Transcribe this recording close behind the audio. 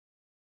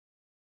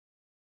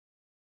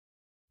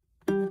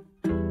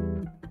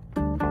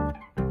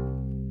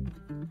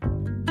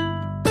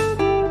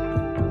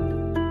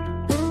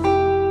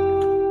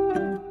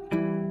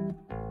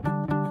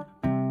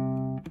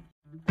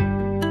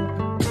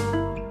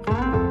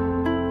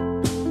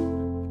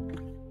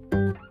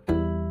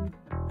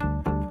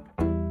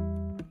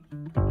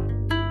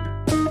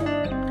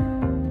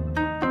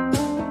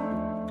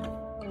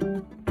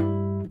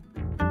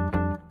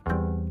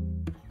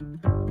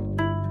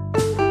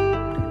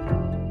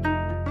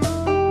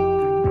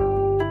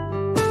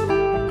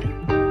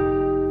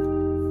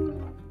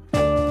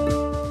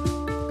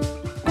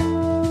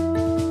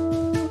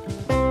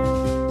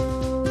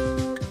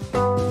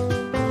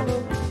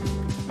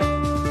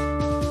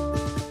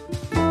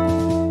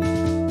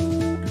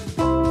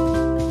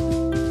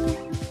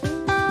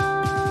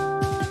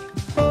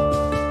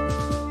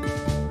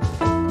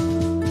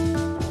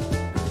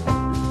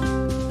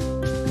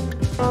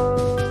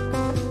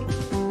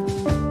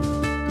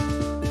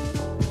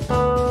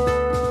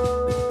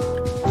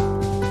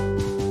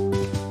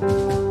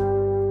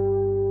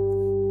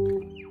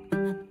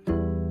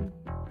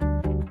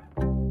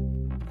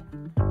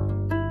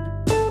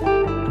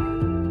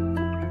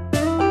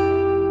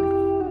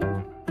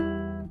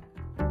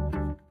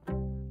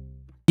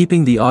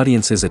Keeping the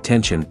audience's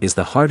attention is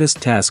the hardest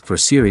task for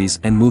series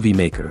and movie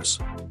makers.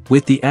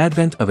 With the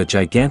advent of a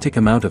gigantic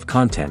amount of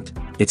content,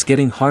 it's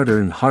getting harder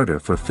and harder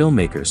for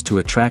filmmakers to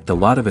attract a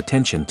lot of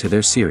attention to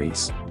their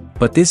series.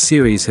 But this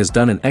series has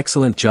done an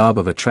excellent job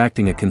of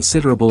attracting a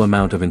considerable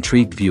amount of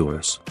intrigued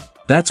viewers.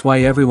 That's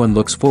why everyone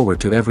looks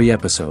forward to every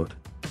episode.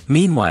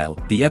 Meanwhile,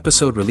 the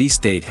episode release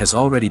date has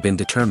already been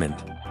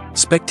determined.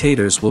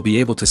 Spectators will be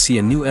able to see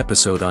a new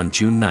episode on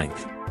June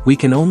 9th. We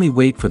can only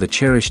wait for the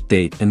cherished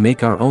date and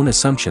make our own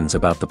assumptions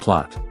about the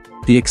plot.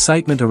 The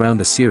excitement around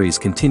the series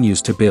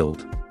continues to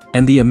build.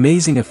 And the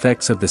amazing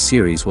effects of the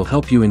series will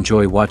help you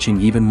enjoy watching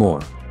even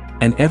more.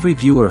 And every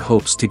viewer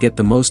hopes to get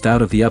the most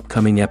out of the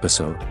upcoming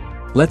episode.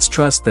 Let's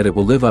trust that it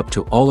will live up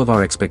to all of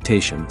our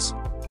expectations.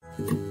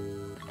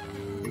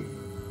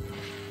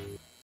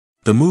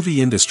 The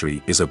movie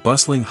industry is a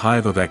bustling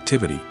hive of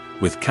activity,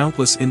 with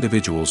countless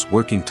individuals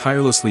working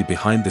tirelessly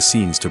behind the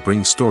scenes to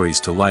bring stories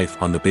to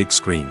life on the big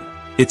screen.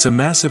 It's a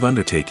massive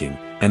undertaking,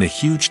 and a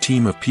huge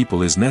team of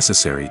people is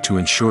necessary to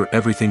ensure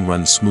everything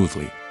runs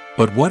smoothly.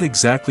 But what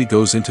exactly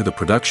goes into the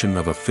production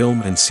of a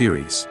film and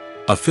series?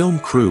 A film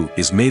crew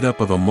is made up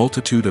of a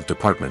multitude of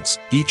departments,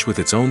 each with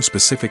its own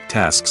specific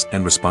tasks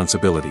and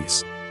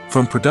responsibilities.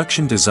 From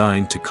production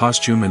design to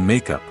costume and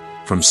makeup,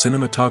 from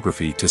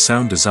cinematography to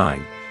sound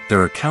design,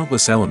 there are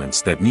countless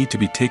elements that need to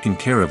be taken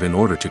care of in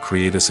order to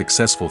create a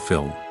successful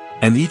film.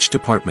 And each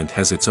department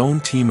has its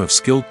own team of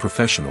skilled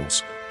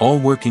professionals, all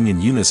working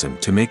in unison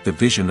to make the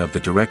vision of the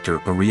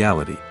director a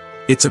reality.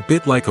 It's a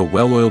bit like a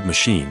well-oiled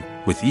machine,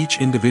 with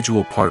each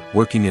individual part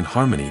working in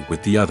harmony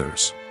with the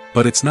others.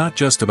 But it's not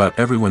just about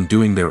everyone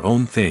doing their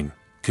own thing.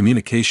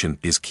 Communication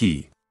is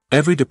key.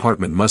 Every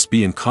department must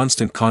be in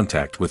constant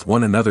contact with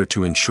one another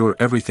to ensure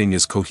everything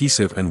is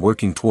cohesive and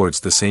working towards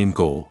the same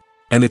goal.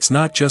 And it's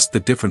not just the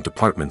different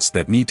departments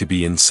that need to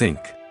be in sync.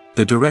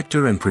 The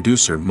director and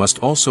producer must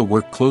also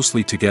work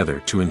closely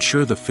together to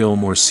ensure the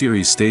film or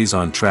series stays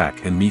on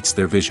track and meets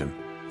their vision.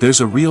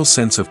 There's a real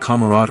sense of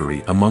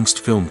camaraderie amongst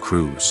film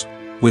crews.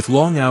 With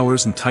long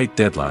hours and tight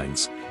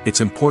deadlines,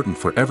 it's important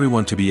for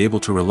everyone to be able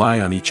to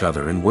rely on each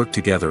other and work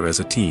together as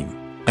a team.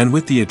 And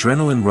with the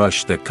adrenaline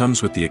rush that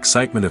comes with the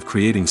excitement of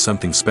creating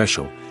something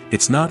special,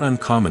 it's not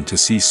uncommon to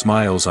see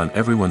smiles on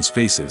everyone's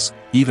faces,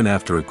 even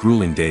after a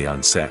grueling day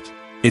on set.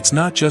 It's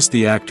not just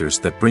the actors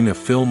that bring a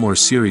film or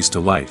series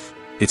to life,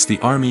 it's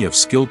the army of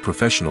skilled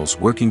professionals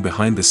working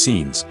behind the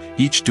scenes,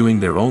 each doing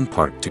their own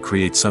part to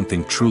create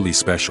something truly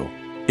special.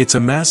 It's a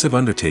massive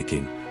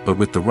undertaking, but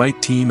with the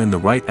right team and the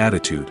right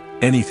attitude,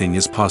 anything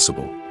is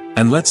possible.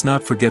 And let's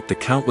not forget the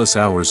countless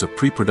hours of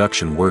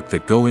pre-production work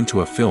that go into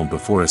a film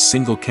before a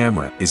single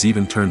camera is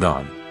even turned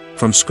on.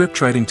 From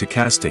scriptwriting to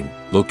casting,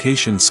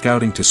 location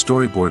scouting to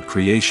storyboard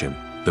creation,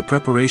 the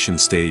preparation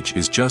stage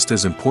is just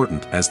as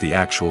important as the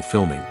actual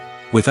filming.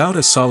 Without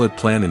a solid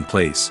plan in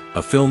place,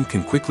 a film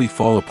can quickly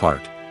fall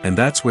apart, and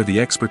that's where the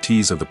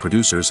expertise of the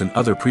producers and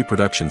other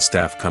pre-production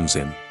staff comes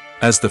in.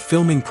 As the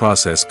filming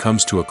process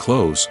comes to a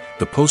close,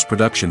 the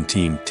post-production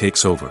team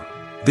takes over.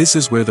 This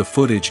is where the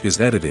footage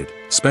is edited,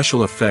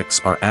 special effects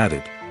are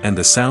added, and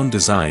the sound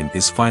design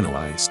is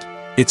finalized.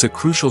 It's a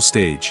crucial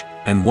stage,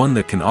 and one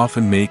that can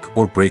often make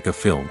or break a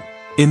film.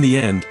 In the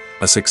end,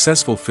 a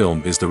successful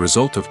film is the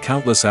result of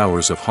countless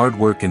hours of hard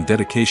work and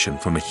dedication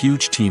from a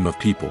huge team of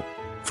people.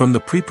 From the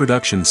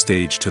pre-production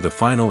stage to the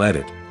final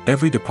edit,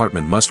 every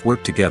department must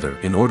work together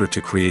in order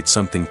to create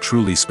something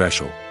truly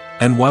special.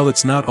 And while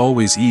it's not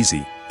always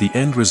easy, the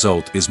end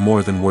result is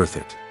more than worth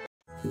it.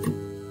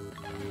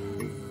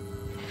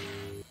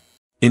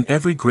 In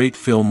every great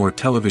film or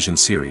television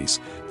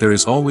series, there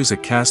is always a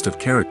cast of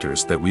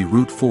characters that we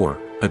root for,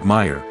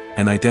 admire,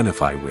 and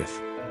identify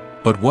with.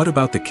 But what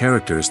about the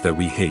characters that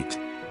we hate?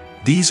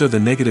 These are the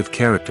negative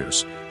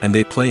characters, and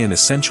they play an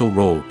essential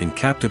role in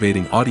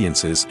captivating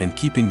audiences and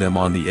keeping them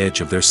on the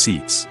edge of their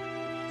seats.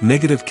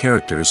 Negative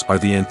characters are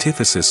the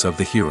antithesis of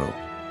the hero.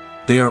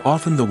 They are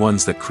often the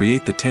ones that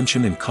create the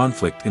tension and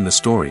conflict in the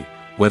story,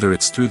 whether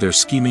it's through their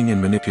scheming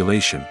and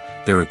manipulation,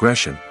 their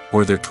aggression,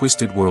 or their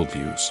twisted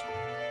worldviews.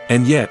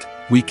 And yet,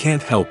 we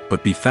can't help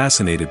but be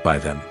fascinated by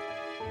them.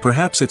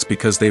 Perhaps it's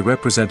because they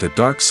represent a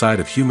dark side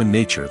of human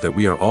nature that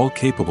we are all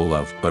capable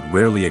of but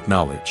rarely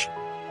acknowledge.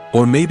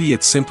 Or maybe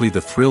it's simply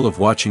the thrill of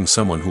watching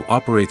someone who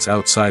operates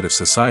outside of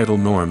societal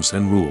norms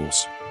and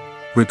rules.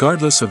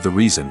 Regardless of the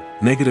reason,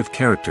 negative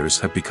characters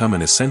have become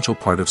an essential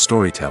part of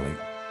storytelling.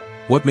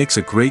 What makes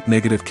a great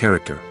negative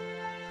character?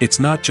 It's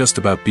not just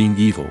about being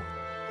evil.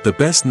 The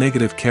best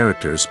negative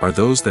characters are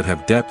those that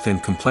have depth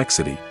and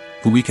complexity,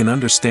 who we can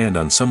understand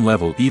on some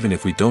level even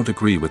if we don't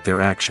agree with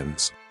their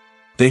actions.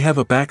 They have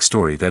a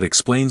backstory that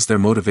explains their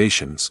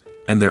motivations,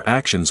 and their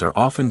actions are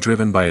often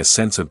driven by a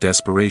sense of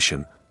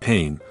desperation,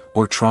 pain,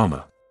 or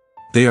trauma.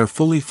 They are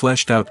fully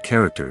fleshed out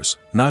characters,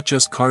 not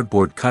just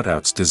cardboard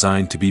cutouts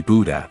designed to be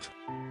booed at.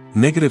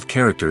 Negative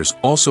characters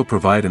also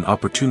provide an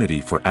opportunity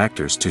for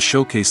actors to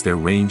showcase their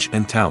range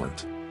and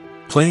talent.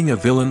 Playing a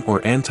villain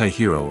or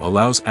anti-hero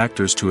allows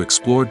actors to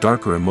explore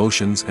darker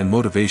emotions and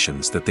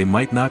motivations that they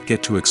might not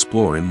get to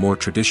explore in more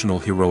traditional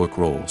heroic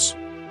roles.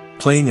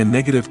 playing a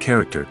negative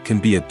character can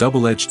be a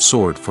double-edged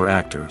sword for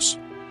actors.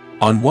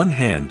 On one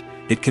hand,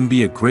 it can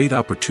be a great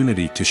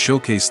opportunity to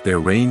showcase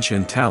their range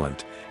and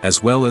talent,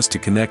 as well as to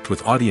connect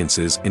with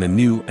audiences in a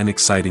new and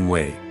exciting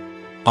way.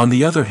 On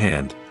the other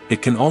hand,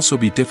 it can also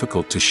be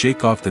difficult to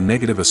shake off the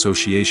negative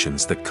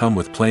associations that come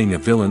with playing a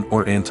villain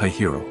or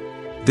anti-hero.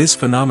 This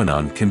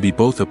phenomenon can be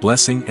both a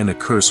blessing and a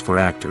curse for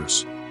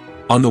actors.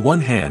 On the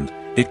one hand,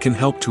 it can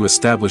help to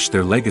establish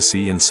their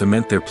legacy and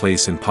cement their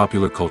place in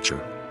popular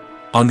culture.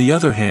 On the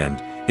other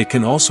hand, it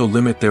can also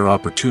limit their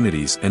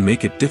opportunities and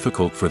make it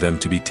difficult for them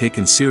to be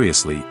taken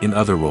seriously in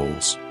other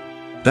roles.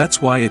 That's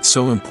why it's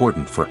so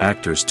important for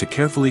actors to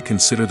carefully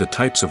consider the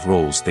types of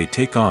roles they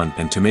take on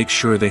and to make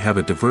sure they have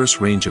a diverse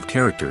range of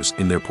characters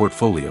in their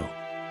portfolio.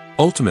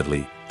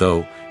 Ultimately,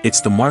 though,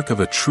 it's the mark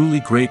of a truly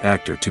great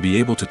actor to be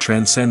able to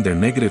transcend their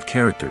negative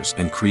characters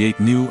and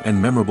create new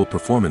and memorable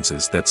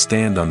performances that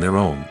stand on their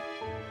own.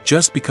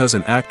 Just because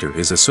an actor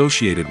is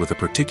associated with a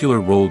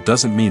particular role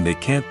doesn't mean they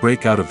can't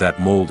break out of that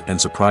mold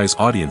and surprise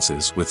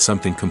audiences with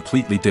something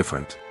completely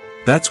different.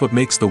 That's what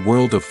makes the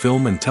world of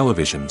film and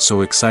television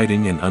so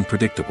exciting and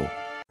unpredictable.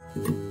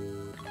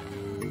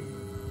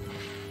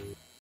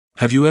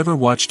 Have you ever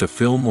watched a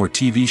film or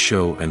TV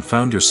show and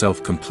found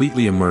yourself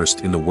completely immersed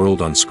in the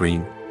world on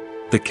screen?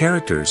 The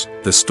characters,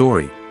 the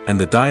story, and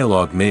the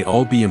dialogue may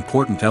all be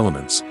important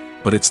elements,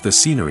 but it's the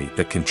scenery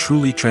that can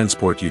truly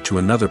transport you to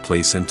another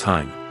place and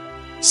time.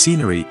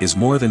 Scenery is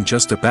more than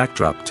just a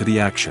backdrop to the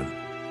action.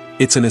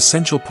 It's an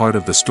essential part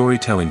of the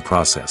storytelling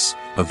process,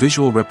 a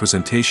visual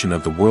representation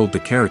of the world the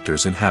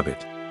characters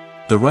inhabit.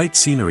 The right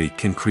scenery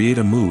can create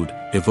a mood,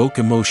 evoke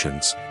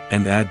emotions,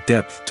 and add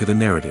depth to the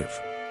narrative.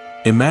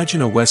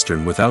 Imagine a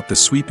Western without the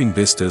sweeping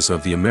vistas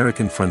of the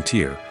American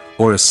frontier,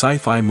 or a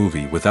sci-fi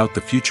movie without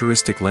the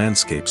futuristic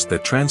landscapes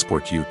that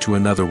transport you to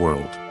another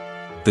world.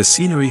 The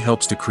scenery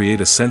helps to create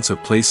a sense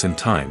of place and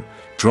time,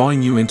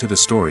 drawing you into the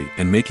story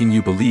and making you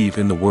believe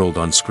in the world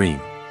on screen.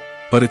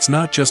 But it's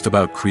not just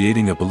about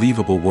creating a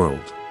believable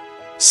world.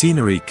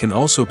 Scenery can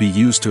also be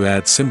used to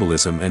add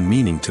symbolism and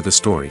meaning to the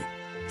story.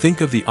 Think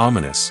of the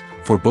ominous,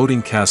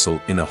 foreboding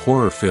castle in a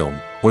horror film,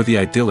 or the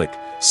idyllic,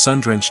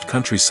 sun-drenched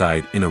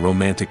countryside in a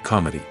romantic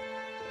comedy.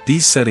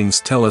 These settings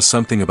tell us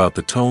something about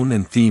the tone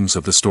and themes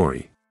of the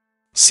story.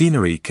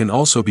 Scenery can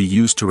also be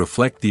used to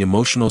reflect the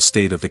emotional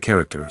state of the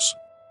characters.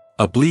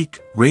 A bleak,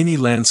 rainy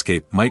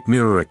landscape might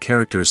mirror a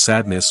character's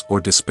sadness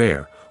or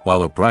despair,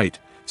 while a bright,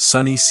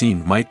 sunny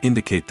scene might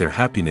indicate their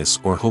happiness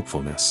or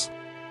hopefulness.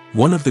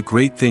 One of the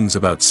great things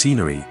about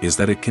scenery is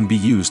that it can be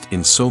used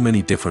in so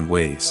many different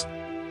ways.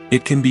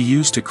 It can be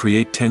used to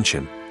create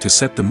tension, to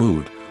set the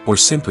mood, or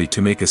simply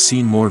to make a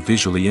scene more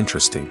visually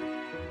interesting.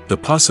 The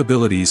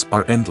possibilities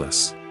are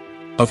endless.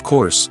 Of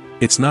course,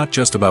 it's not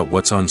just about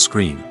what's on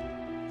screen.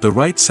 The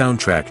right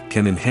soundtrack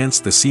can enhance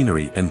the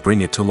scenery and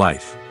bring it to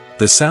life.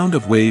 The sound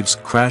of waves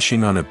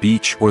crashing on a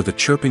beach or the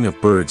chirping of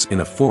birds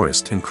in a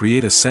forest can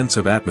create a sense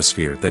of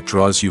atmosphere that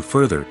draws you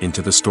further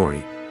into the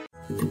story.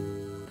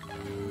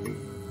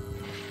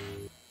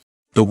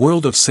 The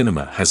world of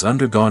cinema has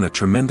undergone a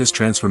tremendous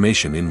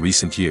transformation in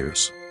recent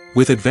years.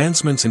 With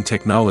advancements in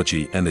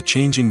technology and the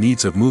changing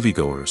needs of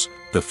moviegoers,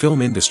 the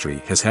film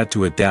industry has had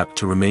to adapt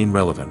to remain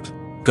relevant.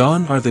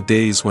 Gone are the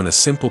days when a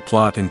simple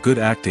plot and good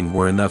acting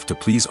were enough to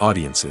please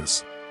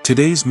audiences.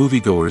 Today's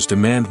moviegoers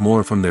demand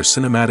more from their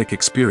cinematic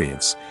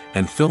experience,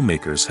 and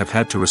filmmakers have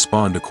had to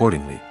respond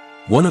accordingly.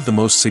 One of the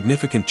most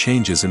significant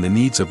changes in the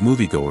needs of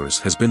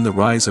moviegoers has been the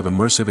rise of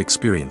immersive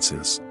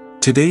experiences.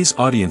 Today's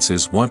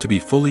audiences want to be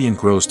fully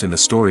engrossed in the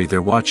story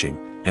they're watching,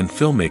 and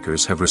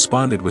filmmakers have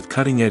responded with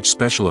cutting-edge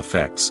special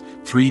effects,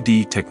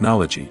 3D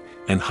technology,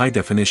 and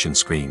high-definition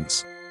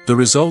screens. The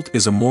result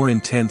is a more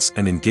intense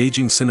and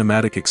engaging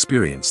cinematic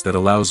experience that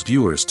allows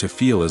viewers to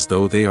feel as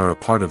though they are a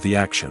part of the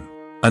action.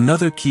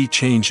 Another key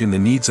change in the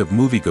needs of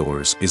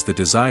moviegoers is the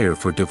desire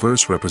for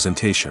diverse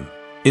representation.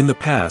 In the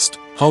past,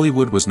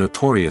 Hollywood was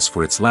notorious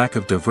for its lack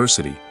of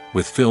diversity,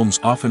 with films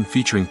often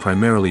featuring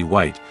primarily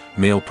white,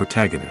 male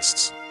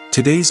protagonists.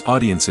 Today's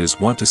audiences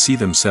want to see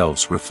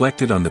themselves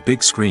reflected on the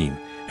big screen,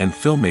 and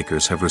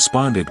filmmakers have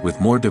responded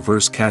with more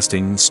diverse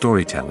casting and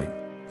storytelling.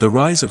 The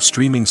rise of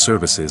streaming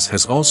services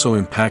has also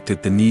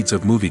impacted the needs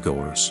of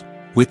moviegoers.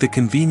 With the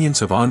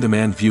convenience of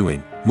on-demand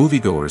viewing,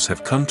 moviegoers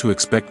have come to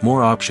expect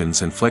more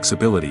options and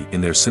flexibility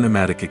in their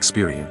cinematic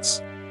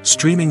experience.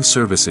 Streaming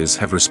services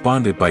have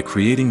responded by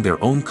creating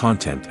their own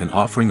content and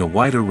offering a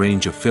wider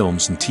range of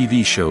films and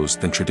TV shows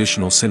than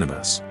traditional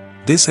cinemas.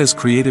 This has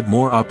created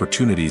more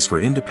opportunities for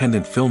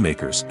independent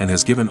filmmakers and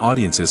has given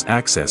audiences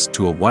access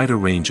to a wider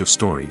range of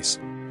stories.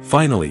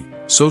 Finally,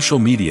 social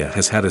media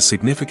has had a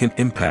significant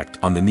impact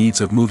on the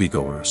needs of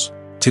moviegoers.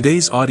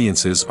 Today's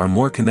audiences are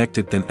more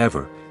connected than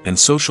ever, and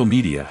social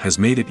media has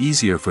made it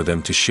easier for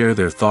them to share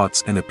their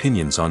thoughts and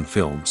opinions on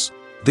films.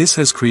 This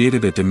has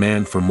created a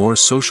demand for more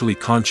socially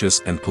conscious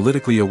and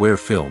politically aware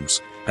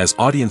films, as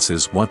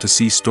audiences want to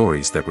see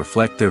stories that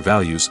reflect their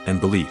values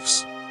and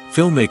beliefs.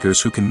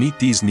 Filmmakers who can meet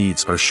these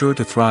needs are sure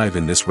to thrive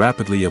in this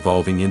rapidly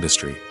evolving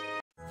industry.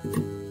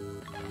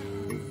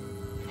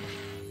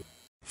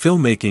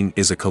 Filmmaking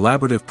is a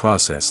collaborative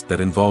process that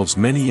involves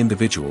many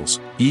individuals,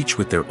 each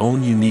with their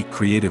own unique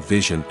creative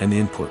vision and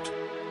input.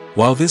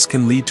 While this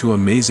can lead to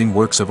amazing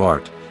works of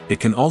art, it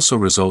can also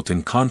result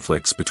in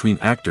conflicts between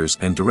actors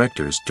and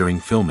directors during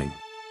filming.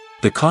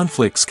 The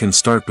conflicts can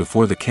start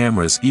before the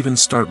cameras even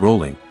start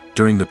rolling,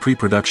 during the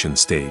pre-production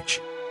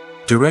stage.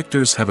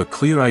 Directors have a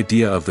clear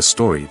idea of the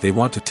story they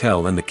want to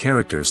tell and the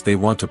characters they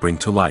want to bring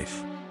to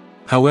life.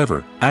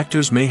 However,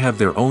 actors may have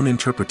their own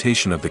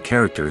interpretation of the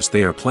characters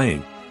they are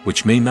playing,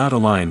 which may not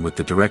align with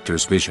the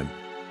director's vision.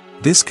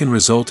 This can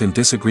result in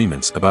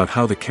disagreements about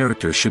how the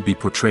characters should be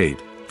portrayed,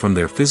 from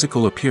their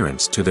physical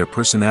appearance to their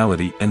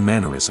personality and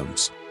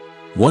mannerisms.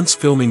 Once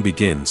filming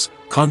begins,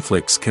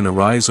 conflicts can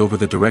arise over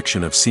the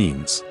direction of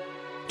scenes.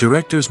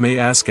 Directors may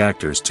ask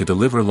actors to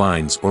deliver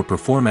lines or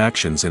perform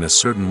actions in a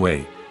certain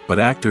way, but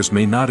actors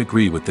may not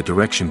agree with the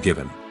direction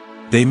given.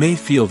 They may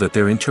feel that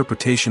their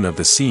interpretation of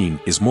the scene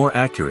is more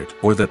accurate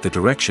or that the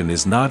direction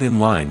is not in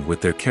line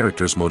with their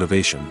character's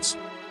motivations.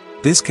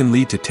 This can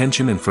lead to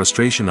tension and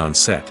frustration on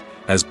set,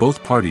 as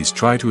both parties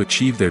try to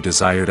achieve their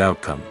desired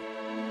outcome.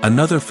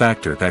 Another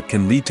factor that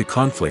can lead to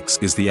conflicts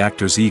is the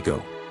actor's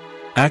ego.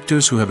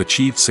 Actors who have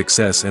achieved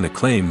success and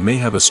acclaim may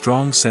have a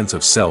strong sense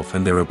of self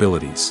and their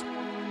abilities.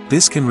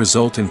 This can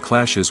result in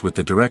clashes with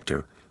the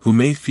director, who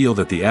may feel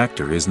that the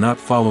actor is not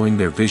following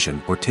their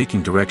vision or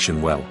taking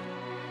direction well.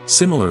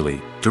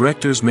 Similarly,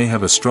 directors may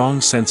have a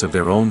strong sense of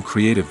their own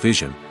creative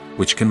vision,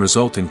 which can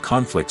result in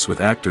conflicts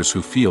with actors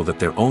who feel that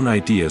their own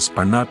ideas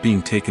are not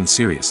being taken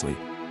seriously.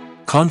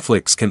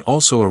 Conflicts can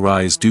also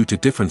arise due to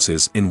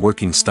differences in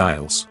working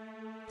styles.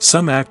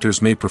 Some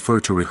actors may prefer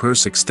to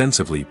rehearse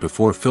extensively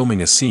before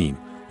filming a scene,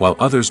 while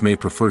others may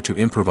prefer to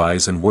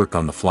improvise and work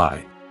on the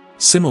fly.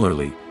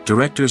 Similarly,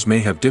 directors may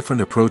have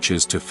different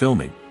approaches to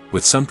filming,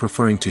 with some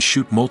preferring to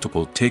shoot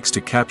multiple takes to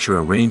capture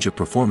a range of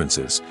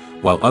performances,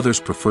 while others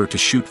prefer to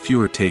shoot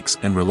fewer takes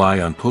and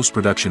rely on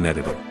post-production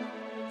editing.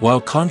 While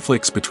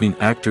conflicts between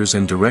actors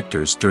and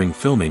directors during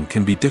filming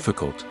can be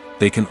difficult,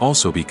 they can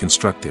also be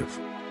constructive.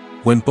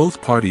 When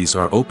both parties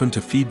are open to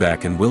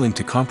feedback and willing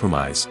to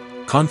compromise,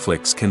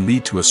 conflicts can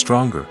lead to a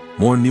stronger,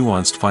 more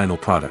nuanced final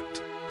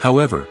product.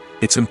 However,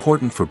 it's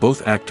important for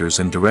both actors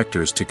and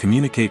directors to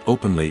communicate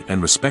openly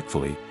and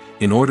respectfully,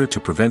 in order to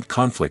prevent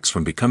conflicts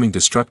from becoming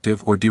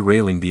destructive or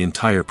derailing the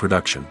entire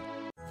production.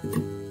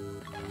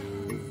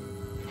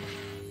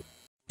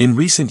 In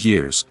recent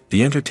years,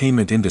 the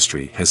entertainment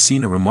industry has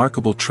seen a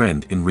remarkable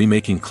trend in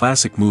remaking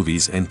classic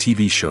movies and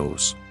TV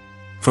shows.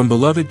 From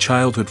beloved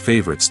childhood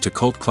favorites to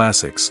cult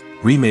classics,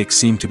 remakes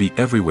seem to be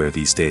everywhere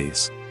these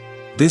days.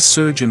 This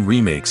surge in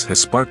remakes has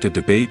sparked a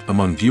debate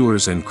among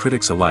viewers and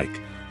critics alike,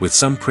 with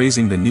some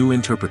praising the new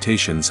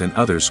interpretations and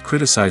others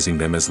criticizing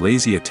them as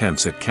lazy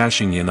attempts at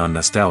cashing in on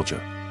nostalgia.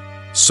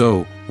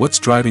 So, what's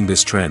driving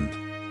this trend?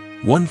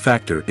 One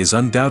factor is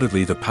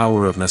undoubtedly the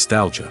power of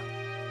nostalgia.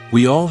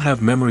 We all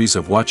have memories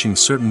of watching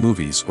certain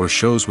movies or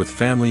shows with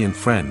family and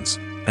friends,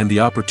 and the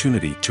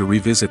opportunity to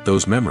revisit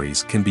those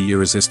memories can be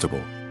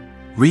irresistible.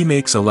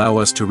 Remakes allow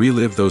us to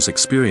relive those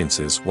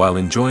experiences while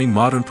enjoying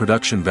modern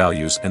production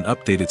values and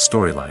updated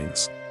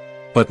storylines.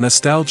 But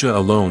nostalgia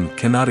alone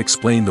cannot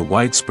explain the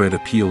widespread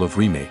appeal of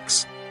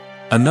remakes.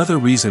 Another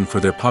reason for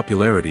their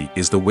popularity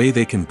is the way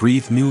they can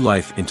breathe new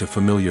life into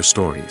familiar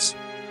stories.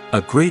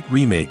 A great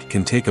remake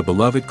can take a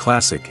beloved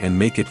classic and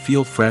make it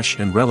feel fresh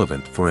and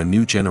relevant for a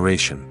new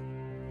generation.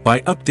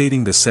 By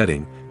updating the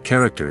setting,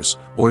 characters,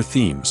 or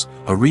themes,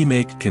 a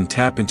remake can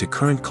tap into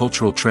current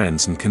cultural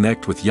trends and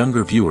connect with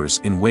younger viewers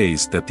in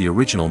ways that the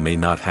original may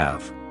not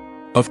have.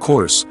 Of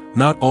course,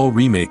 not all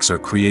remakes are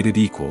created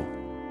equal.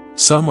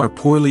 Some are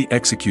poorly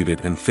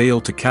executed and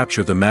fail to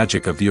capture the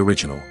magic of the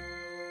original.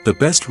 The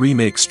best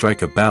remakes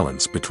strike a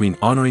balance between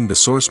honoring the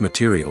source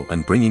material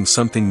and bringing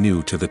something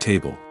new to the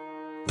table.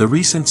 The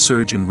recent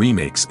surge in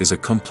remakes is a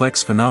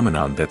complex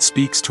phenomenon that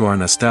speaks to our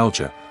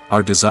nostalgia,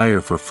 our desire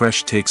for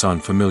fresh takes on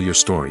familiar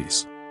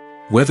stories.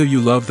 Whether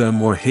you love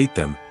them or hate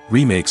them,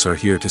 remakes are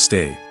here to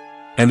stay.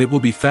 And it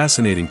will be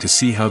fascinating to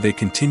see how they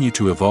continue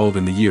to evolve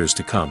in the years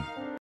to come.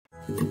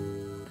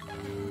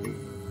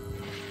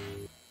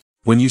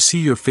 When you see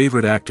your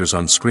favorite actors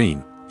on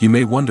screen, you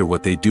may wonder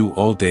what they do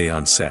all day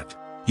on set.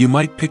 You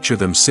might picture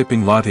them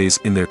sipping lattes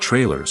in their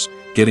trailers,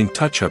 getting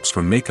touch-ups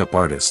from makeup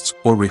artists,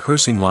 or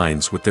rehearsing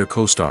lines with their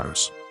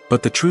co-stars.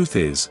 But the truth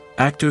is,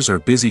 actors are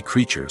busy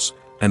creatures,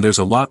 and there's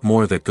a lot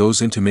more that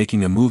goes into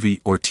making a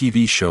movie or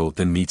TV show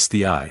than meets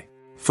the eye.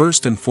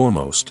 First and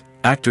foremost,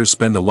 actors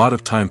spend a lot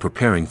of time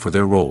preparing for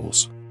their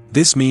roles.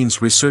 This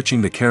means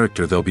researching the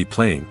character they'll be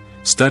playing,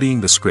 studying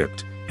the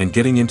script, and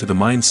getting into the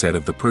mindset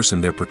of the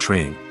person they're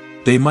portraying.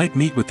 They might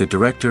meet with the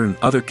director and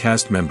other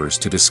cast members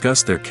to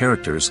discuss their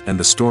characters and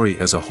the story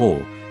as a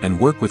whole, and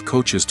work with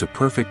coaches to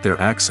perfect their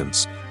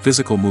accents,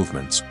 physical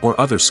movements, or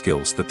other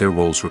skills that their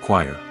roles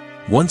require.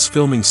 Once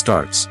filming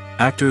starts,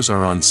 actors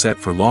are on set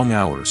for long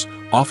hours,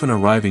 often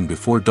arriving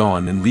before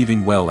dawn and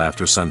leaving well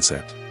after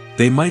sunset.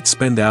 They might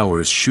spend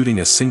hours shooting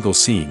a single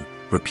scene,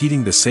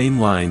 repeating the same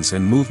lines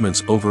and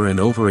movements over and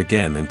over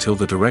again until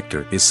the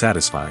director is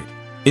satisfied.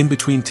 In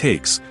between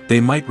takes, they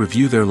might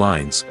review their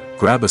lines,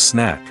 grab a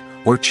snack,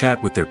 or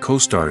chat with their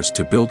co-stars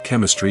to build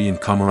chemistry and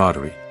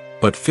camaraderie.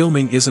 But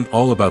filming isn't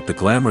all about the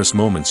glamorous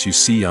moments you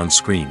see on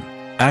screen.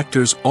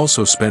 Actors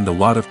also spend a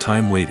lot of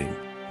time waiting.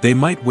 They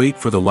might wait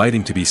for the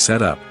lighting to be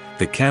set up,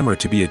 the camera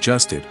to be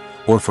adjusted,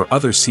 or for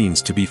other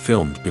scenes to be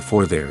filmed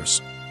before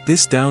theirs.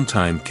 This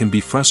downtime can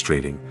be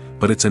frustrating,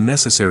 but it's a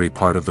necessary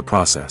part of the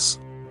process.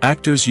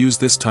 Actors use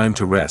this time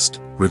to rest,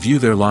 review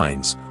their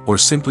lines, or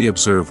simply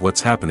observe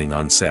what's happening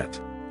on set.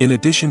 In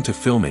addition to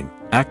filming,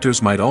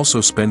 actors might also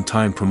spend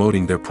time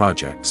promoting their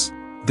projects.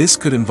 This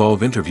could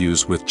involve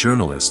interviews with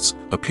journalists,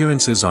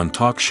 appearances on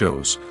talk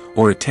shows,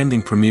 or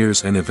attending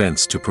premieres and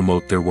events to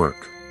promote their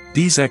work.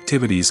 These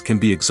activities can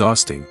be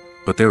exhausting,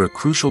 but they're a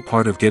crucial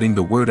part of getting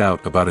the word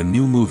out about a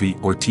new movie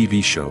or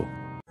TV show.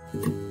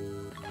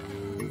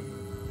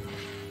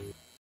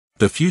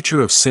 The future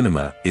of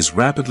cinema is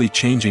rapidly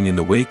changing in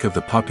the wake of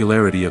the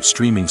popularity of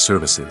streaming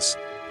services.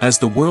 As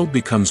the world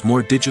becomes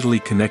more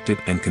digitally connected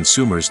and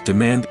consumers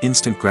demand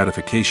instant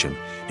gratification,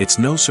 it's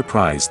no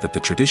surprise that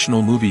the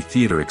traditional movie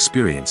theater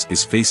experience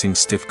is facing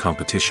stiff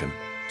competition.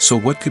 So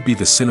what could be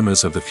the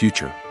cinemas of the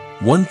future?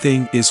 One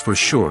thing is for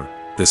sure,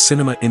 the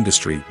cinema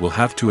industry will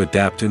have to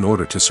adapt in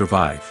order to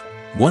survive.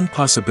 One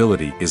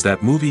possibility is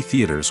that movie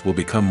theaters will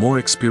become more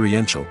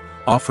experiential,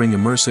 offering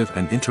immersive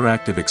and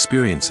interactive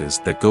experiences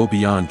that go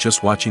beyond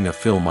just watching a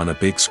film on a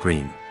big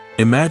screen.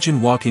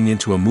 Imagine walking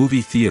into a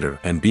movie theater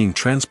and being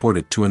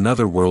transported to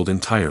another world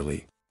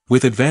entirely.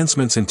 With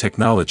advancements in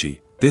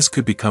technology, this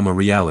could become a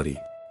reality.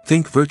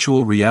 Think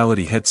virtual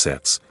reality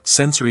headsets,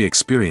 sensory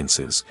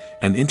experiences,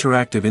 and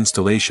interactive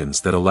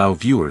installations that allow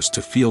viewers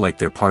to feel like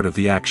they're part of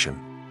the action.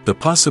 The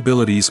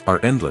possibilities are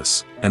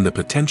endless, and the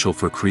potential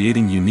for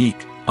creating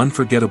unique,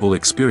 unforgettable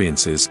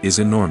experiences is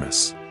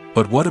enormous.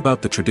 But what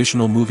about the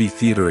traditional movie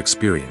theater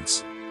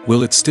experience?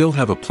 Will it still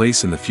have a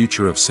place in the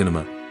future of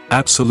cinema?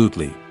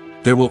 Absolutely.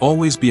 There will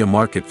always be a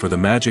market for the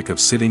magic of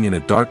sitting in a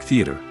dark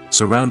theater,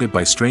 surrounded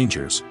by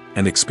strangers,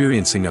 and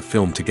experiencing a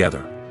film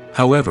together.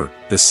 However,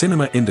 the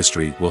cinema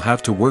industry will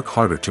have to work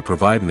harder to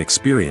provide an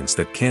experience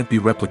that can't be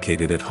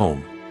replicated at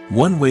home.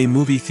 One way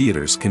movie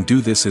theaters can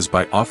do this is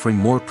by offering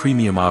more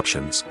premium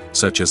options,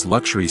 such as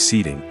luxury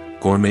seating,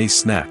 gourmet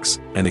snacks,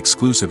 and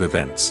exclusive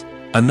events.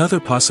 Another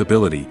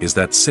possibility is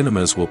that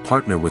cinemas will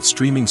partner with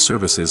streaming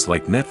services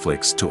like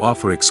Netflix to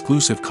offer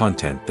exclusive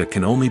content that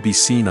can only be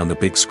seen on the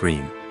big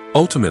screen.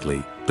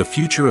 Ultimately, the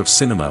future of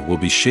cinema will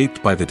be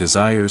shaped by the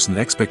desires and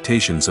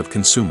expectations of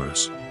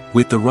consumers.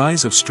 With the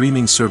rise of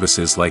streaming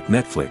services like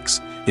Netflix,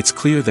 it's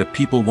clear that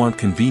people want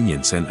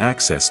convenience and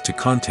access to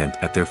content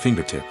at their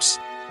fingertips.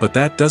 But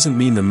that doesn't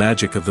mean the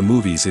magic of the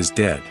movies is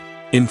dead.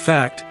 In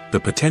fact, the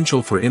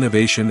potential for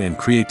innovation and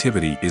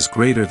creativity is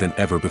greater than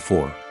ever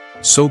before.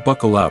 So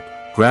buckle up,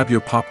 grab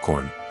your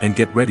popcorn, and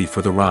get ready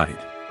for the ride.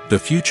 The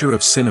future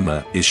of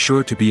cinema is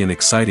sure to be an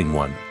exciting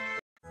one.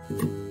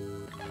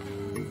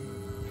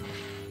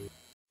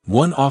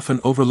 One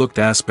often overlooked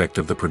aspect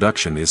of the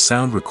production is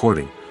sound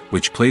recording,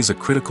 which plays a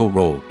critical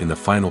role in the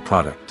final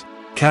product.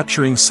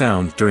 Capturing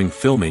sound during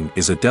filming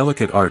is a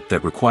delicate art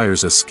that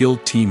requires a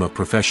skilled team of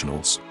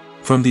professionals.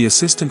 From the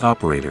assistant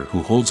operator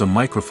who holds a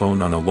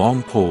microphone on a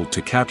long pole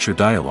to capture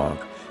dialogue,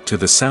 to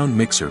the sound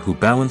mixer who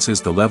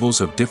balances the levels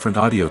of different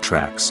audio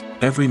tracks,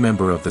 every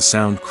member of the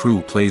sound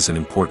crew plays an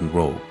important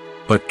role.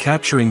 But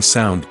capturing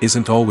sound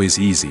isn't always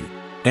easy.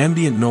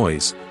 Ambient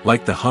noise,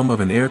 like the hum of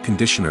an air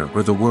conditioner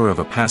or the whir of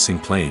a passing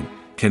plane,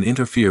 can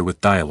interfere with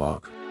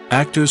dialogue.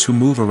 Actors who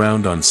move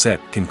around on set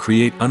can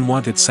create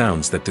unwanted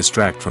sounds that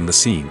distract from the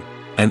scene.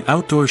 And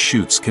outdoor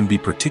shoots can be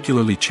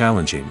particularly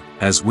challenging,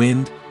 as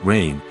wind,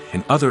 rain,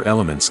 and other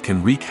elements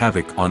can wreak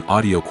havoc on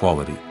audio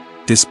quality.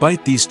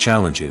 Despite these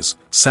challenges,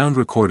 sound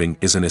recording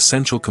is an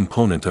essential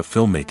component of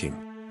filmmaking.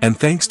 And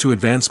thanks to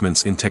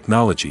advancements in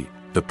technology,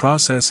 the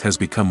process has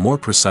become more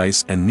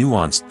precise and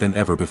nuanced than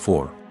ever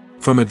before.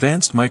 From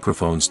advanced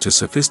microphones to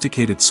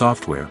sophisticated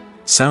software,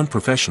 sound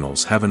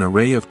professionals have an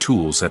array of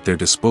tools at their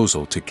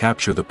disposal to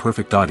capture the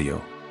perfect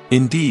audio.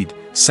 Indeed,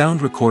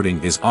 sound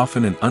recording is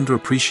often an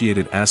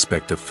underappreciated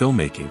aspect of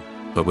filmmaking,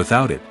 but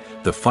without it,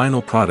 the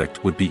final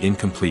product would be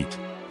incomplete.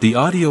 The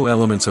audio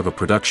elements of a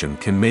production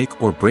can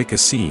make or break a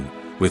scene,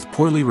 with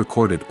poorly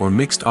recorded or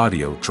mixed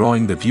audio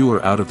drawing the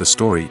viewer out of the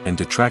story and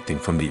detracting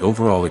from the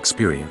overall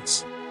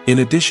experience. In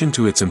addition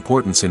to its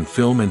importance in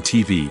film and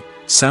TV,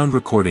 sound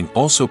recording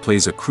also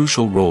plays a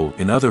crucial role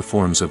in other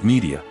forms of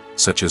media,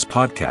 such as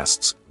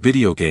podcasts,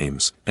 video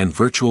games, and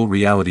virtual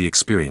reality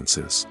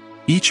experiences.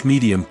 Each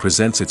medium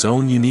presents its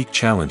own unique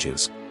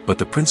challenges, but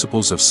the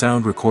principles of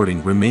sound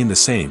recording remain the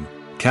same,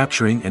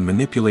 capturing and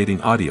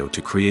manipulating audio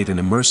to create an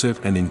immersive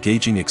and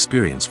engaging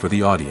experience for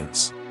the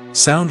audience.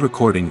 Sound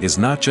recording is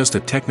not just a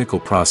technical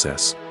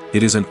process,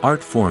 it is an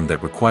art form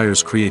that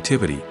requires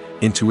creativity,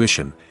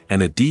 intuition,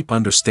 and a deep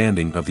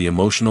understanding of the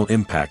emotional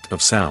impact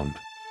of sound.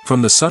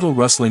 From the subtle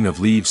rustling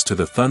of leaves to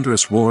the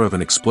thunderous roar of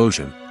an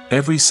explosion,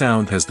 every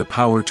sound has the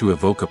power to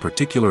evoke a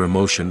particular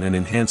emotion and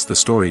enhance the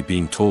story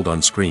being told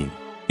on screen.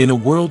 In a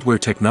world where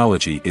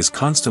technology is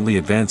constantly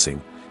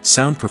advancing,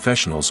 sound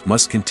professionals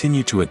must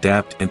continue to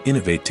adapt and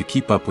innovate to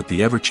keep up with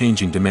the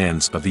ever-changing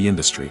demands of the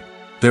industry.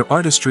 Their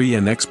artistry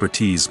and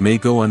expertise may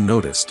go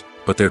unnoticed,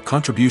 but their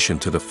contribution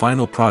to the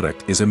final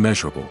product is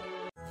immeasurable.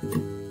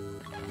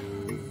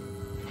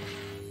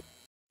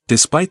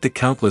 Despite the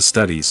countless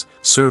studies,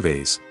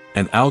 surveys,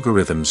 and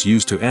algorithms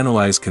used to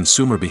analyze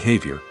consumer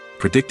behavior,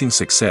 predicting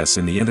success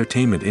in the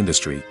entertainment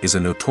industry is a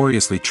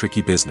notoriously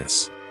tricky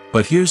business.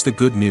 But here's the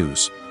good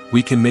news: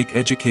 we can make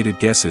educated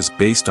guesses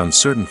based on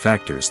certain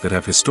factors that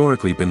have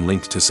historically been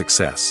linked to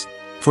success.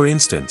 For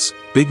instance,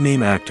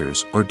 big-name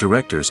actors or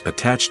directors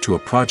attached to a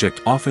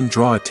project often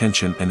draw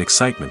attention and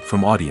excitement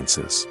from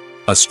audiences.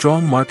 A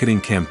strong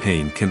marketing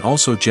campaign can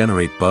also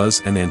generate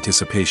buzz and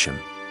anticipation.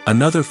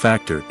 Another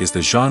factor is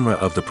the genre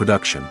of the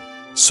production.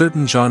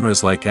 Certain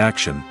genres like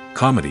action,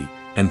 comedy,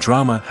 and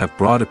drama have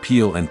broad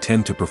appeal and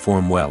tend to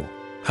perform well.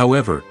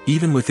 However,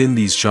 even within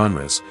these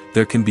genres,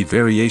 there can be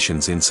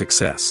variations in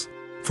success.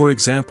 For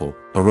example,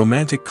 a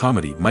romantic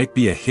comedy might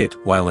be a hit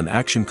while an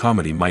action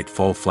comedy might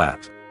fall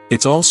flat.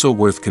 It's also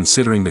worth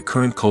considering the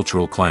current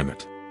cultural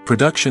climate.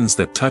 Productions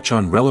that touch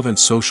on relevant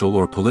social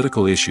or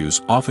political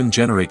issues often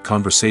generate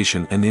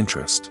conversation and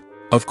interest.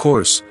 Of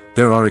course,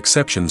 there are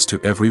exceptions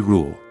to every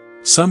rule.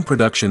 Some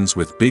productions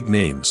with big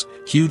names,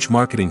 huge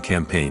marketing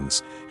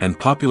campaigns, and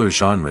popular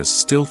genres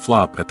still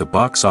flop at the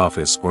box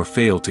office or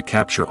fail to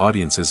capture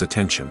audiences'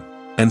 attention.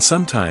 And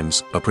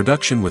sometimes, a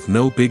production with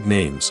no big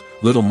names,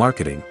 little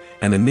marketing,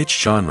 and a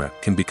niche genre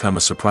can become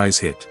a surprise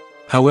hit.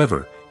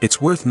 However, it's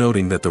worth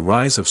noting that the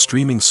rise of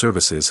streaming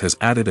services has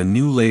added a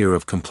new layer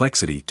of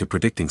complexity to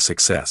predicting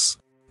success.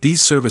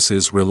 These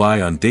services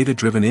rely on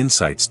data-driven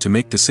insights to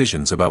make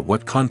decisions about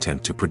what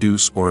content to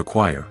produce or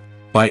acquire.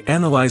 By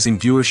analyzing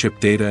viewership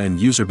data and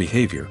user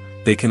behavior,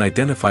 they can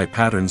identify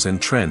patterns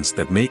and trends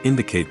that may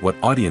indicate what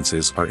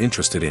audiences are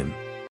interested in.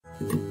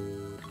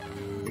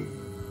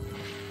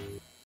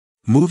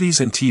 Movies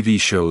and TV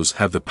shows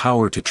have the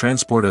power to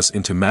transport us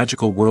into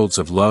magical worlds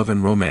of love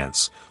and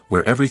romance,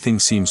 where everything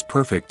seems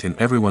perfect and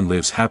everyone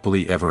lives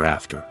happily ever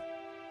after.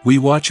 We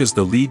watch as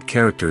the lead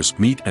characters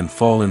meet and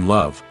fall in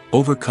love,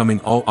 overcoming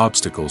all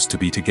obstacles to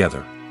be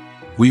together.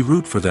 We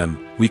root for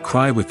them, we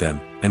cry with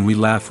them, and we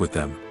laugh with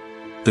them.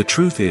 The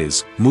truth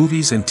is,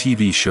 movies and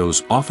TV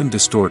shows often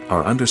distort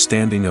our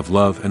understanding of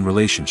love and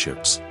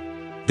relationships.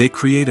 They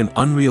create an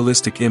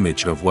unrealistic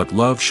image of what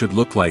love should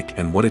look like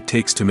and what it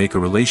takes to make a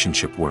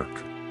relationship work.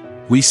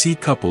 We see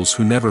couples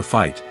who never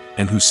fight,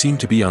 and who seem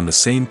to be on the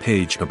same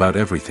page about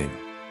everything.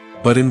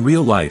 But in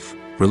real life,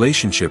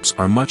 relationships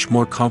are much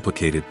more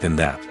complicated than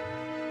that.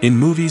 In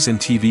movies and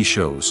TV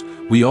shows,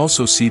 we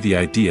also see the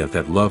idea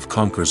that love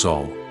conquers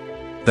all.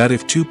 That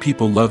if two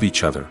people love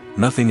each other,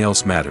 nothing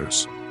else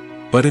matters.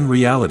 But in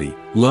reality,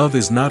 love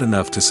is not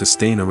enough to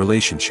sustain a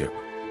relationship.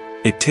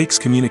 It takes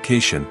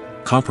communication,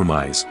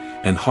 compromise,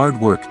 and hard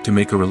work to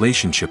make a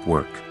relationship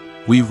work.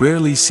 We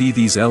rarely see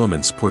these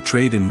elements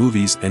portrayed in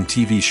movies and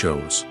TV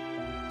shows.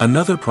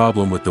 Another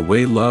problem with the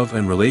way love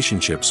and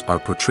relationships are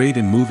portrayed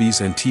in movies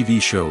and TV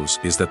shows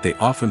is that they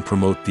often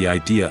promote the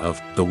idea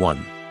of the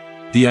one.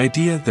 The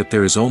idea that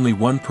there is only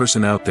one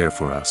person out there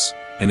for us,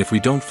 and if we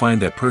don't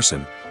find that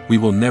person, we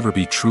will never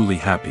be truly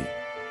happy.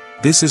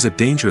 This is a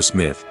dangerous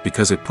myth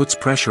because it puts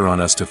pressure on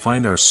us to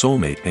find our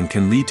soulmate and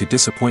can lead to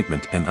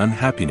disappointment and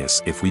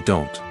unhappiness if we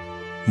don't.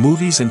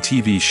 Movies and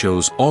TV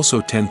shows also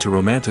tend to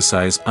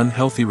romanticize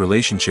unhealthy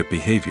relationship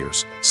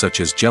behaviors, such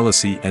as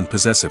jealousy and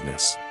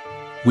possessiveness.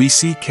 We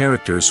see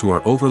characters who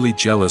are overly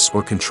jealous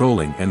or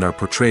controlling and are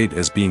portrayed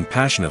as being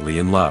passionately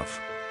in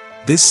love.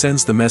 This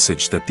sends the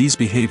message that these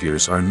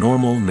behaviors are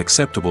normal and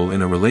acceptable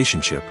in a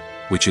relationship,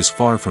 which is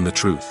far from the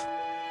truth.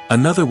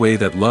 Another way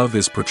that love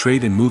is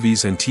portrayed in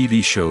movies and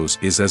TV shows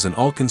is as an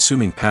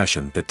all-consuming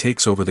passion that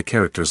takes over the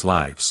characters'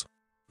 lives.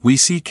 We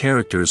see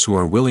characters who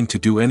are willing to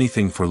do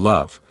anything for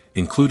love,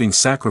 including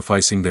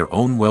sacrificing their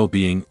own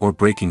well-being or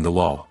breaking the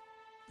law.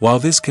 While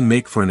this can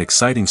make for an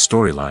exciting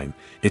storyline,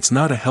 it's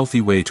not a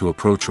healthy way to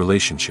approach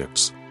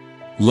relationships.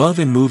 Love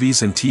in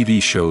movies and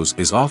TV shows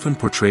is often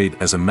portrayed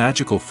as a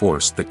magical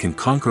force that can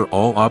conquer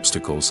all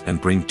obstacles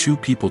and bring two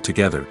people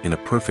together in a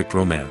perfect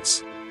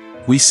romance.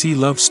 We see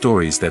love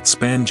stories that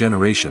span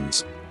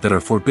generations, that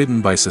are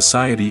forbidden by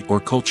society or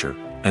culture,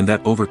 and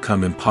that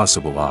overcome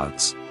impossible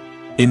odds.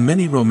 In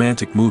many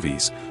romantic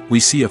movies,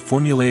 we see a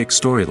formulaic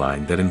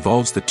storyline that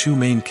involves the two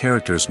main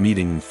characters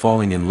meeting and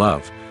falling in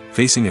love,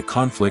 facing a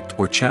conflict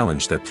or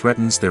challenge that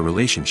threatens their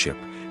relationship,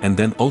 and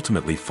then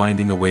ultimately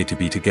finding a way to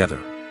be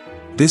together.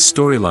 This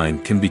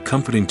storyline can be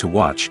comforting to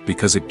watch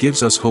because it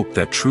gives us hope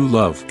that true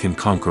love can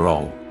conquer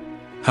all.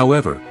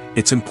 However,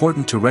 it's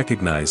important to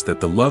recognize that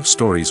the love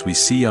stories we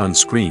see on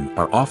screen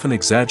are often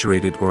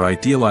exaggerated or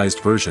idealized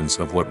versions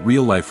of what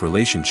real-life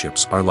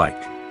relationships are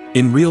like.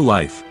 In real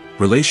life,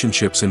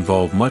 relationships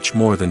involve much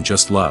more than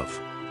just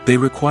love. They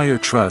require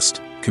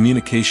trust,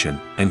 communication,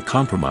 and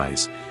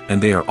compromise,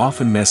 and they are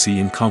often messy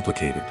and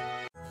complicated.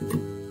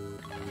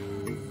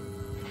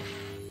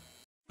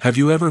 Have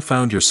you ever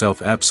found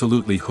yourself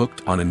absolutely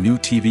hooked on a new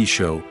TV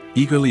show,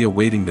 eagerly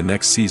awaiting the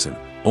next season,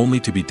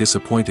 only to be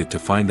disappointed to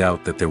find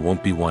out that there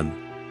won't be one?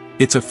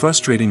 It's a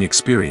frustrating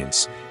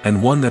experience,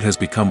 and one that has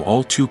become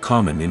all too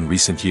common in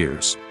recent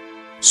years.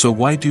 So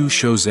why do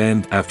shows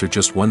end after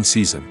just one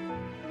season?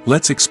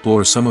 Let's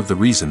explore some of the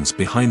reasons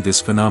behind this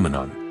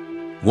phenomenon.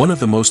 One of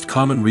the most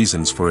common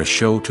reasons for a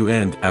show to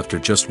end after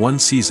just one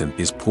season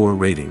is poor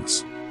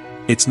ratings.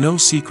 It's no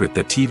secret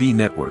that TV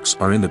networks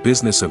are in the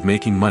business of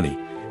making money,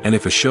 and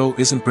if a show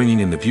isn't bringing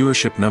in the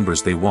viewership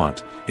numbers they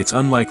want, it's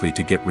unlikely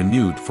to get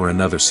renewed for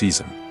another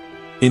season.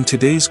 In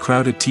today's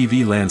crowded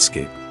TV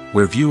landscape,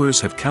 where viewers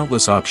have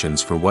countless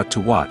options for what to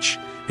watch,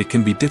 it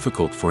can be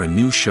difficult for a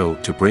new show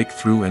to break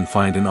through and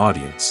find an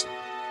audience.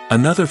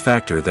 Another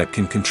factor that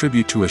can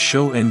contribute to a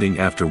show ending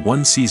after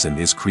one season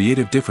is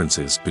creative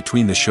differences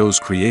between the show's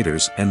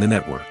creators and the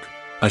network.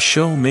 A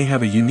show may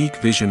have a unique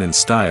vision and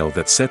style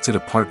that sets it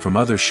apart from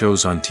other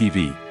shows on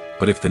TV,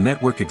 but if the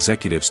network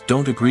executives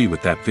don't agree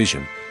with that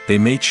vision, they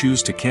may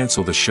choose to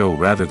cancel the show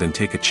rather than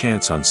take a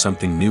chance on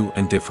something new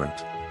and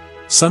different.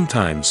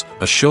 Sometimes,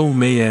 a show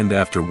may end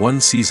after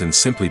one season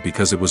simply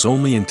because it was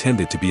only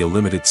intended to be a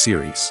limited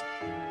series.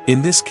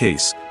 In this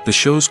case, the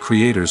show's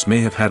creators may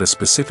have had a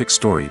specific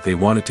story they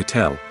wanted to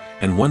tell,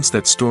 and once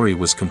that story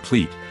was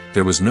complete,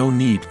 there was no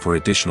need for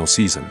additional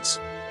seasons.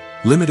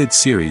 Limited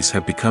series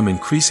have become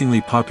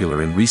increasingly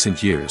popular in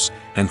recent years,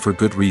 and for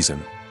good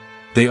reason.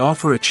 They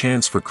offer a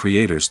chance for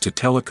creators to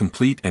tell a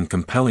complete and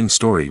compelling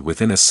story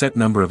within a set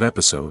number of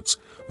episodes,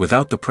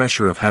 without the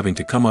pressure of having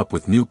to come up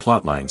with new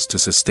plotlines to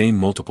sustain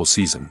multiple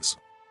seasons.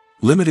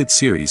 Limited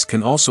series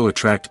can also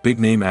attract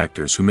big-name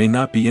actors who may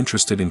not be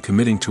interested in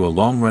committing to a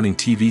long-running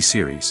TV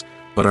series,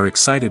 but are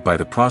excited by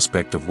the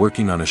prospect of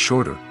working on a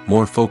shorter,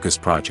 more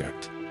focused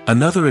project.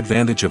 Another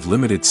advantage of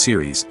limited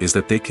series is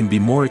that they can be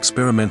more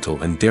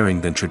experimental and daring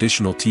than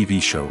traditional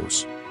TV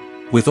shows.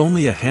 With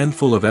only a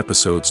handful of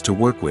episodes to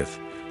work with,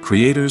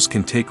 creators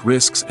can take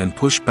risks and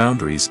push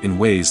boundaries in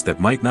ways that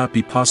might not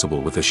be possible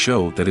with a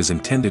show that is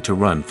intended to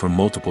run for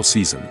multiple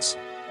seasons.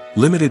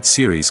 Limited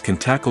series can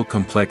tackle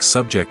complex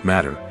subject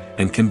matter,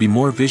 and can be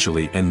more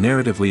visually and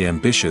narratively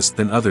ambitious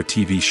than other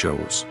TV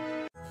shows.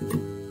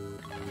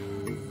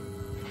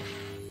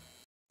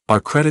 Are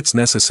credits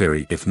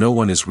necessary if no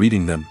one is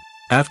reading them?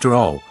 After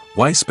all,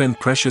 why spend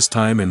precious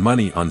time and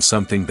money on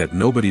something that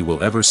nobody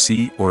will ever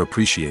see or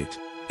appreciate?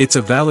 It's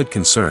a valid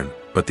concern,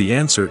 but the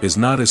answer is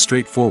not as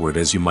straightforward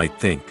as you might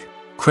think.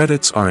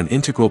 Credits are an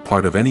integral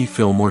part of any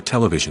film or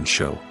television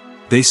show.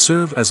 They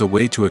serve as a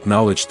way to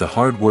acknowledge the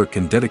hard work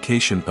and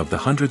dedication of the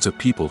hundreds of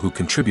people who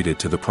contributed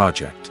to the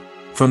project.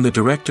 From the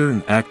director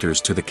and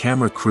actors to the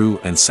camera crew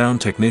and sound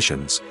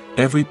technicians,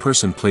 every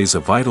person plays a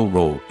vital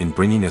role in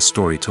bringing a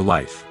story to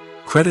life.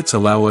 Credits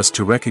allow us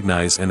to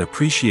recognize and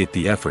appreciate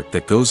the effort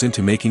that goes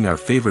into making our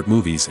favorite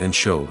movies and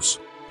shows.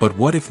 But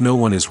what if no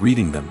one is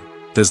reading them?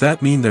 Does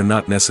that mean they're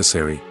not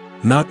necessary?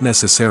 Not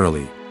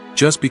necessarily.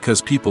 Just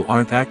because people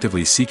aren't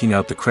actively seeking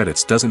out the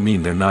credits doesn't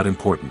mean they're not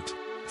important.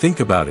 Think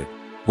about it.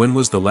 When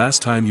was the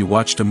last time you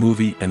watched a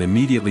movie and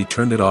immediately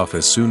turned it off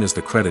as soon as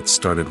the credits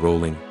started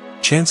rolling?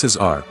 Chances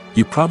are,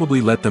 you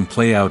probably let them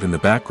play out in the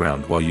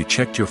background while you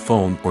checked your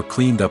phone or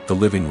cleaned up the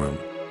living room.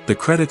 The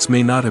credits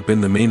may not have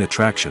been the main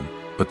attraction,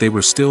 but they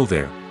were still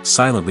there,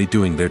 silently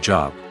doing their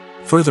job.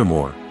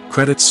 Furthermore,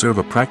 credits serve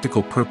a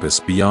practical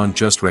purpose beyond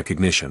just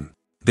recognition.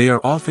 They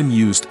are often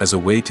used as a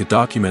way to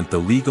document the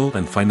legal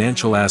and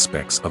financial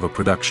aspects of a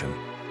production.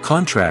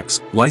 Contracts,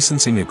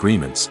 licensing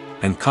agreements,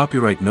 and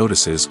copyright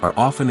notices are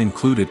often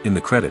included in the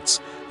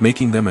credits,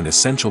 making them an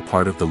essential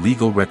part of the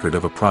legal record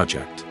of a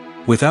project.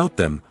 Without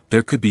them,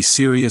 there could be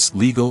serious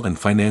legal and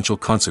financial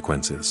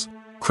consequences.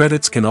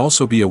 Credits can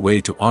also be a way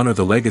to honor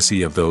the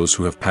legacy of those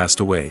who have passed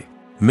away.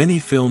 Many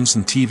films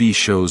and TV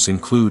shows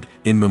include,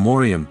 in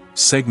memoriam,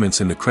 segments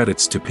in the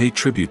credits to pay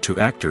tribute to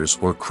actors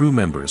or crew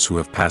members who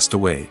have passed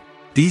away.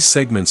 These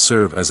segments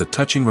serve as a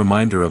touching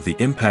reminder of the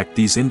impact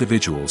these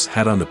individuals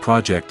had on the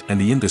project and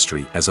the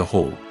industry as a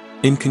whole.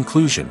 In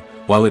conclusion,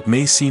 while it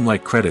may seem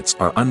like credits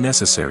are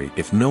unnecessary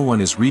if no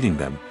one is reading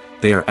them,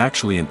 they are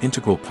actually an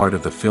integral part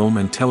of the film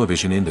and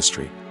television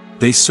industry.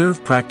 They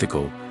serve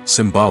practical,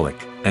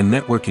 symbolic, and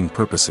networking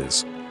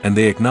purposes, and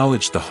they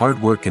acknowledge the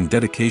hard work and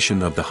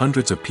dedication of the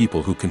hundreds of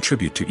people who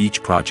contribute to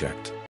each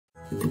project.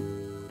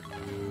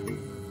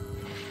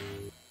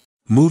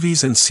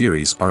 Movies and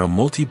series are a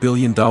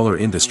multi-billion-dollar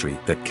industry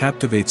that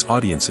captivates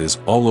audiences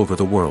all over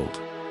the world.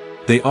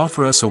 They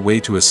offer us a way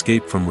to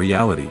escape from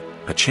reality,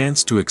 a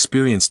chance to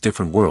experience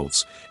different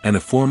worlds, and a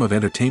form of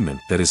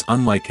entertainment that is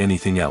unlike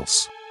anything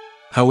else.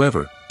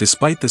 However,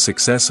 despite the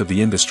success of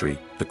the industry,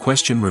 the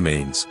question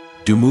remains,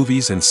 do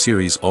movies and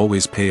series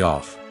always pay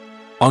off?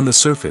 On the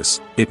surface,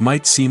 it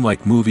might seem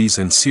like movies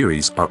and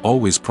series are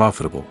always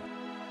profitable.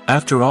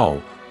 After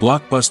all,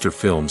 blockbuster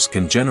films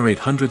can generate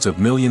hundreds of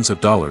millions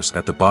of dollars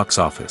at the box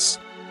office.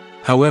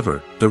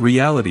 However, the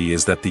reality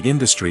is that the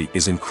industry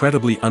is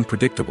incredibly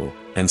unpredictable,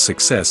 and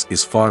success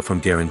is far from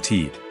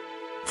guaranteed.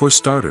 For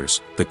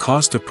starters, the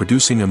cost of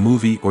producing a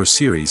movie or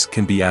series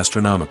can be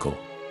astronomical.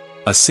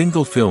 A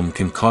single film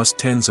can cost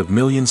tens of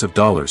millions of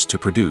dollars to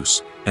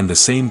produce, and the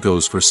same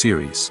goes for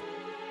series.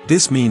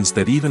 This means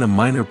that even a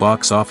minor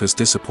box office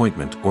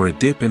disappointment or a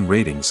dip in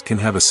ratings can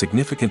have a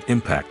significant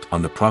impact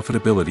on the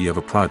profitability of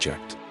a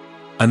project.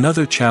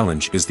 Another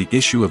challenge is the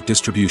issue of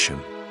distribution.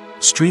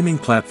 Streaming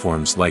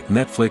platforms like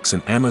Netflix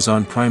and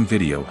Amazon Prime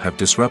Video have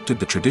disrupted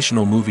the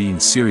traditional movie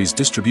and series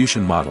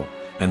distribution model,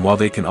 and while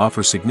they can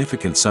offer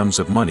significant sums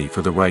of money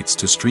for the rights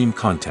to stream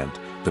content,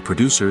 the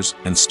producers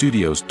and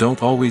studios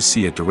don't always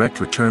see a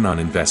direct return on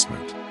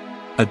investment.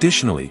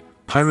 Additionally,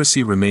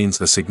 piracy remains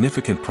a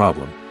significant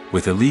problem,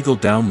 with illegal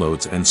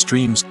downloads and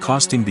streams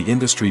costing the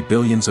industry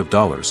billions of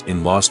dollars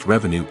in lost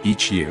revenue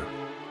each year.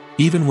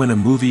 Even when a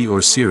movie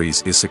or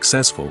series is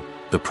successful,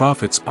 the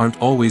profits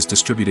aren't always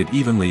distributed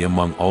evenly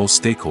among all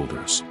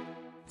stakeholders.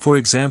 For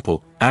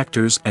example,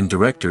 actors and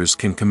directors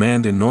can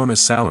command enormous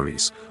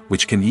salaries,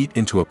 which can eat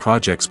into a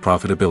project's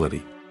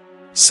profitability.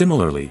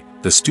 Similarly,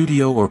 the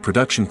studio or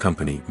production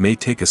company may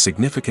take a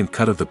significant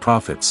cut of the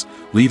profits,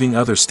 leaving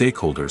other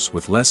stakeholders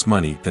with less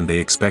money than they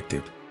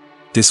expected.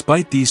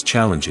 Despite these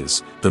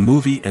challenges, the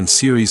movie and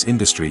series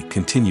industry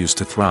continues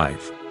to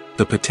thrive.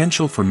 The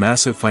potential for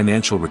massive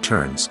financial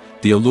returns,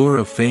 the allure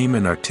of fame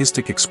and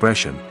artistic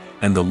expression,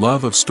 and the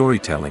love of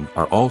storytelling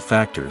are all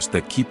factors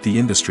that keep the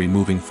industry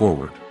moving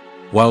forward.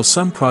 While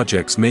some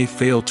projects may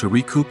fail to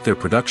recoup their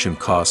production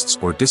costs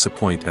or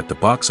disappoint at the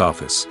box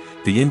office,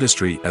 the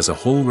industry as a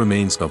whole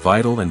remains a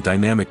vital and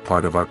dynamic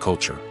part of our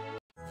culture.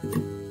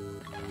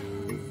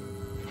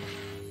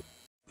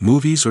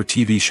 Movies or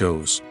TV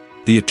shows?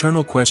 The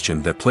eternal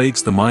question that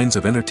plagues the minds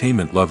of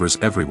entertainment lovers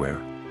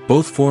everywhere.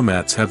 Both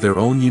formats have their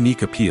own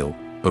unique appeal,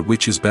 but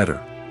which is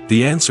better?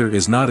 The answer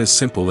is not as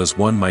simple as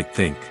one might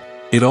think.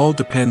 It all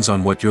depends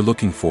on what you're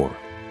looking for.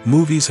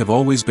 Movies have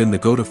always been the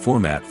go-to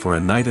format for a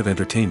night of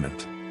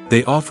entertainment.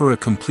 They offer a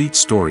complete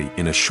story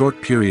in a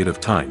short period of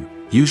time,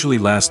 usually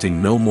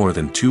lasting no more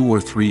than 2 or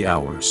 3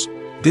 hours.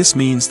 This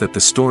means that the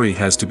story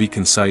has to be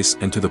concise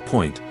and to the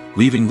point,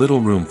 leaving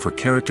little room for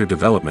character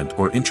development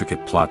or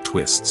intricate plot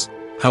twists.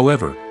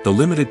 However, the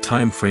limited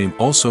time frame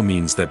also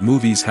means that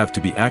movies have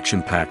to be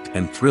action-packed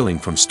and thrilling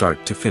from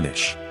start to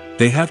finish.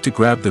 They have to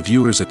grab the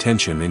viewer's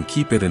attention and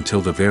keep it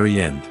until the very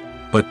end.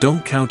 But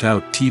don't count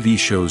out TV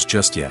shows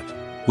just yet.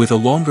 With a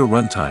longer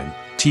runtime,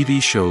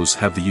 TV shows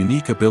have the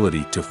unique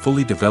ability to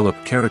fully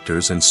develop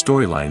characters and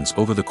storylines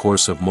over the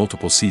course of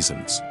multiple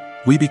seasons.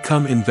 We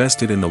become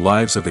invested in the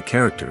lives of the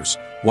characters,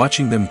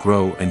 watching them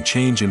grow and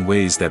change in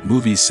ways that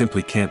movies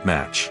simply can't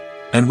match.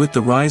 And with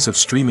the rise of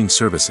streaming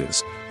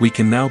services, we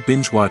can now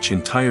binge-watch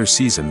entire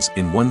seasons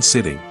in one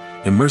sitting,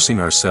 immersing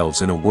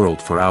ourselves in a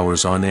world for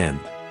hours on end.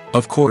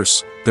 Of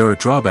course, there are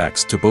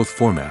drawbacks to both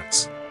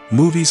formats.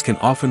 Movies can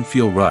often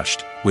feel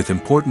rushed, with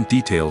important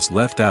details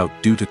left out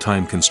due to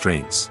time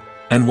constraints.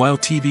 And while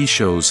TV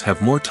shows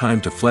have more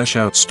time to flesh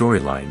out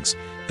storylines,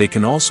 they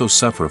can also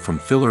suffer from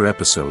filler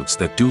episodes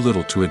that do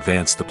little to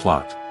advance the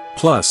plot.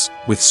 Plus,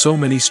 with so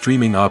many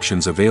streaming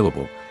options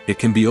available, it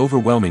can be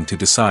overwhelming to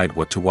decide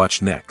what to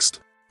watch next.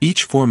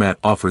 Each format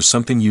offers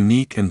something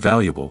unique and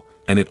valuable,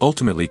 and it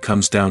ultimately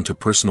comes down to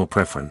personal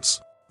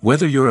preference.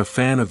 Whether you're a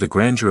fan of the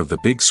grandeur of the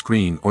big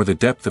screen or the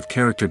depth of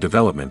character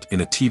development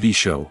in a TV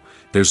show,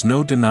 there's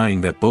no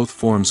denying that both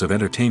forms of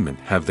entertainment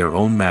have their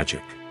own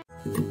magic.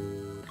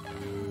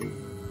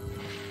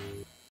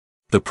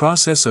 The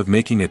process of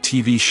making a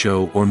TV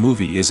show or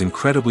movie is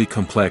incredibly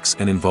complex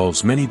and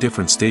involves many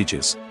different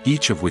stages,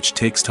 each of which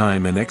takes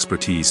time and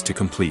expertise to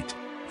complete.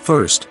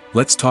 First,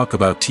 let's talk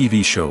about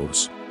TV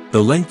shows.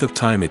 The length of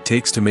time it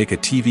takes to make a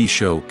TV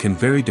show can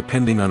vary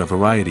depending on a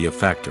variety of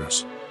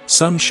factors.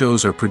 Some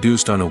shows are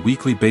produced on a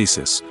weekly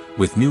basis,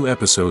 with new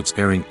episodes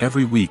airing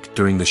every week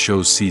during the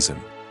show's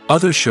season.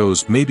 Other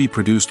shows may be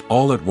produced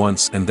all at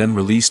once and then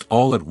released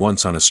all at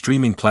once on a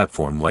streaming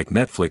platform like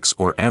Netflix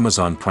or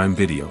Amazon Prime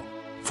Video.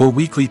 For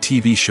weekly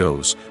TV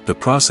shows, the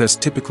process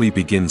typically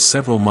begins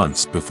several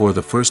months before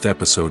the first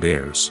episode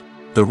airs.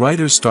 The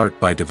writers start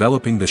by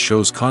developing the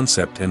show's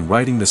concept and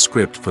writing the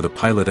script for the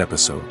pilot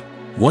episode.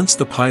 Once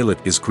the pilot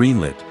is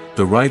greenlit,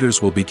 the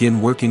writers will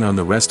begin working on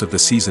the rest of the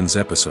season's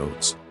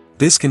episodes.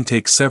 This can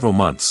take several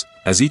months,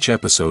 as each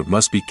episode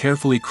must be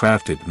carefully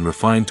crafted and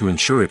refined to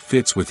ensure it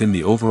fits within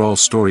the overall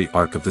story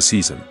arc of the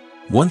season.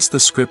 Once the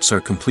scripts are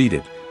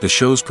completed, the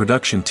show's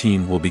production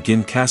team will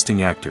begin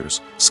casting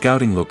actors,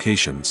 scouting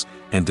locations,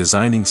 and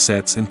designing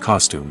sets and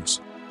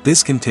costumes.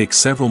 This can take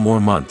several more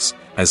months,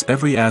 as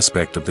every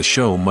aspect of the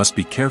show must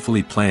be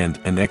carefully planned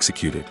and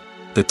executed.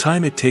 The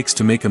time it takes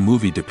to make a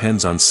movie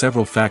depends on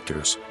several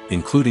factors,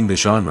 including the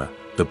genre,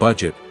 the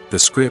budget, the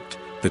script,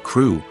 the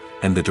crew,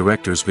 and the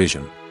director's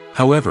vision.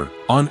 However,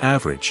 on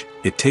average,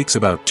 it takes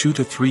about 2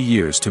 to 3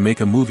 years to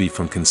make a movie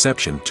from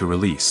conception to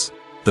release.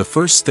 The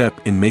first step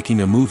in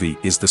making a movie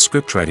is the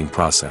scriptwriting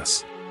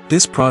process.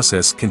 This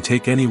process can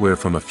take anywhere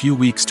from a few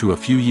weeks to a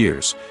few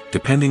years,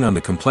 depending on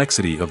the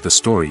complexity of the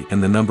story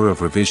and the number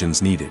of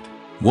revisions needed.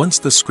 Once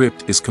the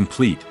script is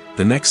complete,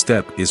 the next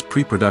step is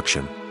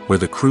pre-production, where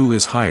the crew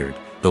is hired,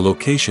 the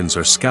locations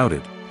are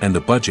scouted, and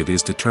the budget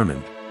is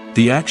determined.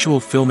 The actual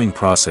filming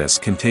process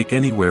can take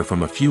anywhere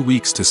from a few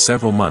weeks to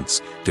several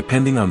months,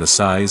 depending on the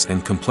size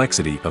and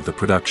complexity of the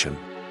production.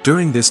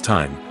 During this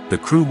time, the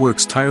crew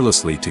works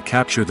tirelessly to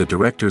capture the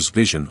director's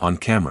vision on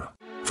camera.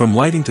 From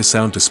lighting to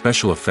sound to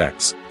special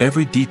effects,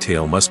 every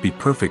detail must be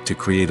perfect to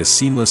create a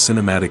seamless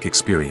cinematic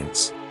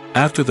experience.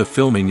 After the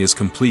filming is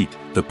complete,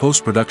 the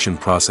post-production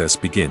process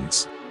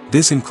begins.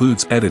 This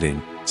includes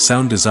editing,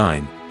 sound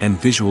design, and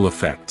visual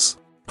effects.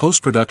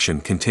 Post-production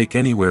can take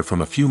anywhere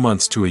from a few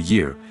months to a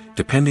year,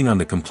 depending on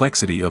the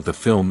complexity of the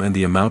film and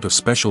the amount of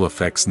special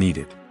effects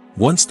needed.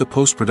 Once the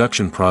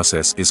post-production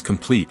process is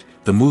complete,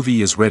 the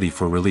movie is ready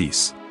for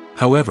release.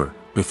 However,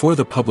 before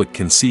the public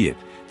can see it,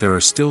 there are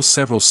still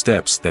several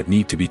steps that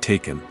need to be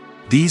taken.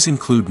 These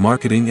include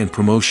marketing and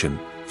promotion,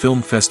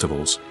 film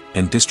festivals,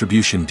 and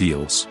distribution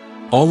deals.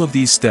 All of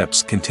these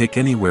steps can take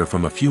anywhere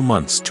from a few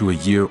months to a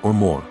year or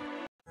more.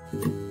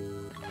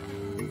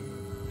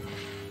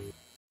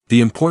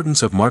 The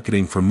importance of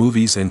marketing for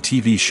movies and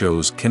TV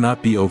shows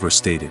cannot be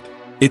overstated.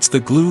 It's the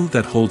glue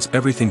that holds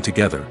everything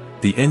together,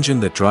 the engine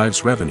that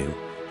drives revenue,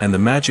 and the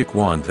magic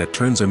wand that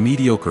turns a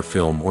mediocre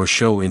film or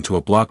show into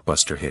a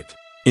blockbuster hit.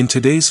 In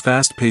today's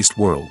fast-paced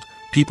world,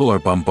 people are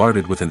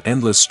bombarded with an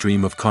endless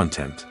stream of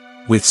content.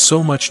 With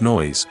so much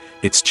noise,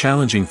 it's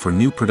challenging for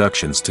new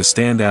productions to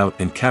stand out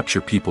and capture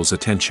people's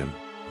attention.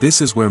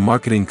 This is where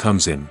marketing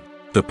comes in.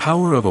 The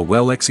power of a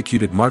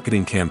well-executed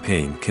marketing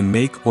campaign can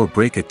make or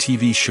break a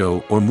TV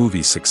show or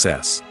movie's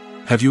success.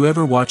 Have you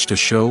ever watched a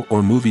show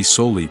or movie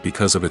solely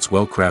because of its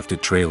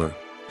well-crafted trailer?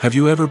 Have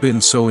you ever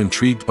been so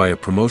intrigued by a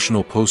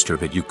promotional poster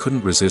that you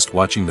couldn't resist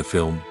watching the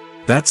film?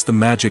 That's the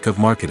magic of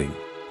marketing.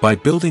 By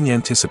building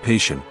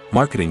anticipation,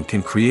 marketing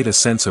can create a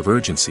sense of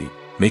urgency,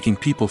 making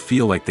people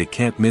feel like they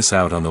can't miss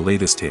out on the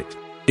latest hit.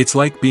 It's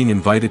like being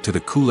invited to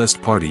the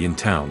coolest party in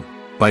town.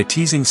 By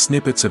teasing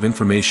snippets of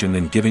information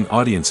and giving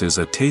audiences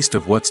a taste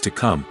of what's to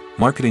come,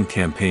 marketing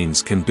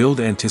campaigns can build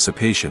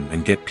anticipation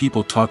and get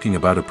people talking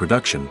about a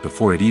production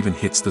before it even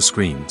hits the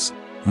screens.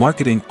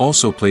 Marketing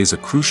also plays a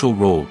crucial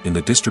role in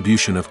the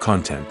distribution of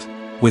content.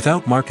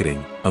 Without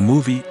marketing, a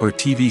movie or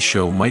TV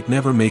show might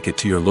never make it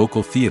to your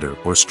local theater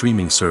or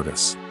streaming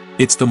service.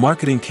 It's the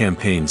marketing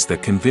campaigns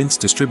that convince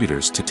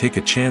distributors to take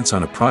a chance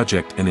on a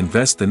project and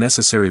invest the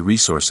necessary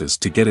resources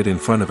to get it in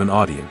front of an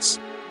audience.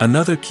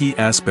 Another key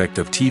aspect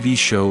of TV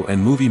show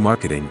and movie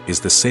marketing is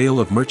the sale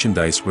of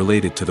merchandise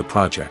related to the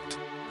project.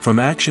 From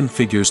action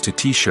figures to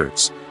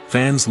t-shirts,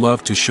 fans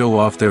love to show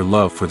off their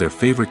love for their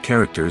favorite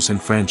characters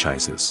and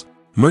franchises.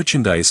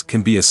 Merchandise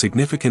can be a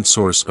significant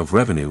source of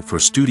revenue for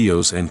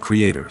studios and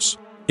creators.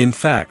 In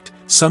fact,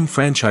 some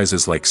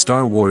franchises like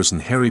Star Wars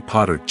and Harry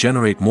Potter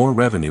generate more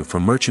revenue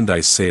from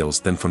merchandise sales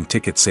than from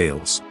ticket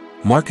sales.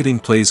 Marketing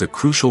plays a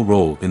crucial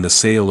role in the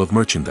sale of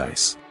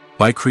merchandise.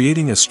 By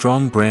creating a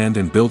strong brand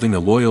and building a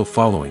loyal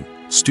following,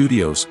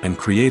 studios and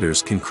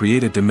creators can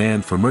create a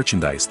demand for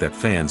merchandise that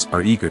fans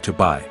are eager to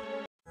buy.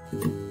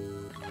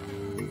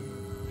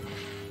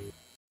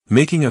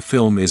 Making a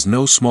film is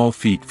no small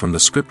feat. From the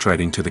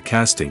scriptwriting to the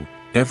casting,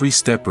 every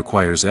step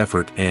requires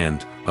effort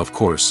and, of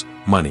course,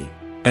 money.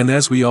 And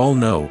as we all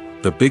know,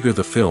 the bigger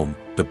the film,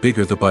 the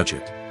bigger the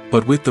budget.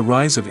 But with the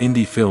rise of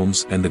indie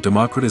films and the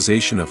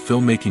democratization of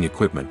filmmaking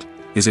equipment,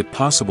 is it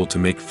possible to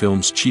make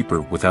films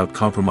cheaper without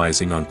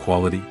compromising on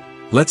quality?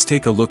 Let's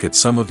take a look at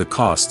some of the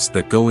costs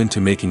that go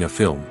into making a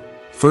film.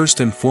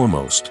 First and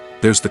foremost,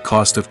 there's the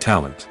cost of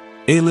talent.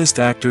 A-list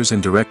actors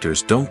and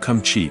directors don't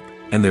come cheap,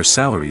 and their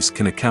salaries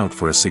can account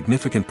for a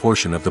significant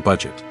portion of the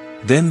budget.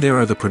 Then there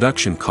are the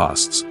production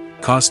costs,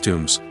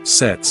 costumes,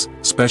 sets,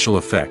 special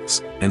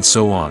effects, and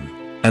so on.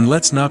 And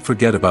let's not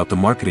forget about the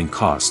marketing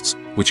costs,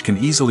 which can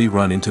easily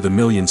run into the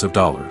millions of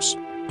dollars.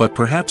 But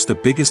perhaps the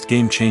biggest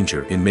game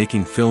changer in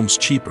making films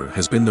cheaper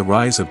has been the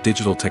rise of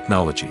digital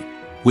technology.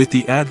 With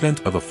the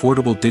advent of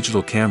affordable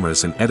digital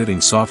cameras and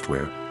editing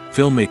software,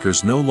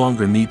 filmmakers no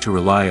longer need to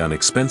rely on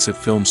expensive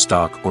film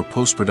stock or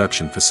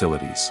post-production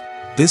facilities.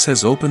 This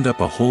has opened up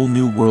a whole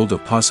new world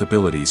of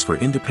possibilities for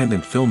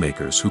independent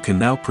filmmakers who can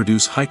now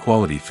produce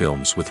high-quality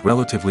films with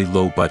relatively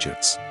low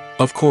budgets.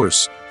 Of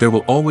course, there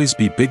will always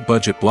be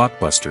big-budget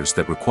blockbusters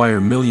that require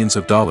millions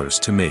of dollars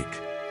to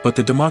make. But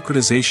the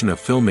democratization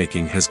of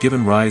filmmaking has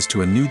given rise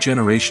to a new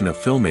generation of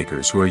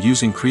filmmakers who are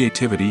using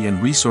creativity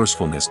and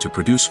resourcefulness to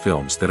produce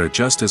films that are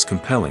just as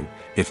compelling,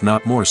 if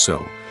not more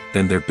so,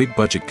 than their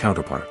big-budget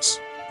counterparts.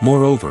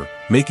 Moreover,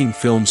 making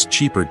films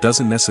cheaper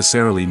doesn't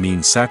necessarily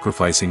mean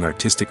sacrificing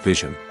artistic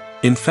vision.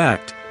 In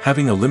fact,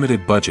 having a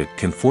limited budget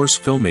can force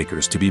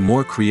filmmakers to be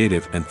more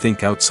creative and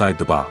think outside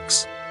the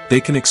box.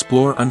 They can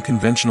explore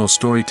unconventional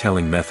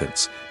storytelling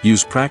methods,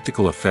 use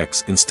practical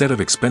effects instead of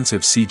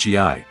expensive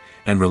CGI,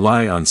 and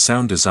rely on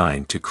sound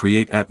design to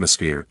create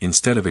atmosphere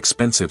instead of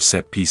expensive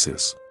set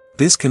pieces.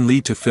 This can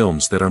lead to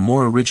films that are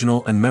more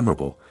original and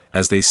memorable,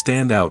 as they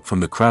stand out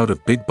from the crowd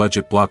of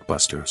big-budget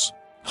blockbusters.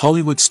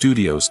 Hollywood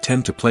studios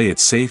tend to play it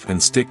safe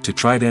and stick to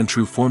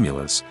tried-and-true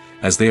formulas,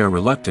 as they are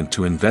reluctant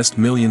to invest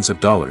millions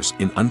of dollars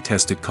in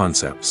untested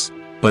concepts.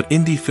 But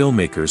indie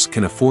filmmakers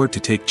can afford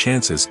to take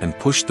chances and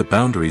push the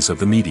boundaries of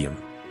the medium.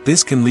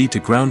 This can lead to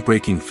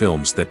groundbreaking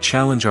films that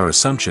challenge our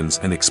assumptions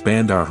and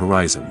expand our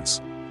horizons.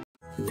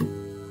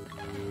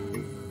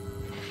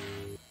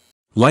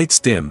 Lights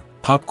dim,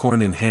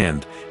 popcorn in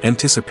hand,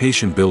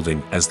 anticipation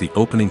building as the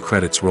opening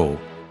credits roll.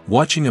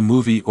 Watching a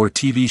movie or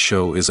TV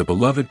show is a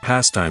beloved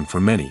pastime for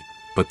many,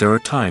 but there are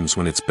times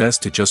when it's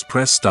best to just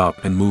press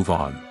stop and move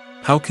on.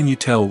 How can you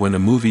tell when a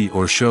movie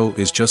or show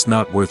is just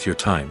not worth your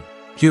time?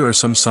 Here are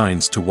some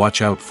signs to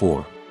watch out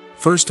for.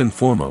 First and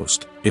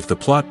foremost, if the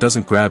plot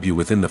doesn't grab you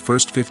within the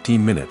first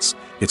 15 minutes,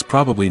 it's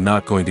probably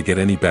not going to get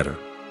any better.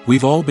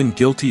 We've all been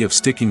guilty of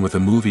sticking with a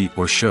movie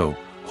or show,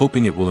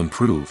 hoping it will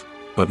improve,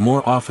 but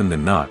more often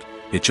than not,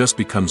 it just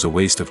becomes a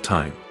waste of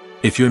time.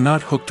 If you're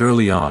not hooked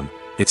early on,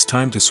 it's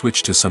time to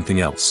switch to something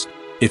else.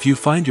 If you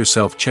find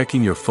yourself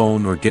checking your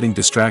phone or getting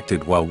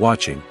distracted while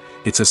watching,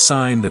 it's a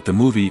sign that the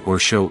movie or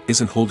show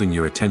isn't holding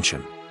your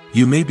attention.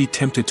 You may be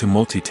tempted to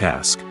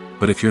multitask,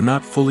 but if you're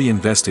not fully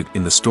invested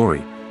in the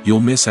story, you'll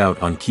miss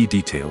out on key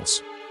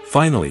details.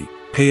 Finally,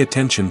 pay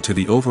attention to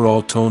the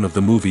overall tone of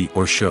the movie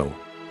or show.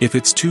 If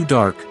it's too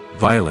dark,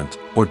 violent,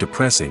 or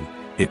depressing,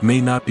 it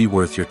may not be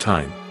worth your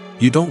time.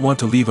 You don't want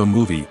to leave a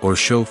movie or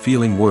show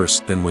feeling worse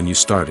than when you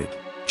started.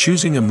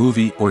 Choosing a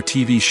movie or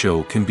TV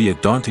show can be a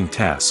daunting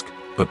task,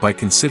 but by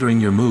considering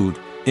your mood,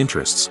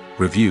 interests,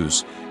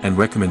 reviews, and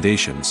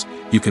recommendations,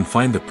 you can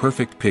find the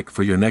perfect pick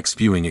for your next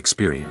viewing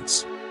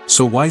experience.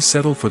 So why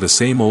settle for the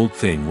same old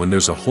thing when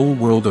there's a whole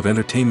world of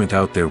entertainment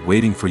out there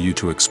waiting for you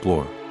to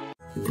explore?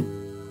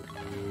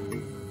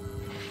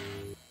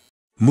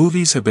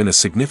 Movies have been a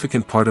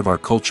significant part of our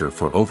culture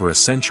for over a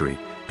century,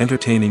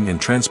 entertaining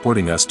and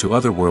transporting us to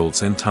other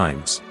worlds and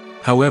times.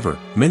 However,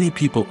 many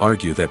people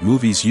argue that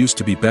movies used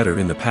to be better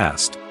in the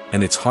past,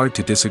 and it's hard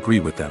to disagree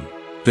with them.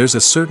 There's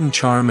a certain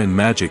charm and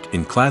magic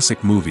in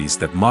classic movies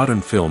that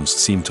modern films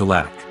seem to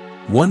lack.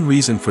 One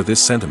reason for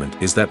this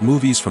sentiment is that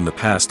movies from the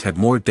past had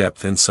more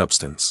depth and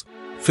substance.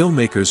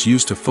 Filmmakers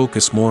used to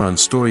focus more on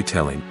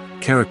storytelling,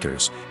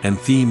 characters, and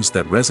themes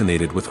that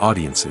resonated with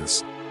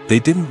audiences. They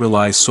didn't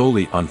rely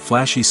solely on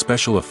flashy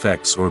special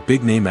effects or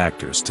big-name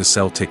actors to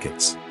sell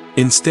tickets.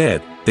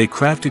 Instead, they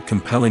crafted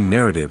compelling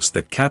narratives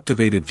that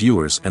captivated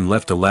viewers and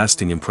left a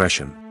lasting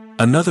impression.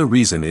 Another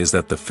reason is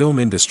that the film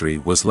industry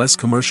was less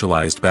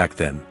commercialized back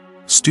then.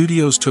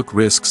 Studios took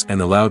risks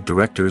and allowed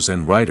directors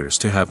and writers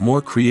to have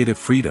more creative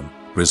freedom,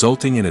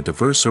 resulting in a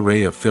diverse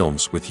array of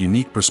films with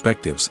unique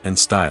perspectives and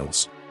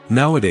styles.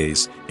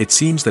 Nowadays, it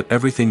seems that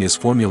everything is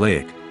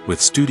formulaic,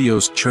 with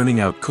studios churning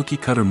out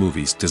cookie-cutter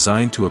movies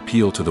designed to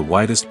appeal to the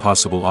widest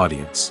possible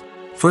audience.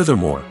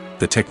 Furthermore,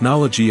 the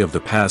technology of the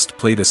past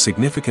played a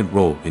significant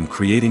role in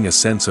creating a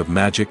sense of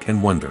magic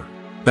and wonder.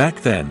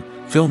 Back then,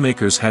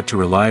 filmmakers had to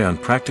rely on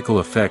practical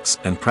effects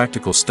and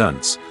practical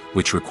stunts,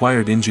 which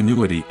required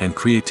ingenuity and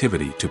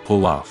creativity to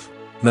pull off.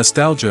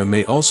 Nostalgia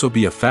may also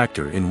be a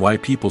factor in why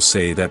people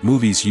say that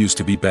movies used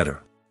to be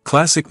better.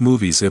 Classic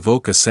movies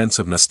evoke a sense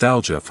of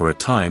nostalgia for a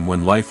time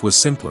when life was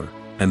simpler,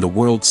 and the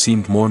world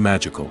seemed more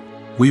magical.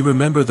 We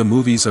remember the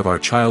movies of our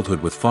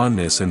childhood with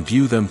fondness and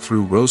view them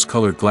through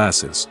rose-colored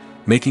glasses,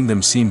 making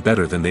them seem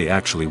better than they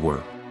actually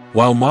were.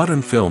 While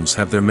modern films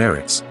have their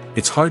merits,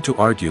 it's hard to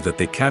argue that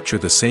they capture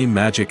the same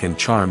magic and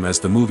charm as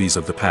the movies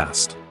of the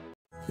past.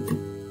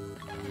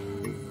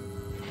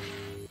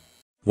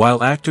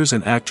 While actors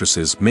and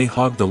actresses may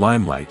hog the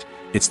limelight,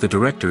 it's the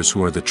directors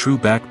who are the true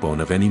backbone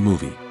of any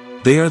movie.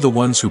 They are the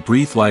ones who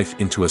breathe life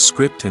into a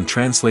script and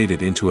translate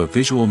it into a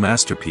visual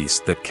masterpiece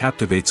that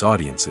captivates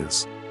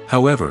audiences.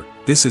 However,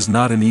 this is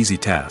not an easy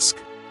task.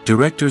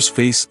 Directors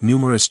face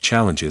numerous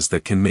challenges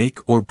that can make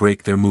or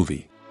break their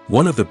movie.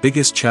 One of the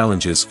biggest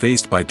challenges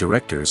faced by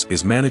directors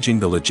is managing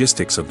the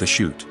logistics of the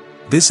shoot.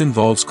 This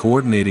involves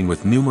coordinating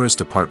with numerous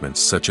departments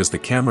such as the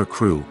camera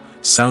crew,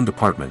 sound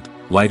department,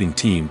 lighting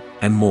team,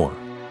 and more.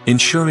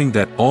 Ensuring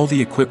that all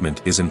the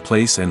equipment is in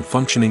place and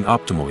functioning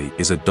optimally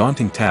is a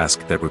daunting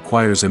task that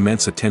requires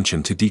immense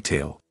attention to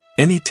detail.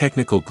 Any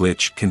technical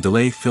glitch can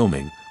delay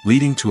filming,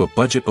 leading to a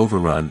budget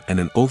overrun and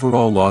an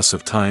overall loss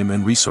of time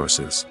and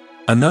resources.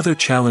 Another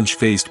challenge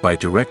faced by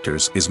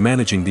directors is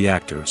managing the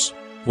actors.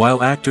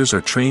 While actors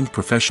are trained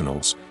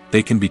professionals,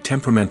 they can be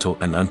temperamental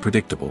and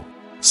unpredictable.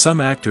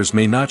 Some actors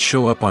may not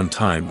show up on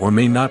time or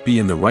may not be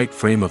in the right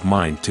frame of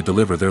mind to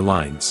deliver their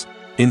lines.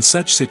 In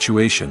such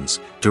situations,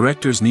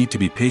 directors need to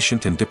be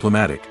patient and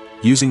diplomatic,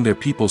 using their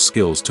people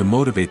skills to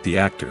motivate the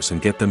actors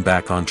and get them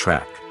back on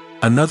track.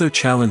 Another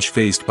challenge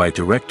faced by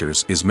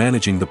directors is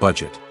managing the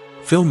budget.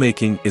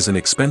 Filmmaking is an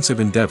expensive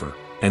endeavor,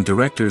 and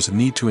directors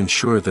need to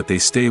ensure that they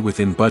stay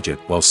within budget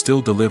while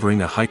still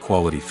delivering a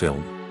high-quality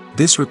film.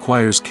 This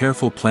requires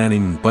careful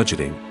planning and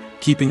budgeting,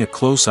 keeping a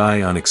close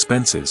eye on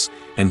expenses,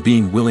 and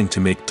being willing to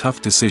make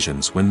tough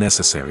decisions when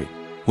necessary.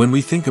 When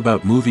we think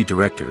about movie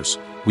directors,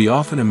 we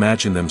often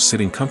imagine them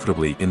sitting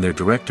comfortably in their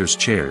director's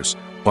chairs,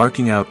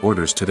 barking out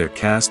orders to their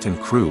cast and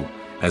crew,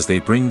 as they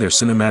bring their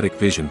cinematic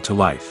vision to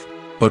life.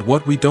 But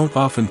what we don't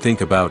often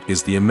think about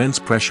is the immense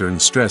pressure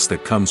and stress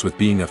that comes with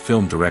being a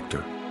film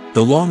director.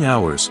 The long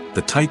hours,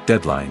 the tight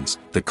deadlines,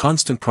 the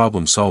constant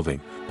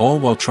problem-solving, all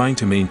while trying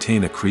to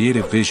maintain a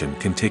creative vision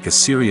can take a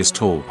serious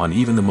toll on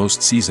even the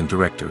most seasoned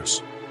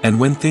directors. And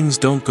when things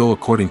don't go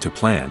according to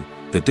plan,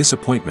 the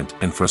disappointment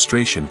and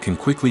frustration can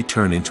quickly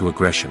turn into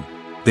aggression.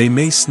 They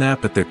may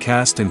snap at their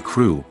cast and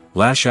crew,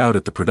 lash out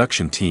at the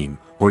production team,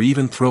 or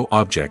even throw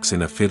objects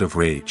in a fit of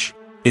rage.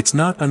 It's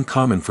not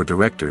uncommon for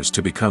directors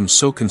to become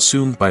so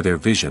consumed by their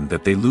vision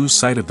that they lose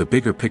sight of the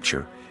bigger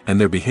picture, and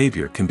their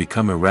behavior can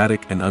become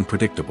erratic and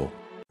unpredictable.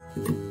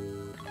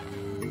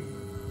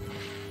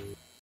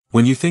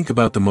 When you think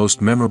about the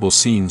most memorable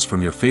scenes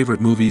from your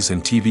favorite movies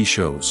and TV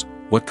shows,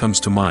 what comes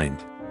to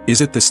mind?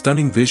 Is it the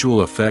stunning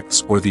visual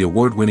effects or the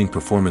award-winning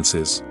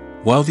performances?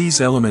 While these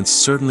elements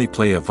certainly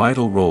play a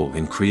vital role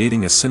in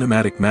creating a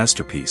cinematic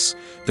masterpiece,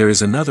 there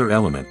is another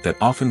element that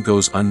often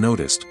goes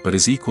unnoticed but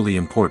is equally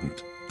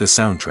important: the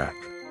soundtrack.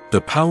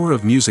 The power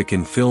of music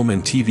in film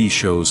and TV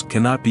shows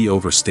cannot be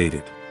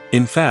overstated.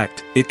 In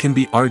fact, it can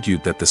be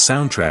argued that the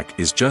soundtrack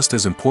is just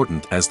as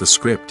important as the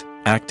script,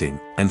 acting,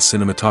 and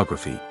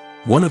cinematography.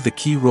 One of the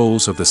key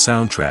roles of the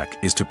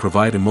soundtrack is to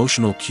provide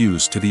emotional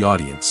cues to the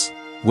audience.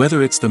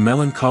 Whether it's the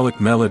melancholic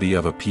melody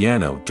of a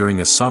piano during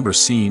a somber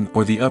scene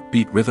or the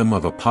upbeat rhythm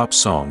of a pop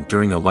song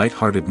during a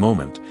light-hearted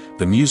moment,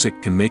 the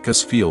music can make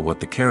us feel what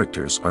the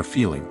characters are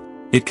feeling.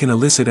 It can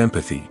elicit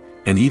empathy,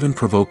 and even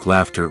provoke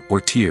laughter or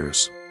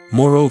tears.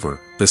 Moreover,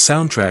 the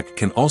soundtrack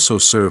can also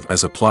serve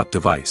as a plot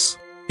device.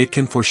 It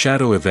can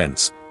foreshadow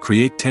events,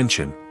 create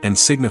tension, and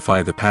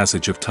signify the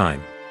passage of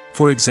time.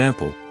 For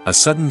example, a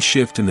sudden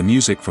shift in the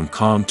music from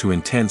calm to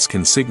intense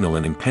can signal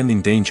an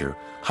impending danger,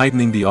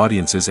 heightening the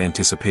audience's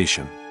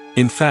anticipation.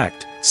 In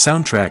fact,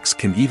 soundtracks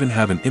can even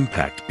have an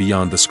impact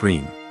beyond the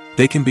screen.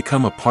 They can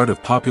become a part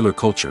of popular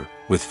culture,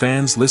 with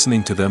fans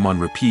listening to them on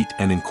repeat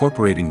and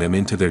incorporating them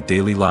into their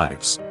daily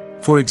lives.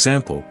 For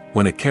example,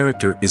 when a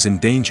character is in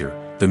danger,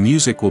 the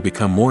music will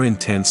become more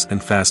intense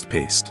and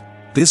fast-paced.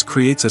 This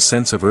creates a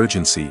sense of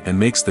urgency and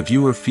makes the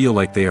viewer feel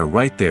like they are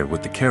right there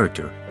with the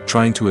character,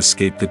 trying to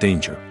escape the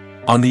danger.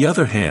 On the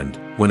other hand,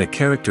 when a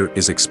character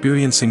is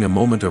experiencing a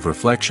moment of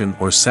reflection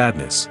or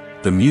sadness,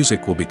 the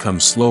music will become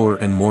slower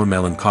and more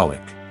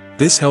melancholic.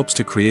 This helps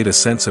to create a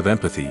sense of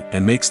empathy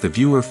and makes the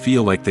viewer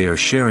feel like they are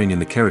sharing in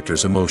the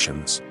character's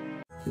emotions.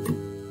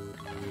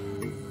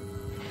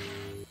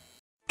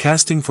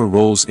 Casting for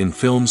roles in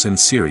films and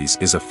series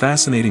is a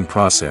fascinating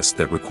process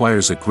that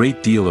requires a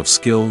great deal of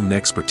skill and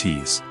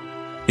expertise.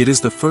 It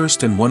is the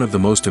first and one of the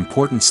most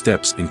important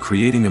steps in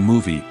creating a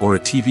movie or a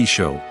TV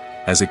show,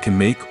 as it can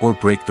make or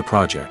break the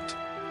project.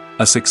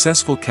 A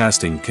successful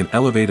casting can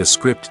elevate a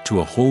script to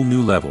a whole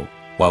new level,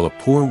 while a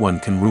poor one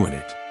can ruin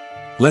it.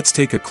 Let's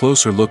take a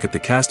closer look at the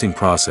casting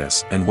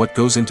process and what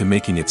goes into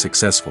making it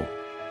successful.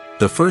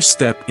 The first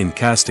step in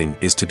casting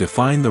is to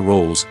define the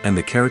roles and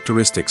the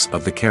characteristics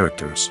of the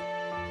characters.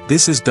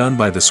 This is done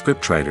by the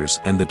scriptwriters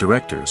and the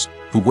directors,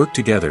 who work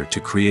together to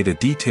create a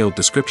detailed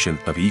description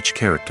of each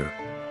character.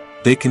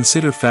 They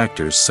consider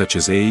factors such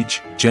as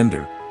age,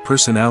 gender,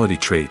 personality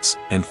traits,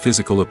 and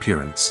physical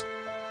appearance.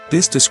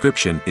 This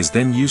description is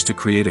then used to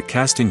create a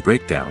casting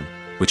breakdown,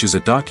 which is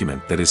a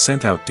document that is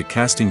sent out to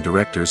casting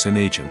directors and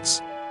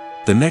agents.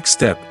 The next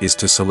step is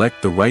to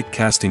select the right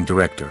casting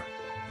director.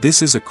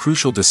 This is a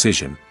crucial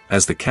decision,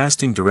 as the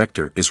casting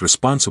director is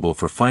responsible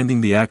for finding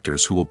the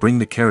actors who will bring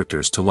the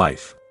characters to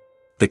life.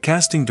 The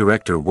casting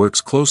director works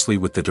closely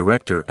with the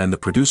director and the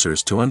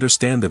producers to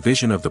understand the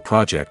vision of the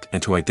project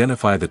and to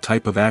identify the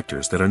type of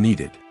actors that are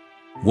needed.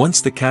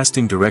 Once the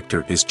casting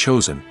director is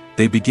chosen,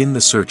 they begin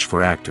the search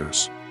for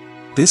actors.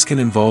 This can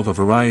involve a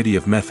variety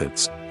of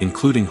methods,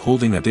 including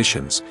holding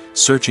auditions,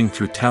 searching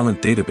through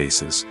talent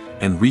databases,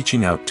 and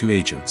reaching out to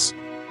agents.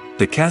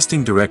 The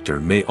casting director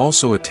may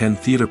also attend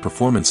theater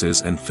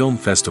performances and film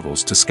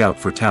festivals to scout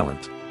for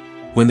talent.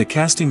 When the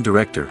casting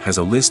director has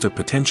a list of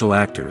potential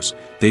actors,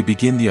 they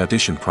begin the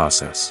audition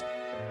process.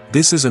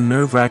 This is a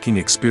nerve-wracking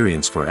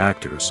experience for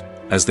actors,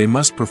 as they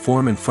must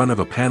perform in front of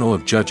a panel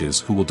of judges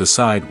who will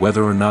decide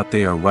whether or not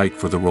they are right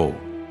for the role.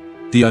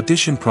 The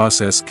audition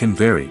process can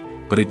vary,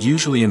 but it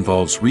usually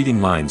involves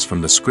reading lines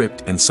from the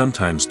script and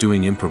sometimes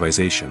doing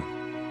improvisation.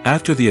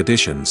 After the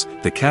auditions,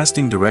 the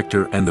casting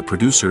director and the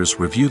producers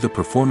review the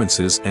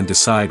performances and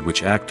decide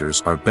which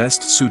actors are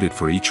best suited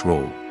for each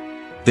role.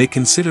 They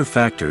consider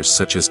factors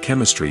such as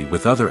chemistry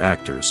with other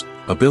actors,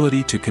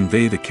 ability to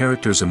convey the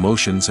character's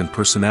emotions and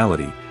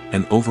personality,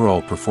 and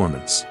overall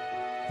performance.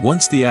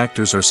 Once the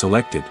actors are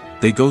selected,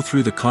 they go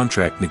through the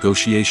contract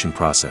negotiation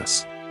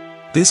process.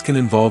 This can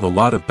involve a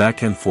lot of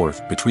back and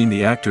forth between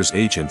the actors'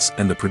 agents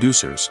and the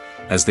producers,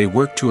 as they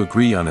work to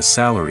agree on a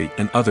salary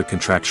and other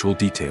contractual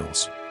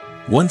details.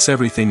 Once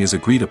everything is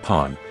agreed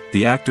upon,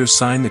 the actors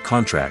sign the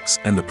contracts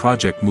and the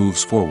project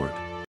moves forward.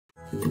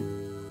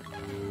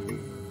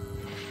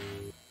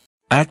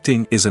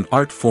 Acting is an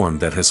art form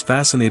that has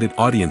fascinated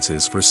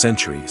audiences for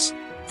centuries.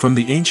 From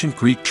the ancient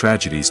Greek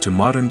tragedies to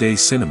modern-day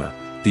cinema,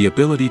 the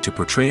ability to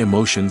portray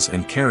emotions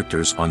and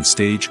characters on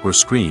stage or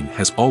screen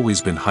has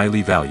always been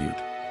highly valued.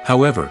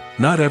 However,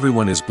 not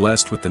everyone is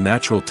blessed with the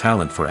natural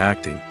talent for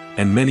acting,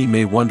 and many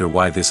may wonder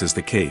why this is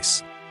the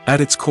case. At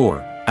its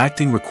core,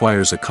 acting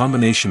requires a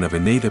combination of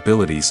innate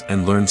abilities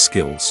and learned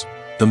skills.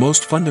 The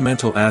most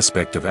fundamental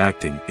aspect of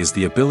acting is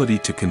the ability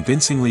to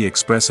convincingly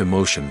express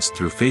emotions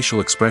through facial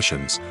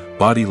expressions,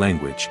 body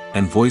language,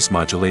 and voice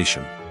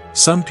modulation.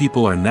 Some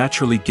people are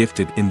naturally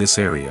gifted in this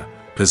area,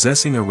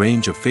 possessing a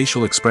range of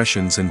facial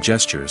expressions and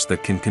gestures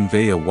that can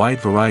convey a wide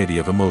variety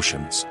of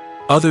emotions.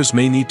 Others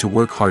may need to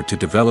work hard to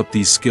develop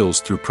these skills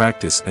through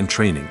practice and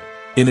training.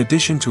 In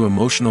addition to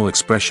emotional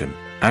expression,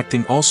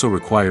 acting also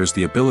requires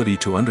the ability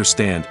to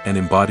understand and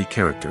embody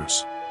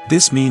characters.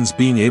 This means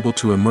being able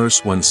to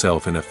immerse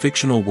oneself in a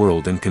fictional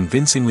world and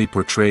convincingly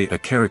portray a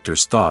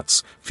character's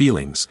thoughts,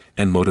 feelings,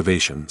 and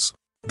motivations.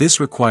 This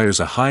requires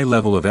a high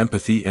level of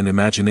empathy and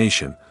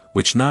imagination,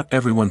 which not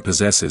everyone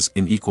possesses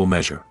in equal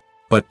measure.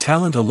 But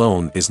talent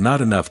alone is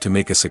not enough to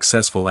make a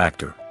successful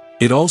actor.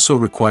 It also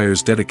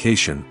requires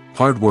dedication,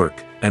 hard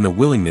work, and a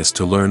willingness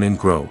to learn and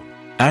grow.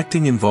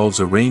 Acting involves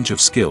a range of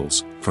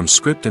skills, from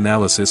script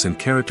analysis and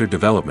character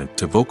development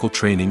to vocal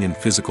training and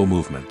physical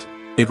movement.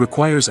 It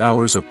requires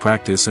hours of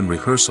practice and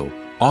rehearsal,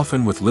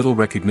 often with little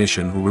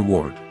recognition or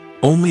reward.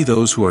 Only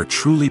those who are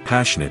truly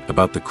passionate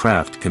about the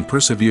craft can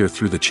persevere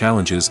through the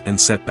challenges and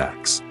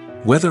setbacks.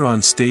 Whether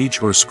on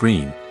stage or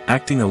screen,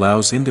 acting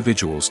allows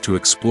individuals to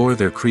explore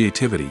their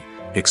creativity,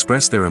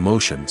 express their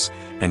emotions,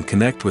 and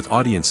connect with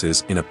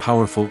audiences in a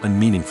powerful and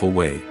meaningful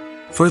way.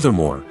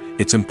 Furthermore,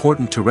 it's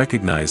important to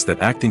recognize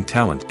that acting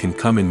talent can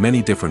come in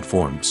many different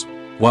forms.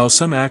 While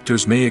some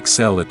actors may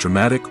excel at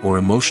dramatic or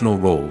emotional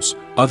roles,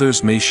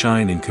 others may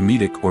shine in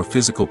comedic or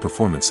physical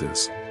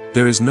performances.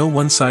 There is no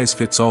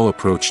one-size-fits-all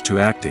approach to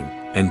acting,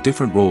 and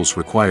different roles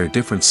require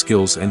different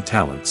skills and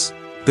talents.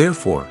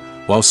 Therefore,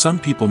 while some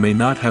people may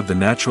not have the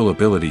natural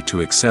ability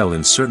to excel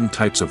in certain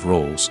types of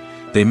roles,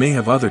 they may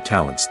have other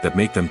talents that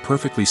make them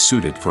perfectly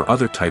suited for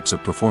other types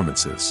of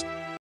performances.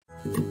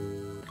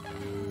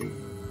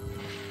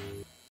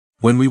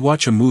 When we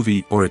watch a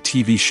movie or a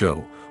TV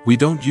show, we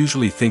don't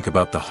usually think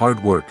about the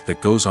hard work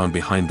that goes on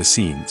behind the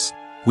scenes.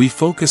 We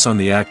focus on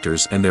the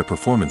actors and their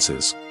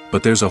performances,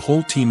 but there's a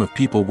whole team of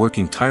people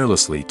working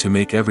tirelessly to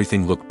make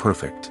everything look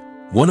perfect.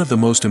 One of the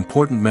most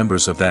important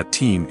members of that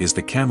team is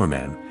the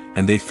cameraman,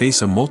 and they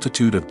face a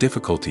multitude of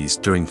difficulties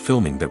during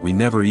filming that we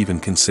never even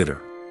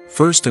consider.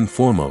 First and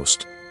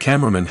foremost,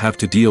 cameramen have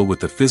to deal with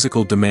the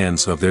physical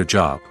demands of their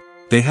job.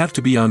 They have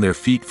to be on their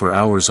feet for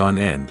hours on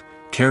end,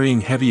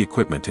 carrying heavy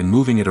equipment and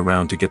moving it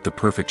around to get the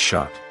perfect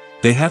shot.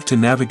 They have to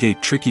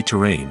navigate tricky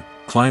terrain,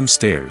 climb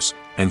stairs,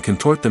 and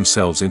contort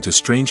themselves into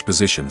strange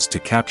positions to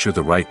capture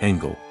the right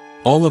angle.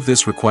 All of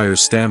this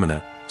requires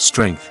stamina,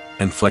 strength,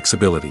 and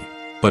flexibility.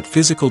 But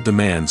physical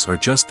demands are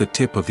just the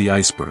tip of the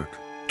iceberg.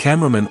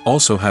 Cameramen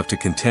also have to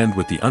contend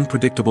with the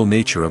unpredictable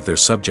nature of their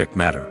subject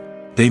matter.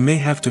 They may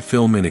have to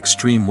film in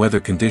extreme weather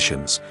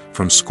conditions,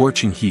 from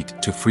scorching heat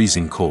to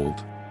freezing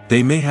cold.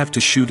 They may have to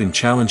shoot in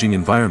challenging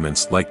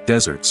environments like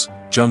deserts,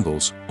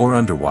 jungles, or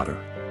underwater.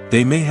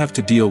 They may have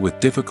to deal with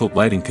difficult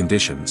lighting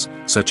conditions,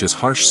 such as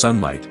harsh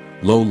sunlight,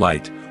 low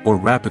light, or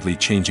rapidly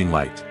changing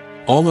light.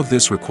 All of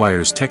this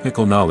requires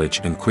technical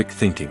knowledge and quick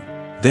thinking.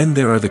 Then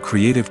there are the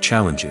creative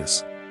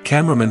challenges.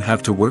 Cameramen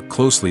have to work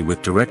closely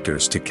with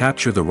directors to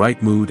capture the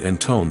right mood and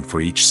tone for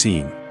each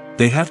scene.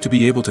 They have to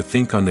be able to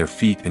think on their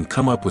feet and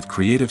come up with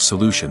creative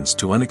solutions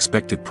to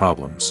unexpected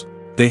problems.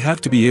 They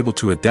have to be able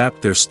to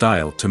adapt their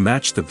style to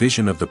match the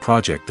vision of the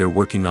project they're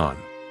working on.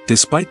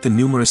 Despite the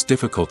numerous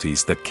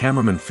difficulties that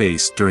cameramen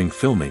face during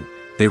filming,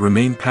 they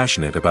remain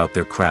passionate about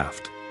their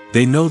craft.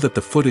 They know that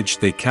the footage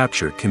they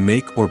capture can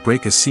make or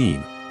break a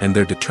scene, and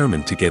they're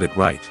determined to get it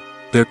right.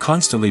 They're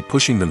constantly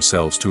pushing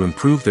themselves to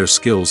improve their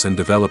skills and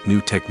develop new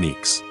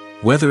techniques.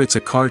 Whether it's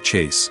a car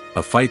chase,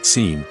 a fight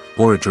scene,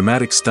 or a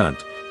dramatic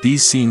stunt,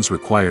 these scenes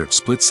require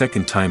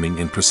split-second timing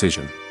and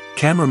precision.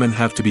 Cameramen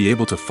have to be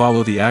able to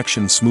follow the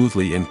action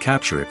smoothly and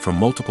capture it from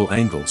multiple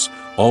angles,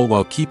 all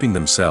while keeping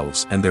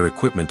themselves and their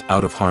equipment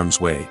out of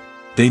harm's way.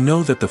 They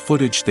know that the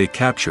footage they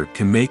capture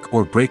can make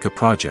or break a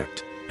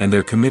project, and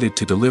they're committed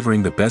to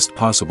delivering the best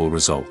possible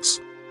results.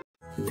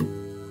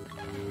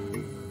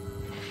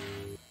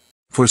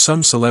 For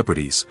some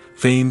celebrities,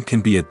 fame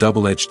can be a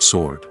double-edged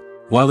sword.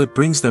 While it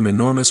brings them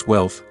enormous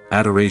wealth,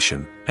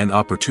 adoration, and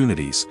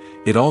opportunities,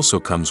 it also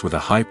comes with a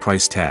high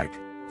price tag.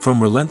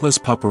 From relentless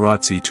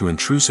paparazzi to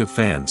intrusive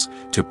fans,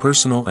 to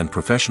personal and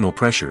professional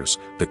pressures,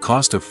 the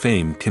cost of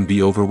fame can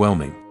be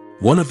overwhelming.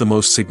 One of the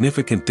most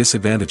significant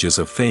disadvantages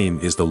of fame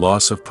is the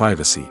loss of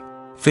privacy.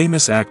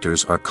 Famous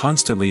actors are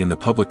constantly in the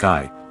public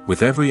eye,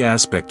 with every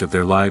aspect of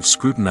their lives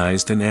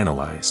scrutinized and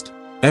analyzed.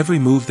 Every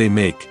move they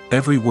make,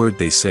 every word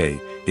they say,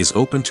 is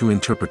open to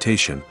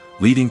interpretation,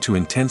 leading to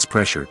intense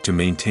pressure to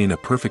maintain a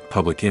perfect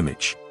public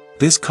image.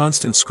 This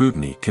constant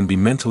scrutiny can be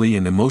mentally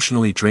and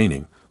emotionally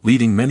draining,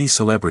 leading many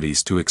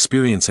celebrities to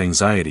experience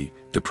anxiety,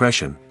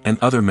 depression, and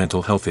other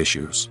mental health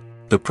issues.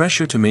 The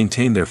pressure to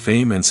maintain their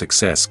fame and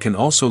success can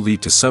also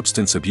lead to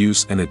substance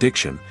abuse and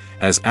addiction,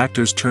 as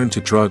actors turn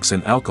to drugs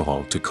and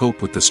alcohol to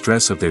cope with the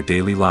stress of their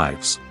daily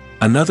lives.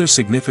 Another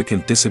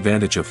significant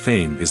disadvantage of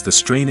fame is the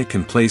strain it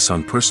can place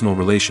on personal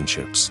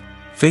relationships.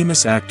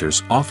 Famous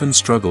actors often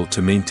struggle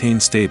to maintain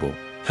stable,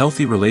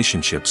 healthy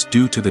relationships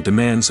due to the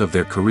demands of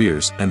their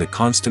careers and the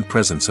constant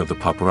presence of the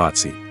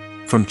paparazzi.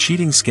 From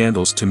cheating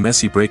scandals to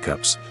messy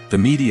breakups, the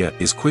media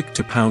is quick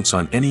to pounce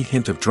on any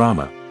hint of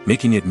drama,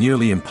 making it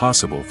nearly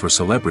impossible for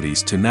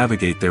celebrities to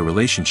navigate their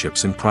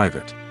relationships in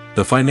private.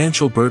 The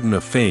financial burden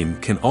of fame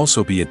can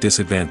also be a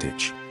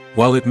disadvantage.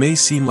 While it may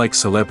seem like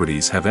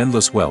celebrities have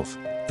endless wealth,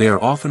 they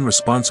are often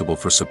responsible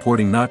for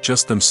supporting not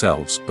just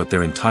themselves but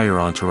their entire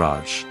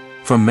entourage.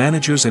 From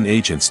managers and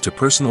agents to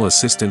personal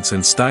assistants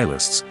and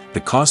stylists,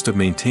 the cost of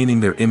maintaining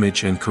their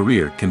image and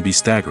career can be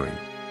staggering.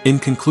 In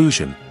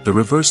conclusion, the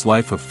reverse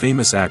life of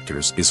famous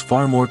actors is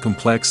far more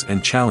complex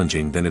and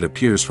challenging than it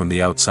appears from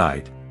the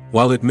outside.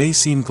 While it may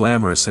seem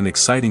glamorous and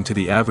exciting to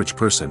the average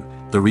person,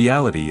 the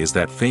reality is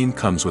that fame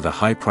comes with a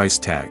high price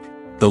tag.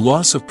 The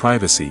loss of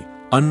privacy,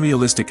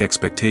 unrealistic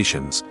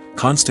expectations,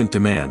 constant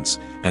demands,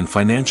 and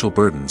financial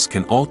burdens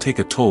can all take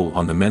a toll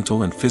on the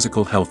mental and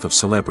physical health of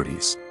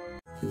celebrities.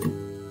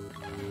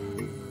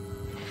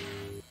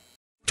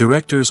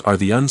 Directors are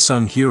the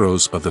unsung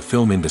heroes of the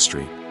film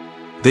industry.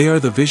 They are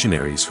the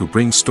visionaries who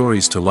bring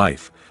stories to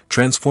life,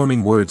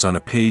 transforming words on a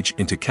page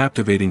into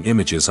captivating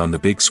images on the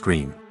big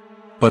screen.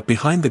 But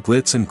behind the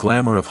glitz and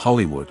glamour of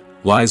Hollywood,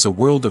 lies a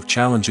world of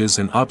challenges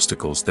and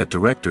obstacles that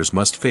directors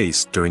must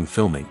face during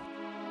filming.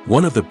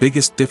 One of the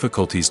biggest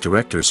difficulties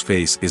directors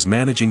face is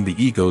managing the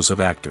egos of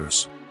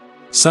actors.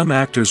 Some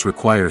actors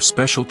require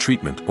special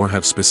treatment or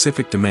have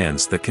specific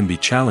demands that can be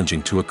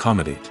challenging to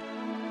accommodate.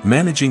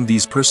 Managing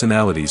these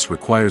personalities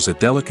requires a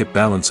delicate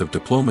balance of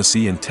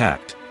diplomacy and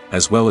tact,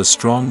 as well as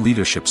strong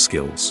leadership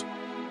skills.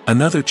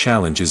 Another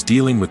challenge is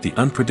dealing with the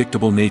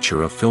unpredictable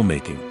nature of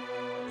filmmaking.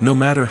 No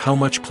matter how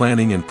much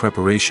planning and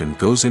preparation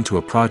goes into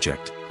a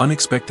project,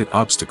 unexpected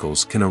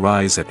obstacles can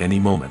arise at any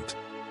moment.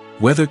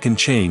 Weather can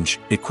change,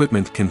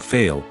 equipment can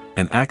fail,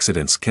 and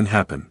accidents can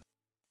happen.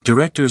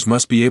 Directors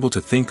must be able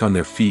to think on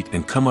their feet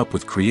and come up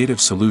with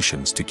creative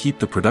solutions to keep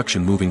the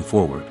production moving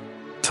forward.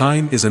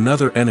 Time is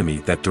another enemy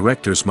that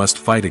directors must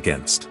fight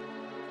against.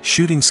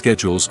 Shooting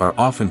schedules are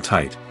often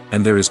tight,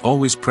 and there is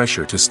always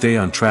pressure to stay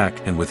on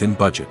track and within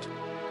budget.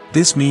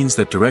 This means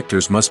that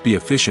directors must be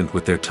efficient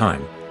with their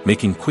time,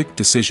 making quick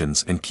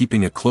decisions and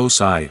keeping a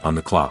close eye on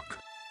the clock.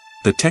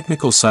 The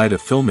technical side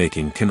of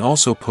filmmaking can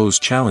also pose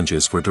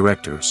challenges for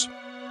directors.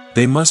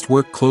 They must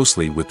work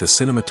closely with the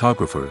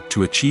cinematographer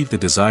to achieve the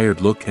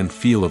desired look and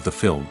feel of the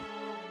film.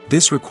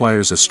 This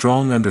requires a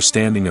strong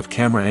understanding of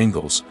camera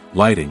angles,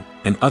 lighting,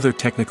 and other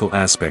technical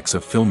aspects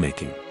of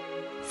filmmaking.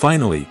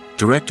 Finally,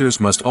 directors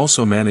must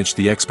also manage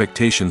the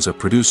expectations of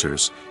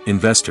producers,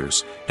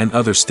 investors, and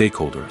other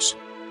stakeholders.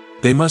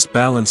 They must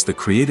balance the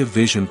creative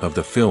vision of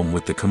the film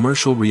with the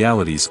commercial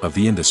realities of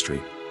the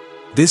industry.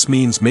 This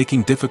means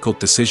making difficult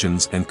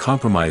decisions and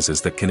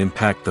compromises that can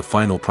impact the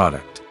final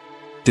product.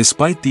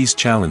 Despite these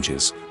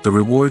challenges, the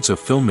rewards of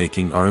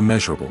filmmaking are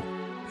immeasurable.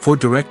 For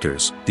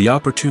directors, the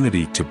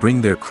opportunity to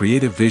bring their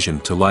creative vision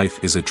to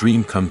life is a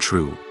dream come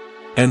true.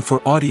 And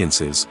for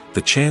audiences,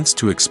 the chance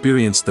to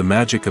experience the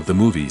magic of the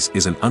movies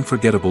is an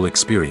unforgettable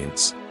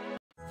experience.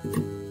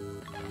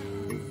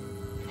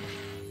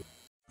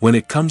 When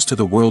it comes to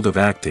the world of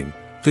acting,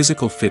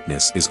 physical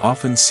fitness is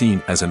often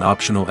seen as an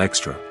optional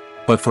extra.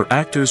 But for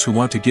actors who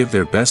want to give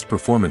their best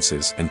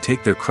performances and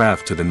take their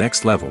craft to the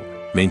next level,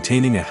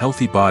 maintaining a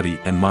healthy body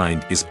and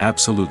mind is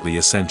absolutely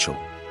essential.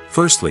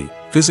 Firstly,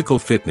 physical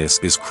fitness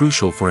is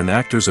crucial for an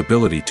actor's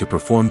ability to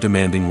perform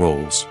demanding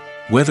roles.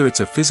 Whether it's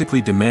a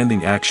physically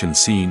demanding action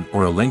scene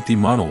or a lengthy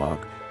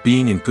monologue,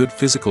 being in good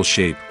physical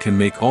shape can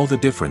make all the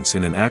difference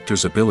in an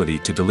actor's ability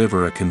to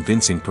deliver a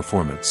convincing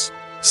performance.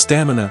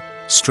 Stamina,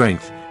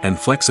 strength, and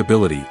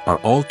flexibility are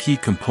all key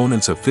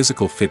components of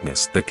physical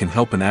fitness that can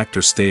help an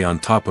actor stay on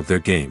top of their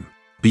game.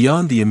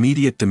 Beyond the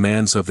immediate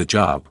demands of the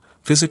job,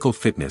 physical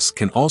fitness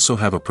can also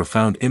have a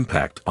profound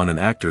impact on an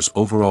actor's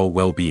overall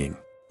well-being.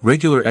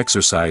 Regular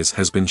exercise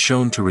has been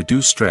shown to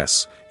reduce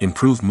stress,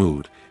 improve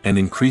mood, and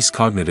increase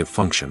cognitive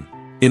function.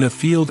 In a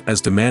field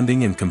as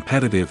demanding and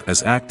competitive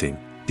as acting,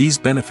 these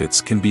benefits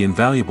can be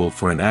invaluable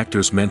for an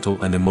actor's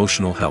mental and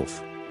emotional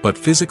health. But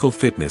physical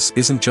fitness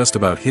isn't just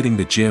about hitting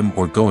the gym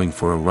or going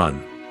for a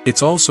run.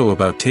 It's also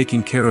about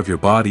taking care of your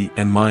body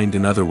and mind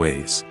in other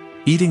ways.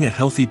 Eating a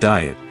healthy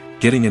diet,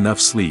 getting enough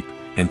sleep,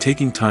 and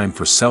taking time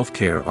for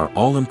self-care are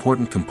all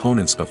important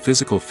components of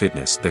physical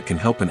fitness that can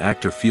help an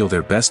actor feel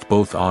their best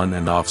both on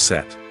and off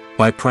set.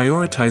 By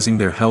prioritizing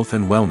their health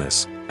and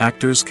wellness,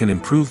 actors can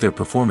improve their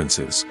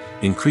performances,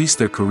 increase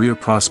their career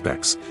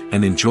prospects,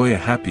 and enjoy a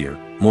happier,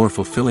 more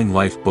fulfilling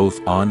life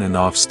both on and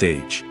off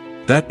stage.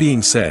 That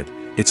being said,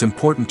 it's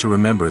important to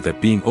remember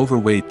that being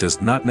overweight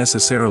does not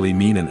necessarily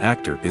mean an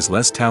actor is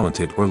less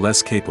talented or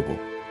less capable.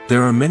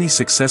 There are many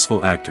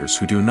successful actors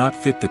who do not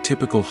fit the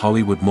typical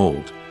Hollywood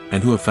mold,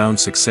 and who have found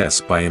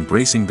success by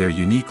embracing their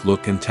unique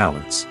look and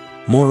talents.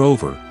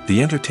 Moreover,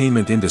 the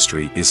entertainment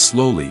industry is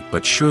slowly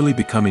but surely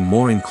becoming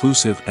more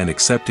inclusive and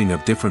accepting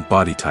of different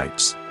body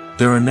types.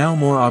 There are now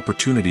more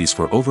opportunities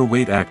for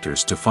overweight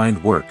actors to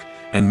find work,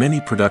 and many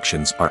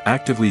productions are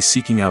actively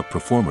seeking out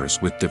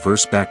performers with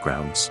diverse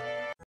backgrounds.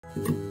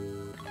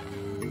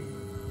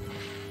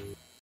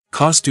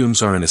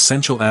 Costumes are an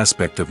essential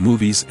aspect of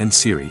movies and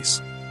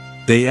series.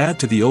 They add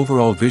to the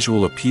overall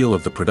visual appeal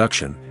of the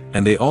production,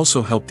 and they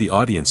also help the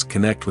audience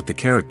connect with the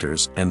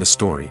characters and the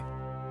story.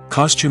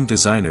 Costume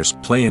designers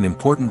play an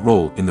important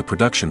role in the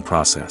production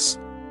process.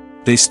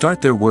 They start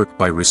their work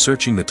by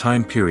researching the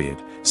time period,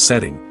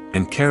 setting,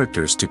 and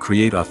characters to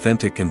create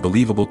authentic and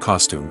believable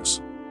costumes.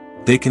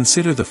 They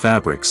consider the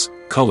fabrics,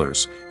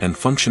 colors, and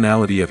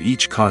functionality of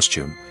each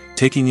costume,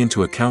 taking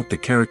into account the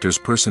character's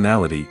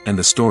personality and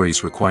the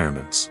story's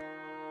requirements.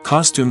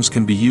 Costumes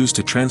can be used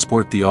to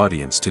transport the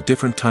audience to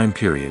different time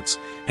periods,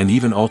 and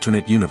even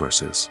alternate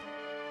universes.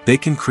 They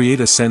can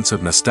create a sense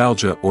of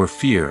nostalgia or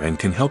fear and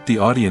can help the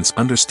audience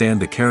understand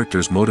the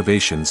character's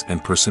motivations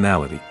and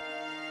personality.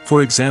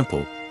 For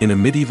example, in a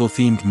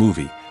medieval-themed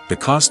movie, the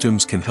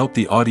costumes can help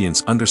the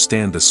audience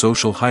understand the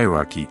social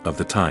hierarchy of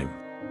the time.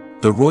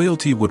 The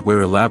royalty would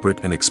wear elaborate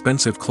and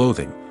expensive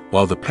clothing,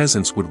 while the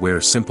peasants would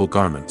wear simple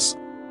garments.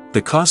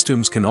 The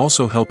costumes can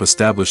also help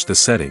establish the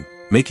setting,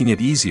 making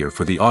it easier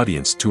for the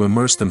audience to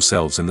immerse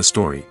themselves in the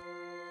story.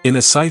 In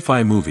a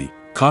sci-fi movie,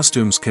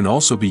 costumes can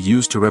also be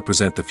used to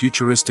represent the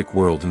futuristic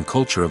world and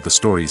culture of the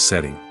story's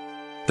setting.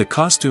 The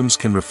costumes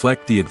can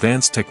reflect the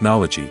advanced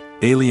technology,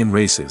 alien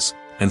races,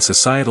 and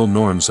societal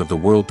norms of the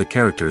world the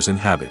characters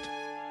inhabit.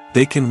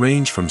 They can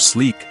range from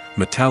sleek,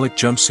 metallic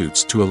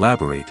jumpsuits to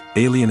elaborate,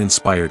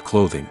 alien-inspired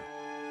clothing.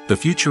 The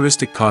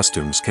futuristic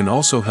costumes can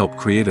also help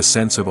create a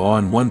sense of awe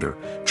and wonder,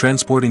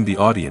 transporting the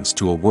audience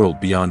to a world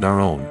beyond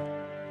our own.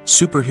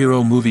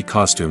 Superhero movie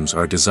costumes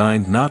are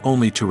designed not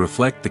only to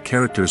reflect the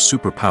character's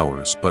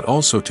superpowers but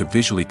also to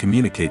visually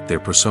communicate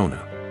their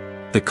persona.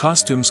 The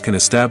costumes can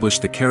establish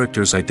the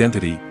character's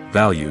identity,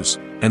 values,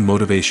 and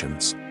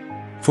motivations.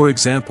 For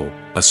example,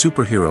 a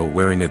superhero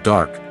wearing a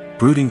dark,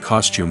 brooding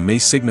costume may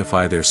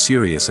signify their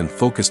serious and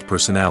focused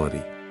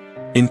personality.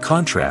 In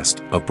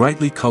contrast, a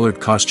brightly colored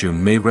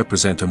costume may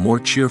represent a more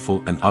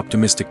cheerful and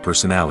optimistic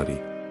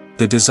personality.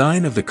 The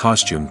design of the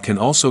costume can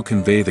also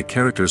convey the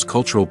character's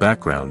cultural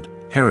background,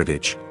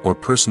 heritage, or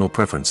personal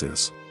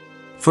preferences.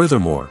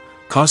 Furthermore,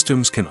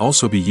 costumes can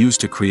also be used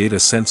to create a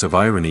sense of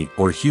irony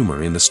or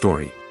humor in the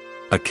story.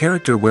 A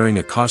character wearing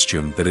a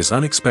costume that is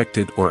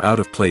unexpected or out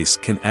of place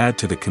can add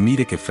to the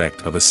comedic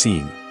effect of a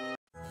scene.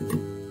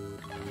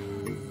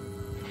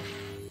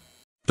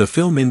 The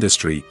film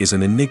industry is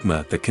an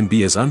enigma that can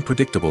be as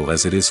unpredictable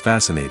as it is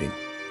fascinating.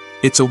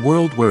 It's a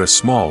world where a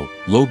small,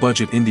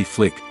 low-budget indie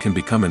flick can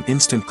become an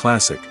instant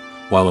classic,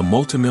 while a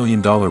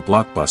multi-million-dollar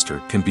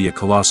blockbuster can be a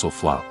colossal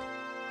flop.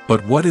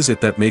 But what is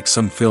it that makes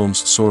some films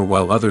soar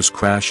while others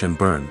crash and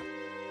burn?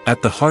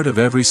 At the heart of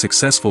every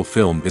successful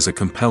film is a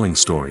compelling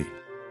story.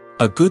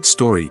 A good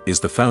story is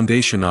the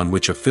foundation on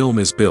which a film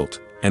is built,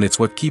 and it's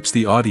what keeps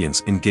the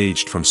audience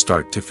engaged from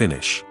start to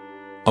finish.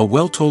 A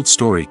well-told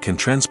story can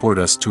transport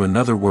us to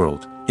another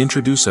world,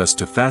 introduce us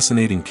to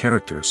fascinating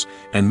characters,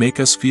 and make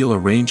us feel a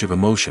range of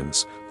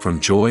emotions, from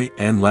joy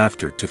and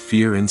laughter to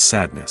fear and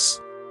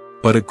sadness.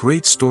 But a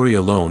great story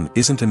alone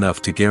isn't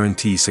enough to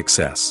guarantee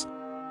success.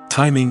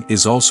 Timing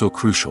is also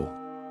crucial.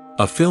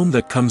 A film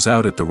that comes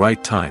out at the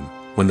right time,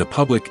 when the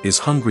public is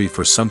hungry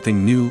for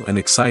something new and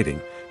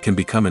exciting, can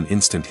become an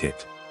instant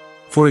hit.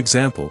 For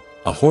example,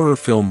 a horror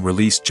film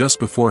released just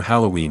before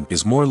Halloween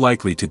is more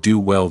likely to do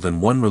well than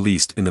one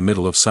released in the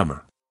middle of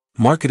summer.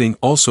 Marketing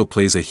also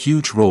plays a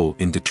huge role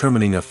in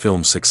determining a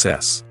film's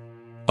success.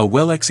 A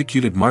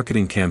well-executed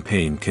marketing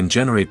campaign can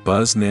generate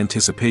buzz and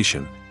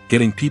anticipation,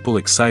 getting people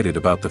excited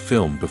about the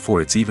film before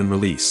it's even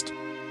released.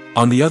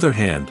 On the other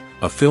hand,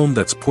 a film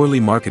that's poorly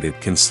marketed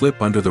can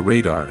slip under the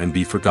radar and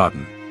be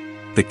forgotten.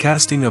 The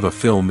casting of a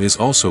film is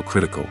also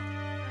critical.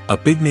 A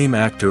big-name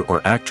actor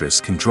or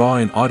actress can draw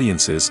in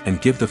audiences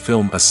and give the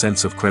film a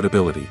sense of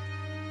credibility.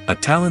 A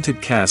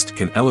talented cast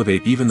can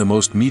elevate even the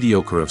most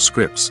mediocre of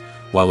scripts,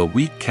 while a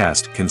weak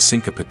cast can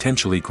sink a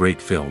potentially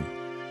great film.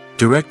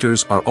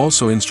 Directors are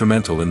also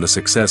instrumental in the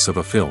success of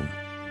a film.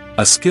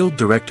 A skilled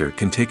director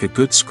can take a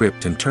good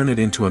script and turn it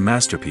into a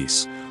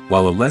masterpiece,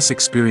 while a less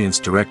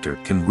experienced director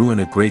can ruin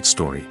a great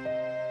story.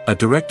 A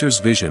director's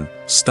vision,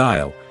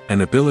 style,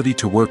 and ability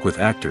to work with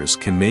actors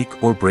can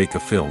make or break a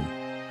film.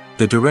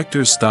 The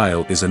director's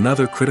style is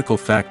another critical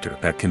factor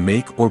that can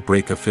make or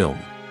break a film.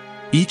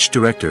 Each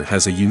director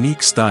has a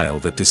unique style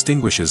that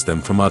distinguishes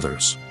them from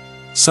others.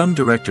 Some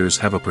directors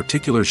have a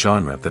particular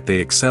genre that they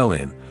excel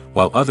in,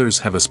 while others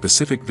have a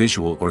specific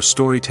visual or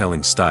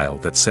storytelling style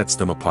that sets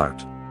them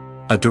apart.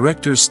 A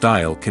director's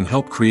style can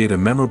help create a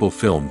memorable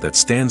film that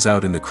stands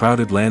out in the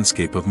crowded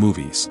landscape of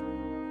movies.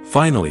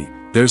 Finally,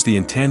 there's the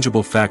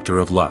intangible factor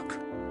of luck.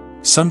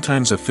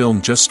 Sometimes a film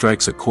just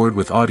strikes a chord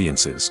with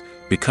audiences,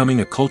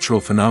 becoming a cultural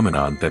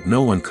phenomenon that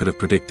no one could have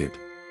predicted.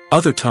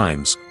 Other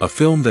times, a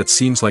film that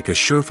seems like a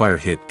surefire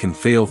hit can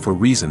fail for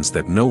reasons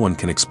that no one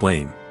can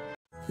explain.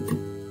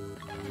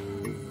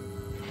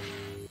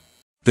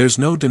 There's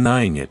no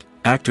denying it,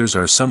 actors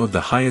are some of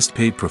the highest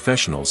paid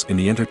professionals in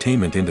the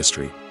entertainment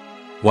industry.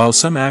 While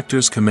some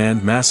actors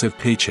command massive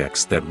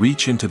paychecks that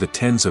reach into the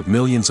tens of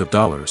millions of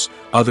dollars,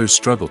 others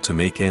struggle to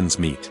make ends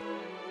meet.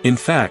 In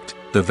fact,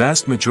 the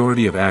vast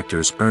majority of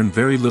actors earn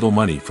very little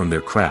money from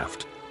their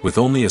craft, with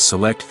only a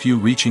select few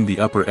reaching the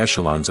upper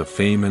echelons of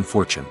fame and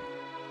fortune.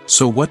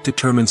 So what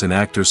determines an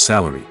actor's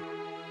salary?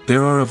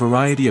 There are a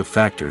variety of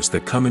factors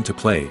that come into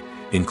play,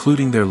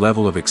 including their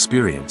level of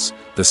experience,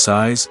 the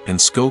size and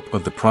scope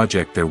of the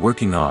project they're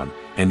working on,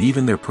 and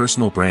even their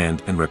personal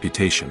brand and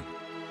reputation.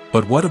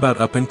 But what about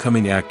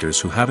up-and-coming actors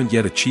who haven't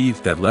yet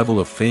achieved that level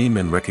of fame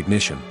and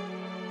recognition?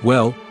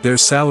 Well, their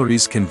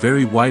salaries can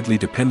vary widely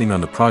depending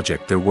on the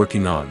project they're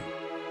working on.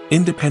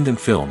 Independent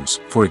films,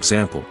 for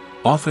example,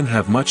 often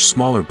have much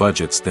smaller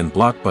budgets than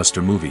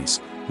blockbuster movies,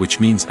 which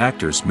means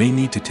actors may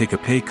need to take a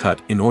pay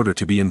cut in order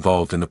to be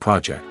involved in the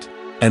project.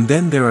 And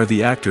then there are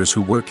the actors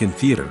who work in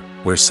theater,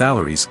 where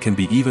salaries can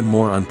be even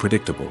more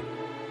unpredictable.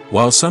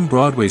 While some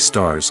Broadway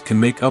stars can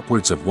make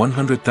upwards of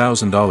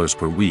 $100,000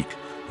 per week,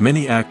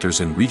 many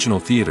actors in regional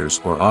theaters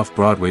or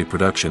off-Broadway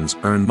productions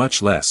earn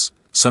much less,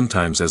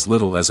 sometimes as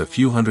little as a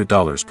few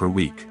 $100s per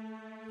week.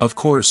 Of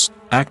course,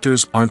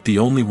 actors aren't the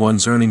only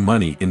ones earning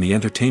money in the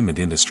entertainment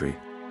industry.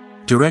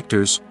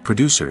 Directors,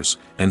 producers,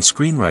 and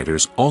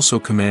screenwriters also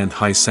command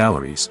high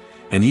salaries,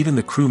 and even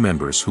the crew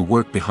members who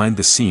work behind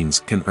the scenes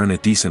can earn a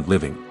decent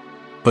living.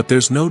 But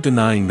there's no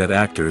denying that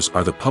actors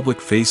are the public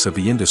face of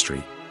the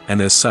industry,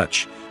 and as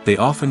such, they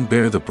often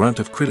bear the brunt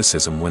of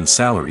criticism when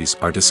salaries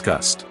are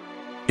discussed.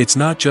 It's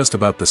not just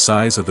about the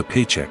size of the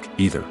paycheck,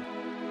 either.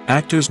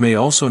 Actors may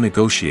also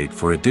negotiate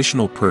for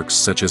additional perks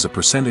such as a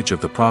percentage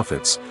of the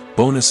profits,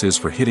 bonuses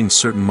for hitting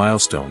certain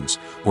milestones,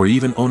 or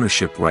even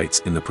ownership rights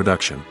in the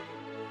production.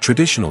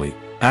 Traditionally,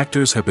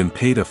 actors have been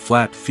paid a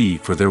flat fee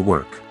for their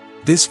work.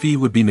 This fee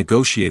would be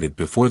negotiated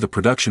before the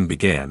production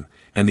began,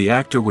 and the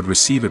actor would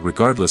receive it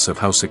regardless of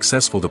how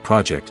successful the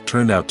project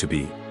turned out to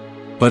be.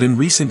 But in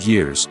recent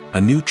years,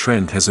 a new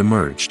trend has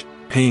emerged,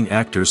 paying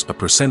actors a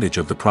percentage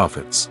of the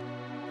profits.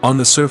 On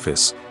the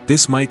surface,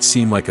 this might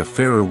seem like a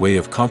fairer way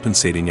of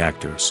compensating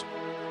actors.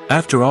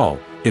 After all,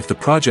 if the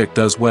project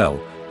does well,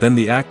 then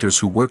the actors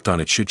who worked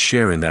on it should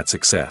share in that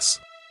success.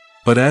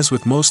 But as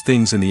with most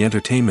things in the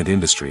entertainment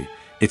industry,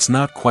 it's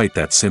not quite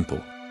that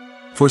simple.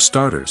 For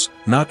starters,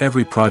 not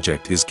every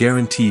project is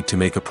guaranteed to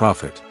make a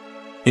profit.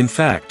 In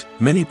fact,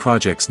 many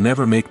projects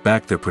never make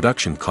back their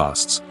production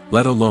costs,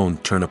 let alone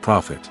turn a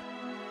profit.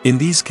 In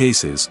these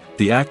cases,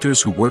 the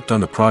actors who worked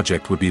on the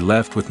project would be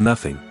left with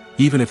nothing,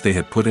 even if they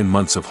had put in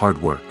months of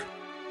hard work.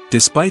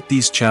 Despite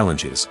these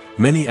challenges,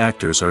 many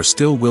actors are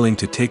still willing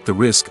to take the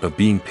risk of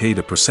being paid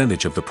a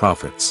percentage of the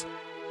profits.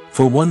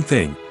 For one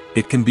thing,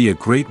 it can be a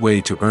great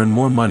way to earn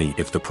more money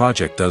if the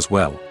project does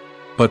well.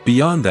 But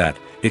beyond that,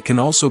 it can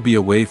also be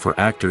a way for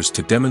actors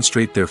to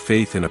demonstrate their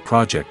faith in a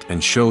project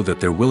and show that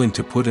they're willing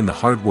to put in the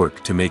hard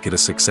work to make it a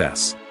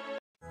success.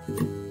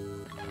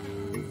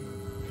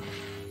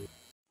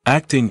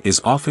 Acting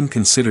is often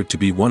considered to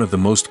be one of the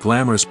most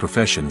glamorous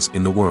professions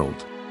in the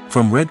world.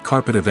 From red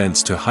carpet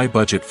events to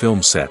high-budget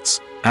film sets,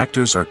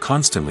 actors are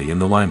constantly in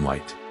the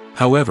limelight.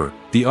 However,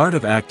 the art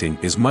of acting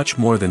is much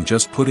more than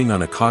just putting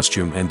on a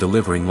costume and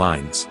delivering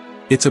lines.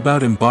 It's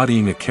about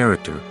embodying a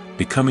character,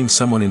 becoming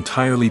someone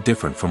entirely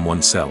different from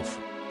oneself.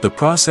 The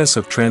process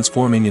of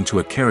transforming into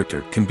a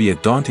character can be a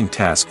daunting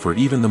task for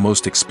even the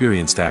most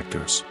experienced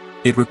actors.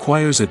 It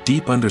requires a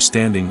deep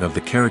understanding of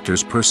the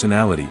character's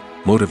personality,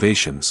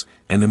 motivations,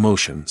 and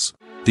emotions.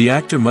 The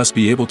actor must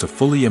be able to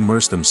fully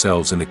immerse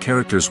themselves in the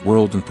character's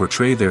world and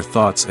portray their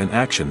thoughts and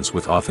actions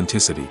with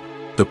authenticity.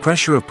 The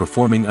pressure of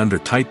performing under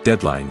tight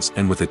deadlines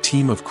and with a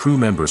team of crew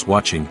members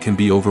watching can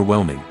be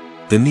overwhelming.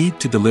 The need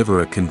to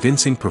deliver a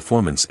convincing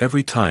performance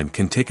every time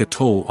can take a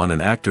toll on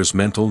an actor's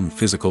mental and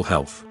physical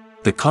health.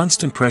 The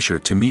constant pressure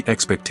to meet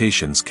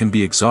expectations can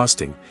be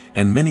exhausting,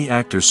 and many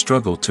actors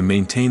struggle to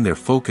maintain their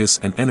focus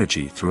and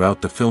energy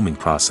throughout the filming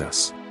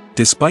process.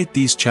 Despite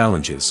these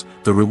challenges,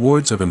 the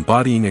rewards of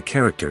embodying a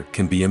character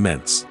can be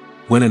immense.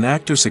 When an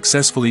actor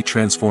successfully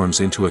transforms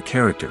into a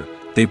character,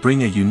 they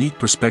bring a unique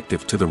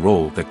perspective to the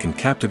role that can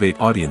captivate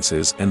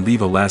audiences and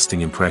leave a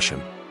lasting impression.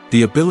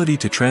 The ability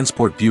to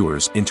transport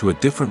viewers into a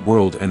different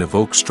world and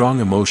evoke strong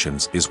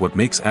emotions is what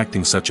makes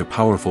acting such a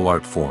powerful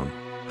art form.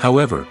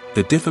 However,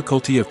 the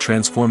difficulty of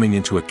transforming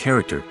into a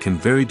character can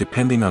vary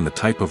depending on the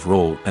type of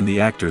role and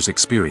the actor's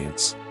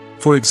experience.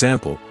 For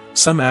example,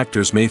 some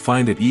actors may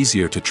find it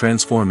easier to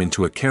transform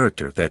into a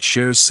character that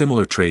shares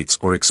similar traits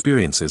or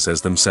experiences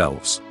as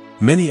themselves.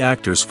 Many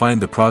actors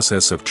find the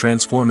process of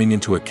transforming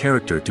into a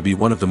character to be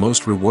one of the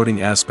most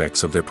rewarding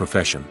aspects of their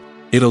profession.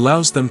 It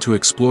allows them to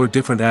explore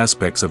different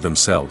aspects of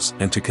themselves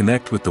and to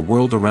connect with the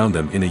world around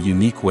them in a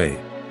unique way.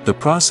 The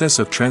process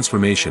of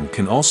transformation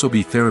can also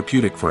be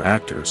therapeutic for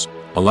actors,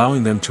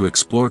 allowing them to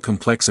explore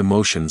complex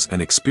emotions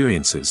and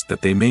experiences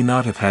that they may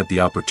not have had the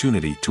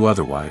opportunity to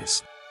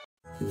otherwise.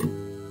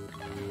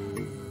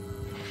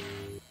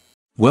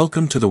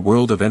 Welcome to the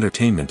world of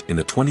entertainment in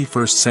the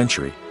 21st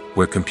century,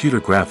 where computer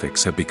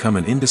graphics have become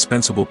an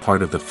indispensable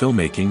part of the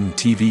filmmaking and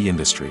TV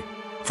industry.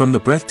 From the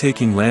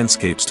breathtaking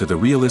landscapes to the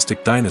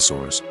realistic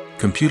dinosaurs,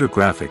 computer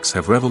graphics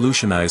have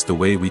revolutionized the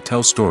way we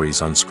tell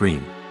stories on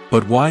screen.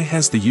 But why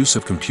has the use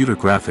of computer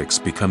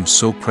graphics become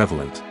so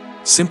prevalent?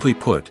 Simply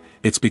put,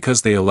 it's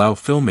because they allow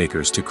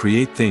filmmakers to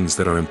create things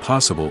that are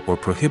impossible or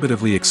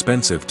prohibitively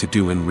expensive to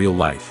do in real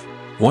life.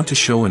 Want to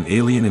show an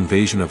alien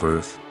invasion of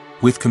Earth?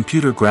 With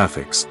computer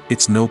graphics,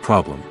 it's no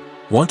problem.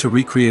 Want to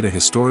recreate a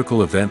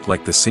historical event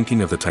like the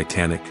sinking of the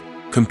Titanic?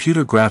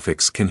 Computer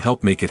graphics can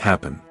help make it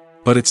happen.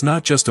 But it's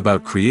not just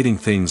about creating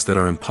things that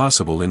are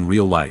impossible in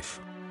real life.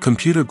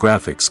 Computer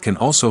graphics can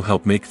also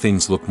help make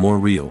things look more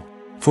real.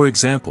 For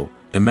example,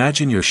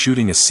 imagine you're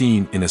shooting a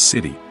scene in a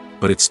city,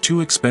 but it's too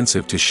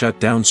expensive to shut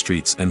down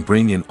streets and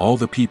bring in all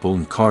the people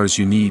and cars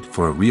you need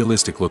for a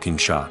realistic-looking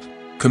shot.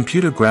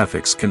 Computer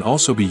graphics can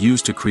also be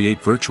used to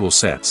create virtual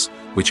sets,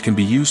 which can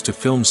be used to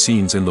film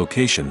scenes in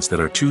locations that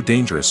are too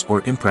dangerous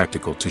or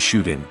impractical to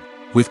shoot in.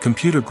 With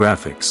computer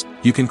graphics,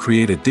 you can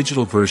create a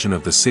digital version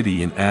of the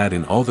city and add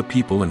in all the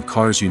people and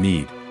cars you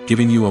need,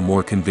 giving you a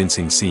more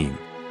convincing scene.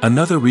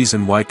 Another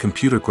reason why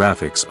computer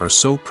graphics are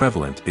so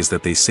prevalent is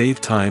that they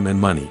save time and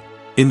money.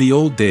 In the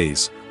old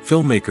days,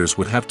 filmmakers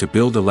would have to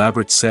build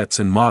elaborate sets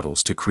and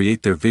models to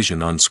create their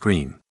vision on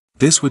screen.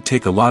 This would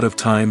take a lot of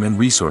time and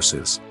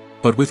resources.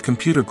 But with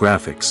computer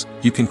graphics,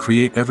 you can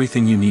create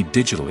everything you need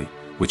digitally,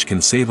 which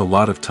can save a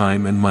lot of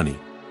time and money.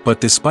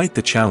 But despite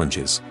the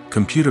challenges,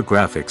 computer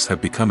graphics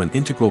have become an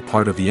integral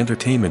part of the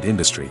entertainment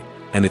industry,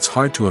 and it's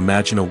hard to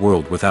imagine a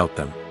world without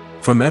them.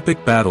 From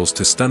epic battles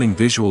to stunning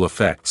visual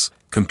effects,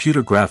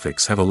 computer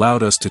graphics have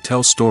allowed us to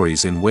tell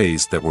stories in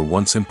ways that were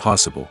once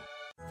impossible.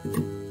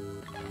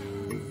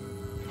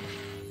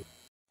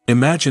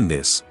 Imagine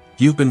this: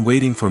 you've been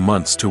waiting for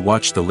months to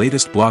watch the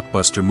latest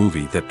blockbuster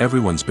movie that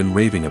everyone's been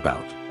raving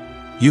about.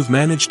 You've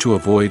managed to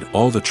avoid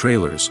all the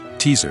trailers,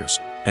 teasers,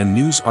 and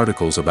news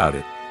articles about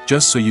it,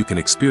 just so you can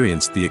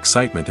experience the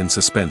excitement and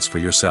suspense for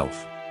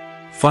yourself.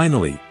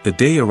 Finally, the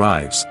day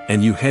arrives,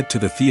 and you head to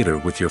the theater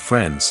with your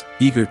friends,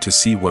 eager to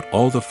see what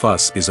all the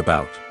fuss is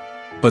about.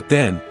 But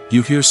then,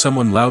 you hear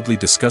someone loudly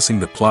discussing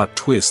the plot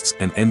twists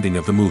and ending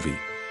of the movie.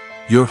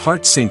 Your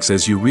heart sinks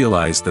as you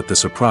realize that the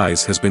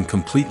surprise has been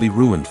completely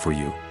ruined for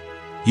you.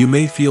 You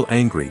may feel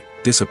angry,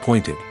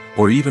 disappointed,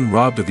 or even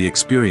robbed of the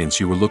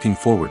experience you were looking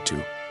forward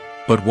to.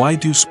 But why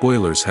do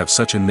spoilers have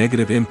such a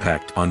negative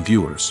impact on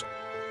viewers?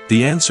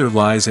 The answer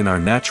lies in our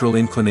natural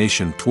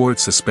inclination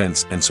towards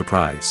suspense and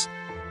surprise.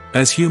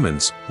 As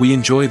humans, we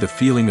enjoy the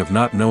feeling of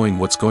not knowing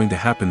what's going to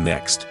happen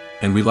next,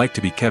 and we like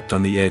to be kept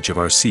on the edge of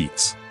our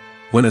seats.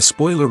 When a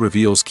spoiler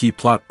reveals key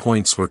plot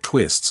points or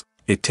twists,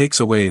 it takes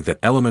away that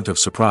element of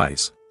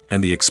surprise,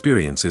 and the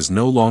experience is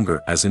no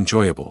longer as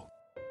enjoyable.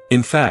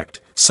 In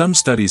fact, some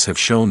studies have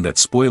shown that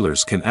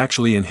spoilers can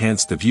actually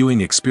enhance the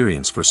viewing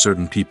experience for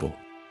certain people.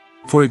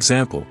 For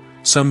example,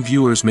 some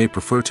viewers may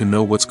prefer to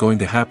know what's going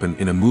to happen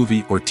in a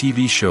movie or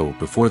TV show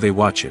before they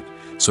watch it,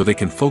 so they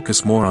can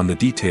focus more on the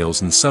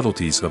details and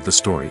subtleties of the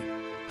story.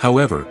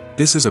 However,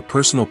 this is a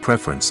personal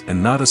preference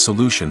and not a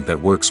solution that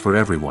works for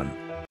everyone.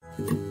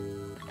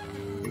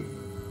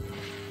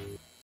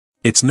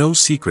 It's no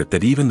secret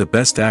that even the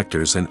best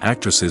actors and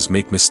actresses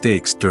make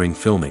mistakes during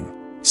filming.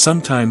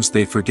 Sometimes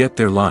they forget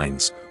their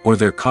lines, or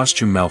their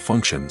costume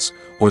malfunctions,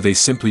 or they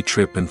simply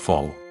trip and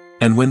fall.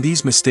 And when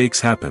these mistakes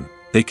happen,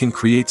 they can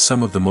create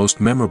some of the most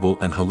memorable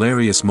and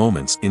hilarious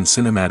moments in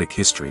cinematic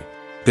history.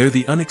 They're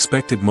the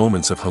unexpected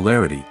moments of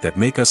hilarity that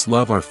make us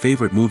love our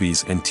favorite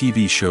movies and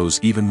TV shows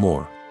even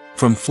more.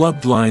 From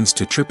flubbed lines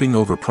to tripping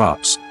over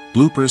props,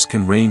 bloopers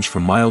can range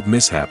from mild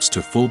mishaps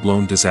to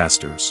full-blown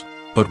disasters.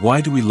 But why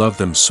do we love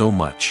them so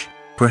much?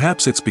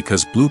 Perhaps it's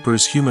because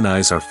bloopers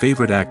humanize our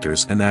favorite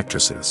actors and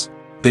actresses.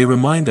 They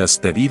remind us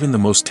that even the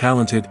most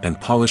talented and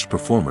polished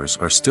performers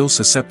are still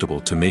susceptible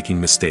to making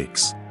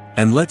mistakes.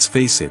 And let's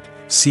face it,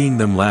 seeing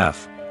them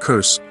laugh,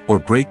 curse, or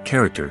break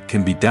character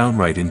can be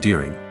downright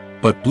endearing.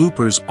 But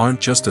bloopers aren't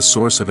just a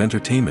source of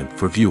entertainment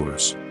for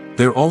viewers.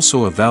 They're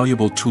also a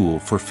valuable tool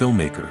for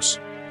filmmakers.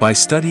 By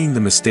studying the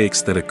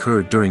mistakes that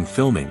occurred during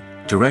filming,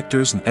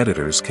 directors and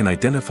editors can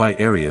identify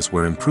areas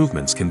where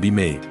improvements can be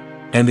made.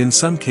 And in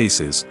some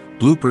cases,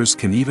 bloopers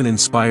can even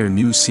inspire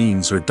new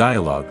scenes or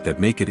dialogue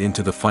that make it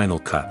into the final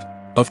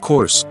cut. Of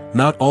course,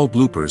 not all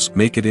bloopers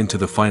make it into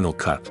the final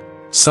cut.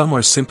 Some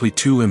are simply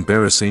too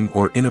embarrassing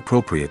or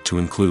inappropriate to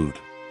include.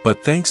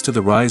 But thanks to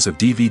the rise of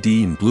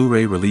DVD and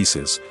Blu-ray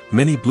releases,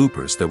 many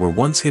bloopers that were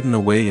once hidden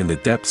away in the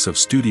depths of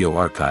studio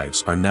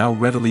archives are now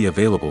readily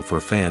available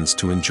for fans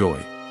to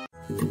enjoy.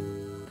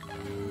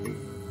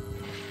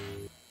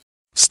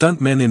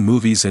 Stuntmen in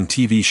movies and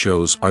TV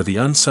shows are the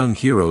unsung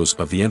heroes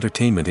of the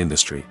entertainment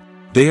industry.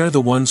 They are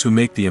the ones who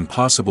make the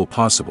impossible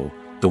possible,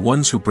 the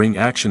ones who bring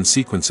action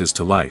sequences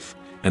to life,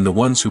 and the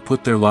ones who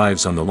put their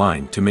lives on the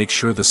line to make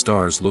sure the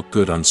stars look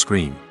good on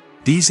screen.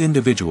 These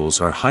individuals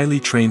are highly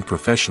trained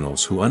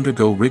professionals who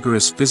undergo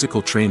rigorous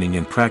physical training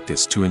and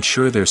practice to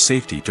ensure their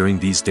safety during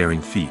these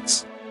daring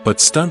feats.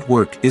 But stunt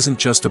work isn't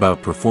just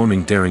about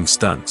performing daring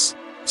stunts.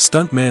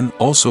 Stuntmen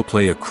also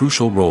play a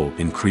crucial role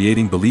in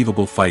creating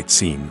believable fight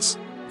scenes.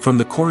 From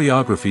the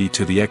choreography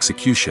to the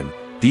execution,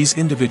 these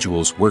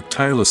individuals work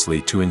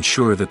tirelessly to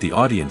ensure that the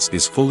audience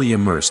is fully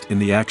immersed in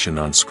the action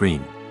on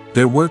screen.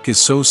 Their work is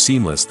so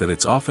seamless that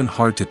it's often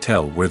hard to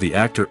tell where the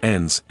actor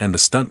ends and the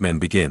stuntman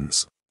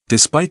begins.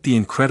 Despite the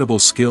incredible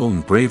skill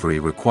and bravery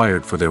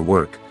required for their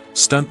work,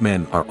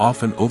 stuntmen are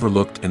often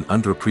overlooked and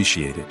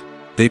underappreciated.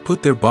 They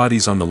put their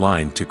bodies on the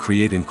line to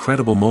create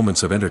incredible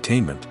moments of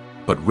entertainment,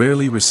 but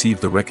rarely receive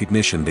the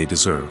recognition they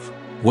deserve.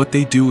 What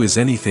they do is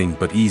anything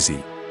but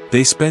easy.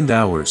 They spend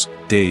hours,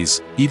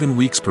 days, even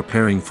weeks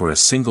preparing for a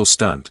single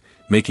stunt,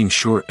 making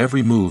sure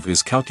every move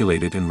is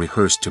calculated and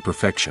rehearsed to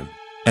perfection.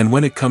 And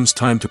when it comes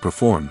time to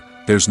perform,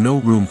 there's no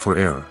room for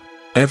error.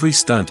 Every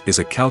stunt is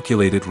a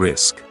calculated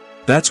risk.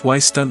 That's why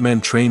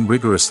stuntmen train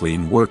rigorously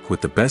and work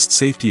with the best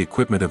safety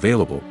equipment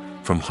available,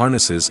 from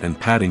harnesses and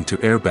padding to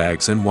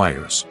airbags and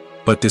wires.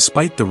 But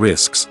despite the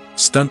risks,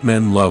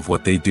 stuntmen love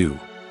what they do.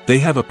 They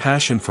have a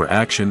passion for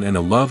action and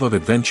a love of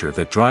adventure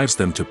that drives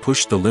them to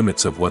push the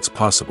limits of what's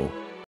possible.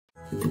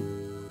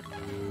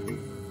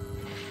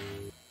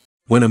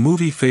 When a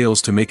movie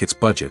fails to make its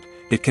budget,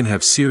 it can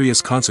have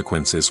serious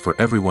consequences for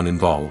everyone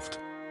involved.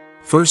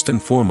 First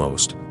and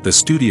foremost, the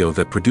studio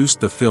that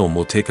produced the film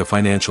will take a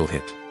financial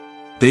hit.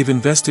 They've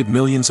invested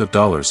millions of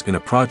dollars in a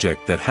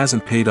project that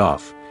hasn't paid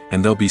off,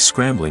 and they'll be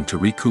scrambling to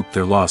recoup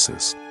their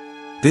losses.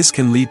 This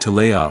can lead to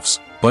layoffs,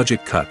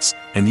 budget cuts,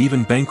 and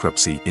even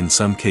bankruptcy in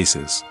some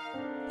cases.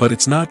 But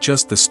it's not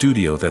just the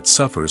studio that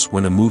suffers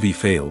when a movie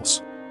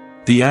fails.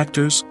 The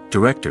actors,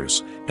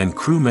 directors, and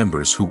crew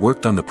members who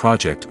worked on the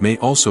project may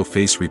also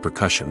face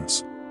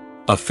repercussions.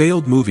 A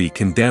failed movie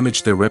can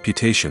damage their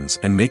reputations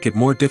and make it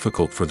more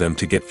difficult for them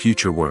to get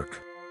future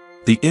work.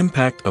 The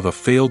impact of a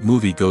failed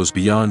movie goes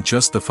beyond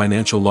just the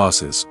financial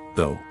losses,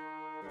 though.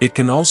 It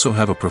can also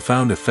have a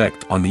profound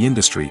effect on the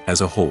industry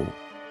as a whole.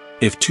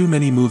 If too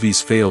many movies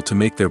fail to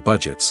make their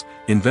budgets,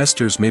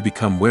 investors may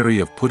become wary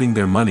of putting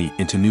their money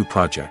into new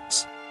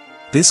projects.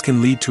 This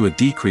can lead to a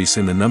decrease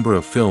in the number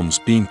of films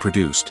being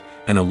produced,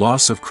 and a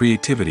loss of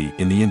creativity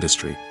in the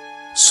industry.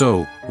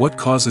 So, what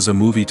causes a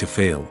movie to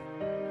fail?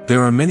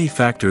 There are many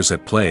factors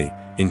at play,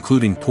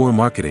 including poor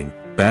marketing,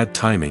 bad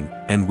timing,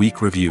 and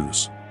weak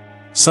reviews.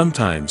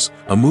 Sometimes,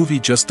 a movie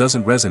just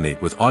doesn't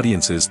resonate with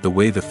audiences the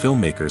way the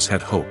filmmakers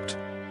had hoped.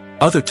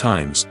 Other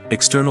times,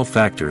 external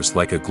factors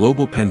like a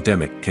global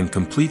pandemic can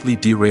completely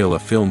derail a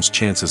film's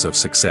chances of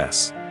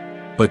success.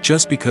 But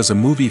just because a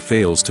movie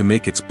fails to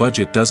make its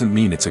budget doesn't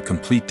mean it's a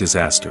complete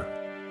disaster.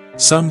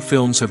 Some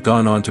films have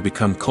gone on to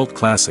become cult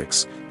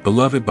classics,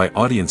 beloved by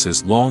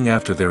audiences long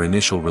after their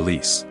initial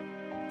release.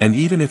 And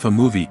even if a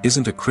movie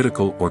isn't a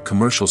critical or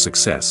commercial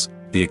success,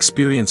 the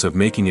experience of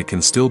making it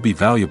can still be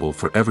valuable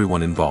for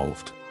everyone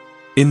involved.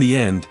 In the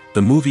end,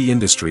 the movie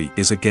industry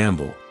is a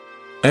gamble.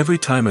 Every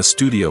time a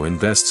studio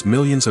invests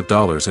millions of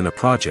dollars in a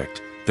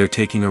project, they're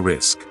taking a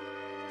risk.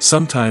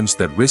 Sometimes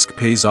that risk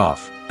pays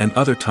off, and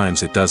other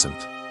times it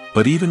doesn't.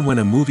 But even when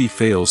a movie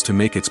fails to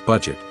make its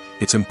budget,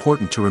 it's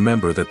important to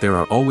remember that there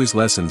are always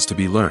lessons to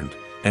be learned,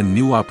 and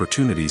new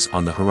opportunities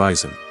on the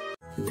horizon.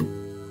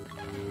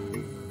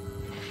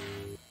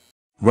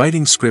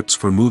 Writing scripts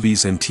for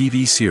movies and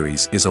TV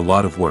series is a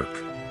lot of work.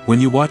 When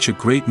you watch a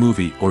great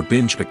movie or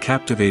binge a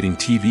captivating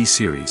TV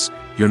series,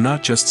 you're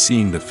not just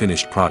seeing the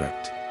finished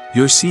product.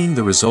 You're seeing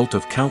the result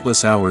of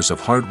countless hours of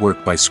hard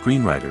work by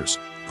screenwriters,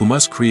 who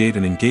must create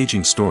an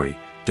engaging story,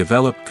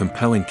 develop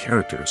compelling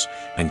characters,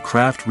 and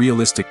craft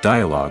realistic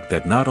dialogue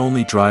that not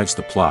only drives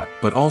the plot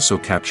but also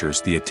captures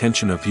the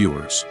attention of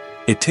viewers.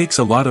 It takes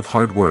a lot of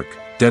hard work,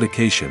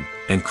 dedication,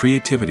 and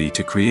creativity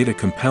to create a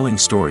compelling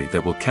story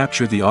that will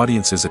capture the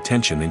audience's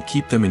attention and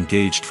keep them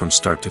engaged from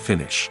start to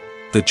finish.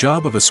 The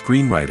job of a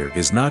screenwriter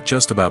is not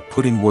just about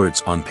putting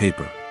words on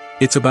paper.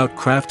 It's about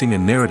crafting a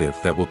narrative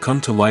that will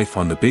come to life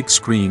on the big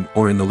screen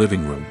or in the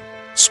living room.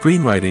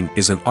 Screenwriting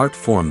is an art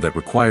form that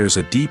requires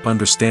a deep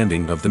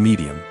understanding of the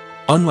medium.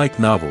 Unlike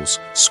novels,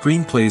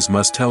 screenplays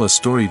must tell a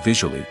story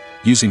visually,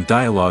 using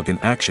dialogue and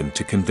action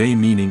to convey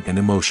meaning and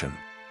emotion.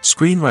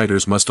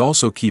 Screenwriters must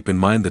also keep in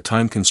mind the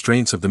time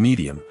constraints of the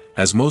medium,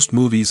 as most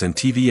movies and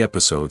TV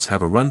episodes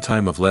have a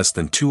runtime of less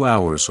than 2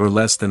 hours or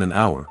less than an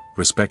hour,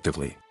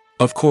 respectively.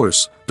 Of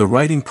course, the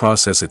writing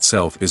process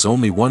itself is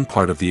only one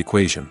part of the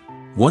equation.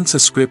 Once a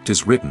script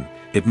is written,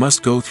 it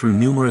must go through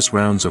numerous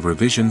rounds of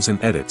revisions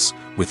and edits,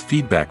 with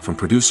feedback from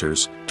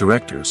producers,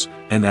 directors,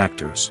 and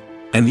actors.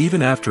 And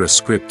even after a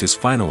script is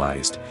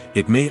finalized,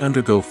 it may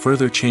undergo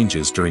further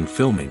changes during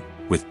filming,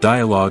 with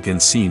dialogue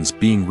and scenes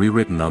being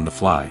rewritten on the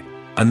fly.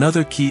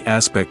 Another key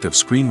aspect of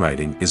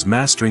screenwriting is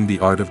mastering the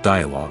art of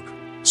dialogue.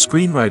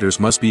 Screenwriters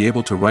must be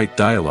able to write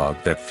dialogue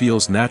that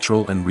feels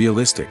natural and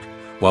realistic,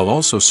 while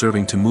also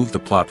serving to move the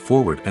plot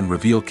forward and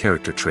reveal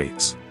character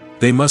traits.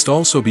 They must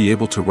also be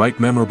able to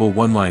write memorable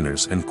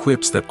one-liners and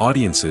quips that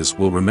audiences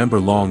will remember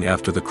long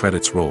after the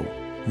credits roll.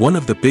 One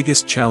of the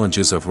biggest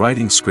challenges of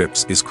writing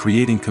scripts is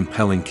creating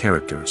compelling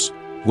characters.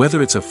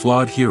 Whether it's a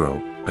flawed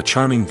hero, a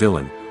charming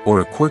villain,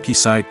 or a quirky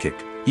sidekick,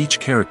 each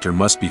character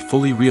must be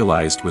fully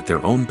realized with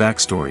their own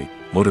backstory,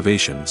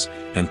 motivations,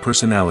 and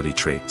personality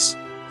traits.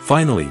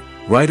 Finally,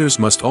 writers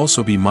must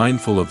also be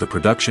mindful of the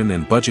production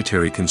and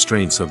budgetary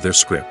constraints of their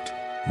script.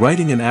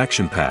 Writing an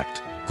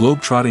action-packed,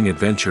 globe-trotting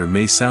adventure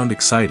may sound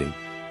exciting,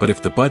 but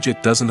if the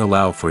budget doesn't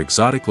allow for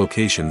exotic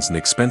locations and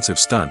expensive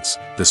stunts,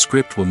 the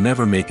script will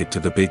never make it to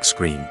the big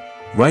screen.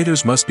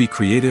 Writers must be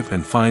creative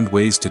and find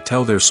ways to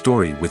tell their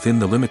story within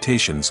the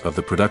limitations of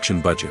the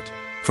production budget.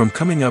 From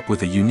coming up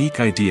with a unique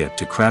idea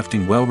to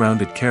crafting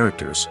well-rounded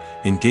characters,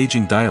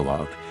 engaging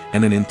dialogue,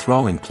 and an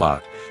enthralling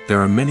plot,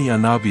 there are many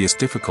unobvious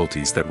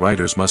difficulties that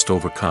writers must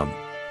overcome.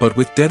 But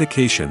with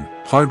dedication,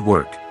 hard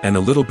work, and a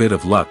little bit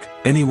of luck,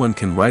 anyone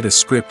can write a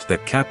script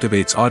that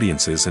captivates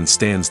audiences and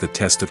stands the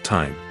test of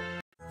time.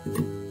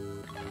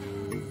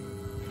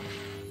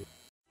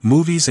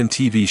 Movies and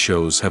TV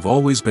shows have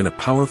always been a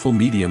powerful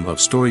medium of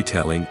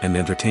storytelling and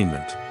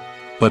entertainment.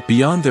 But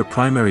beyond their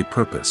primary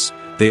purpose,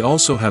 they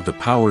also have the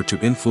power to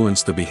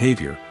influence the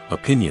behavior,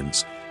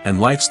 opinions, and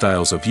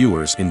lifestyles of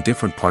viewers in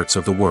different parts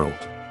of the world.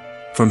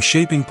 From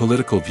shaping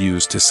political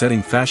views to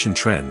setting fashion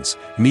trends,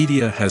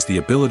 media has the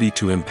ability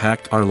to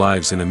impact our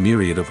lives in a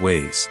myriad of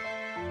ways.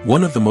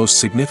 One of the most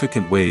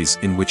significant ways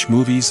in which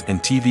movies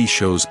and TV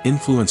shows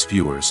influence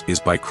viewers is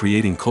by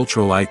creating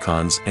cultural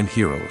icons and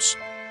heroes.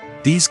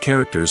 These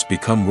characters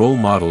become role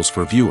models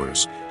for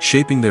viewers,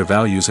 shaping their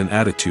values and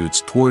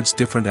attitudes towards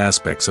different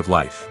aspects of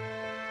life.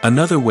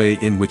 Another way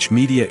in which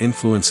media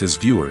influences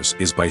viewers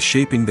is by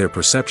shaping their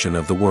perception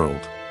of the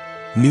world.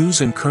 News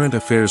and current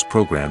affairs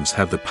programs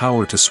have the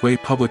power to sway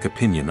public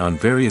opinion on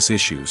various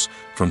issues,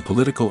 from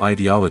political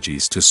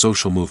ideologies to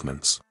social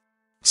movements.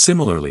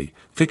 Similarly,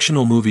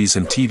 fictional movies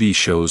and TV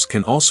shows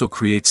can also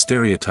create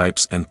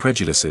stereotypes and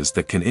prejudices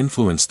that can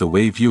influence the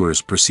way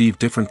viewers perceive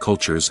different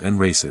cultures and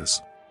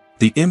races.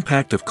 The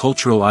impact of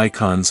cultural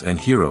icons and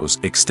heroes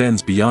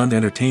extends beyond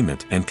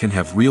entertainment and can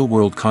have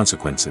real-world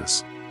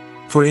consequences.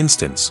 For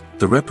instance,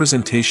 the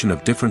representation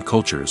of different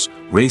cultures,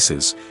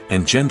 races,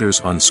 and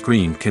genders on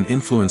screen can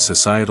influence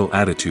societal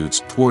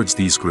attitudes towards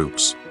these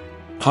groups.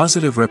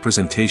 Positive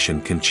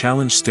representation can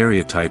challenge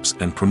stereotypes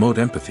and promote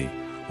empathy,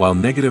 while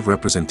negative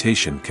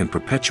representation can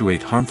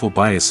perpetuate harmful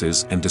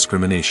biases and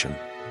discrimination.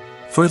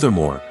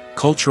 Furthermore,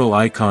 cultural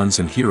icons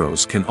and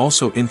heroes can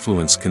also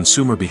influence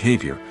consumer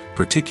behavior,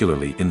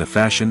 particularly in the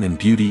fashion and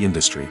beauty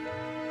industry.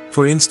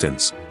 For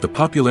instance, the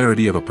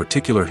popularity of a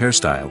particular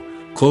hairstyle,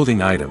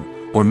 clothing item,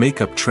 or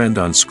makeup trend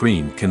on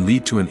screen can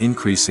lead to an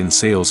increase in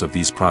sales of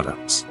these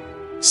products.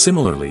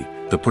 Similarly,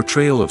 the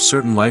portrayal of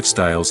certain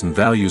lifestyles and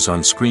values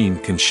on screen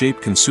can shape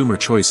consumer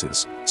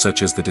choices,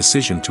 such as the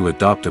decision to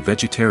adopt a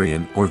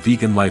vegetarian or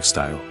vegan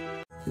lifestyle.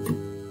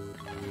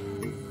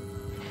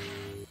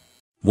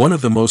 One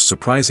of the most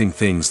surprising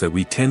things that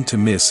we tend to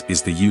miss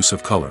is the use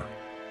of color.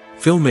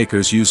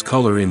 Filmmakers use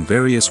color in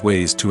various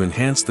ways to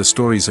enhance the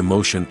story's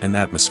emotion and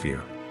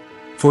atmosphere.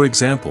 For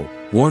example,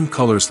 warm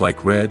colors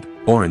like red,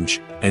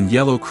 orange, and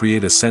yellow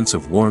create a sense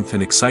of warmth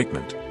and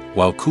excitement,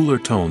 while cooler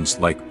tones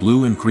like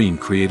blue and green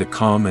create a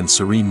calm and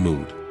serene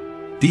mood.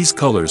 These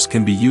colors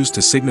can be used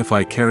to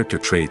signify character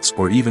traits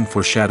or even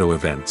foreshadow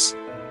events.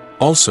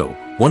 Also,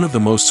 one of the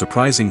most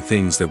surprising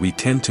things that we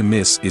tend to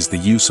miss is the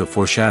use of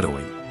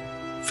foreshadowing.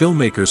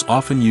 Filmmakers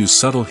often use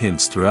subtle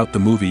hints throughout the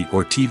movie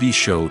or TV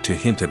show to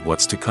hint at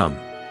what's to come.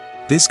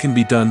 This can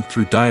be done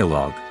through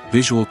dialogue,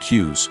 visual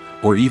cues,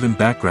 or even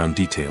background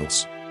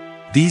details.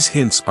 These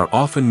hints are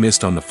often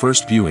missed on the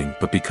first viewing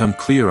but become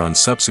clear on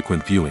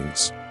subsequent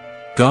viewings.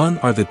 Gone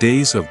are the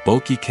days of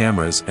bulky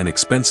cameras and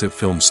expensive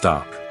film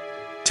stock.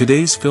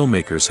 Today's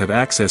filmmakers have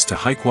access to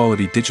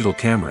high-quality digital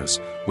cameras,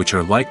 which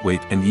are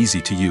lightweight and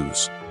easy to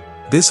use.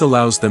 This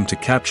allows them to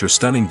capture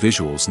stunning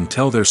visuals and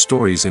tell their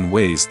stories in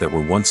ways that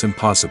were once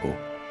impossible.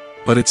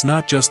 But it's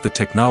not just the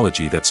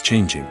technology that's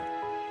changing.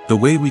 The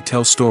way we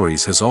tell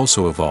stories has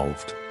also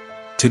evolved.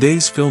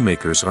 Today's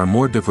filmmakers are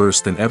more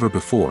diverse than ever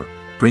before,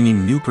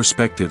 bringing new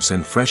perspectives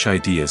and fresh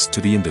ideas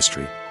to the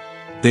industry.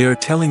 They are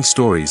telling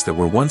stories that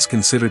were once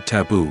considered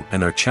taboo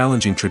and are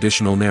challenging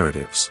traditional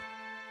narratives.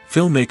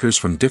 Filmmakers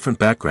from different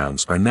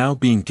backgrounds are now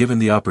being given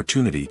the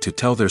opportunity to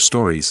tell their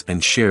stories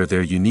and share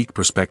their unique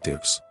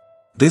perspectives.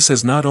 This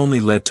has not only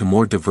led to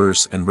more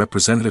diverse and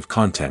representative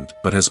content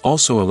but has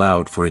also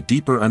allowed for a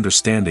deeper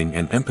understanding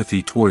and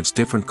empathy towards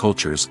different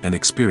cultures and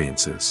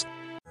experiences.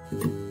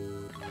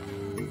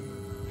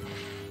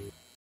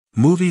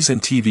 Movies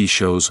and TV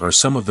shows are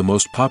some of the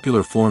most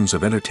popular forms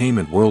of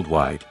entertainment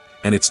worldwide,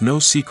 and it's no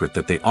secret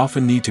that they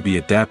often need to be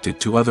adapted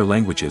to other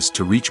languages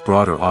to reach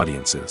broader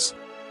audiences.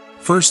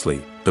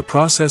 Firstly, the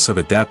process of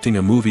adapting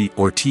a movie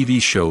or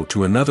TV show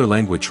to another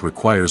language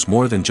requires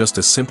more than just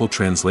a simple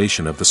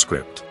translation of the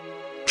script.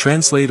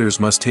 Translators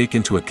must take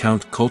into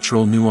account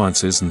cultural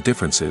nuances and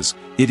differences,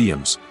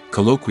 idioms,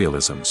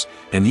 colloquialisms,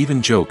 and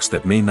even jokes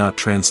that may not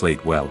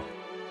translate well.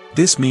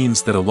 This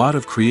means that a lot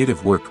of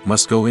creative work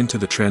must go into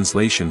the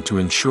translation to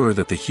ensure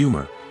that the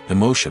humor,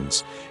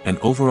 emotions, and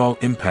overall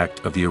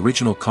impact of the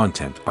original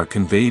content are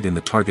conveyed in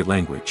the target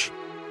language.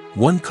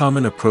 One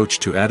common approach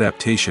to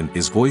adaptation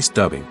is voice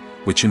dubbing,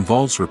 which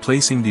involves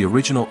replacing the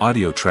original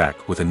audio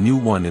track with a new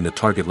one in the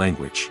target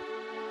language.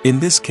 In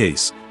this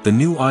case, the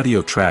new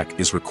audio track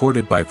is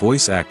recorded by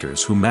voice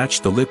actors who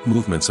match the lip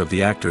movements of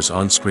the actors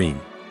on screen.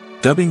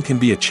 Dubbing can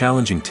be a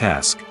challenging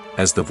task,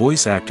 as the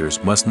voice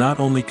actors must not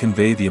only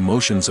convey the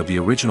emotions of the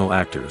original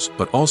actors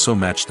but also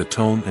match the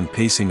tone and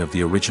pacing of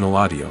the original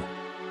audio.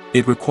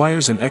 It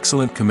requires an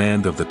excellent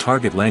command of the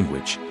target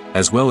language,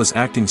 as well as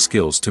acting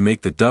skills to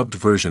make the dubbed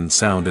version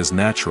sound as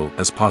natural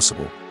as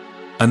possible.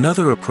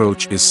 Another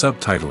approach is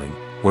subtitling,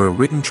 where a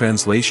written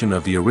translation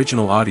of the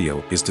original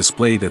audio is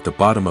displayed at the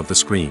bottom of the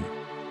screen.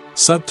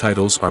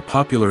 Subtitles are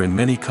popular in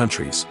many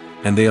countries,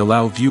 and they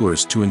allow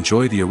viewers to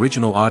enjoy the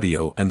original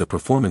audio and the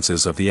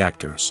performances of the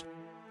actors.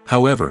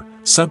 However,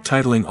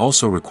 subtitling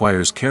also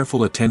requires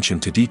careful attention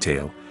to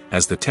detail,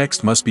 as the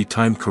text must be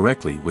timed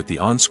correctly with the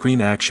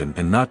on-screen action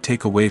and not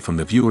take away from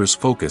the viewer's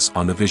focus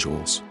on the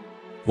visuals.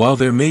 While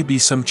there may be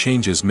some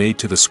changes made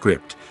to the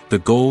script, the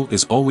goal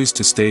is always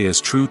to stay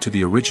as true to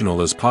the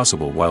original as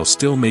possible while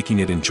still making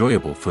it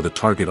enjoyable for the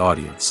target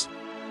audience.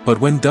 But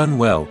when done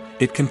well,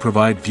 it can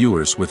provide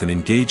viewers with an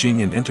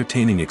engaging and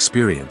entertaining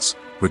experience,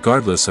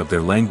 regardless of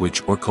their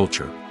language or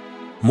culture.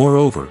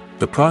 Moreover,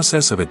 the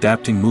process of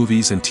adapting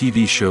movies and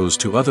TV shows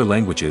to other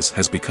languages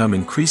has become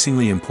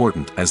increasingly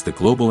important as the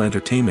global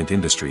entertainment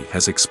industry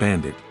has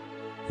expanded.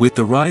 With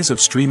the rise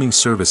of streaming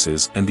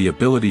services and the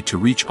ability to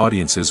reach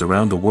audiences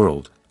around the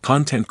world,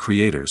 content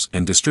creators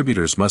and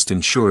distributors must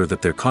ensure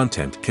that their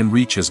content can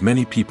reach as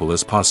many people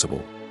as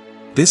possible.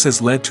 This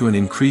has led to an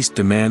increased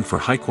demand for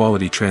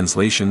high-quality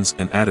translations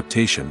and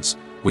adaptations,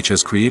 which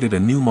has created a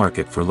new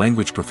market for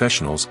language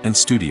professionals and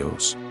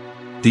studios.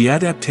 The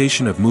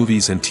adaptation of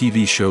movies and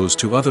TV shows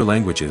to other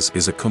languages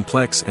is a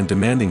complex and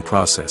demanding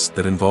process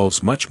that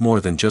involves much more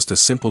than just a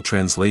simple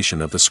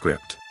translation of the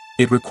script.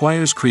 It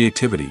requires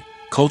creativity,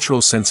 cultural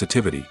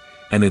sensitivity,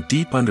 and a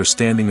deep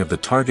understanding of the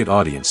target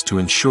audience to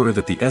ensure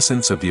that the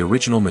essence of the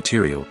original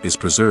material is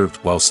preserved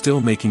while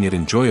still making it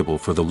enjoyable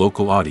for the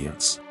local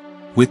audience.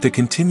 With the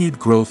continued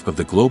growth of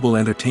the global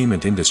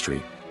entertainment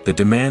industry, the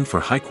demand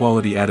for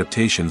high-quality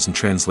adaptations and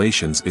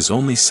translations is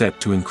only set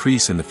to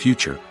increase in the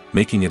future,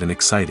 making it an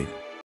exciting.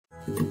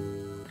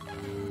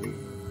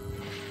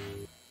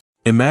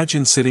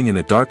 Imagine sitting in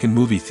a darkened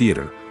movie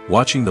theater,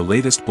 watching the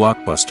latest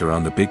blockbuster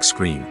on the big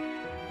screen.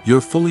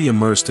 You're fully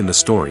immersed in the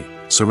story,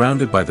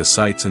 surrounded by the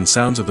sights and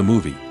sounds of the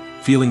movie,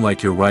 feeling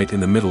like you're right in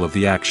the middle of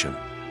the action.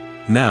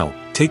 Now,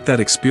 take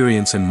that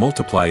experience and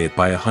multiply it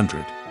by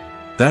 100.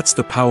 That's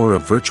the power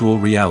of virtual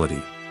reality.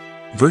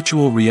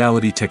 Virtual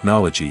reality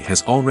technology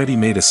has already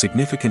made a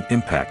significant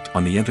impact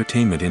on the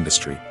entertainment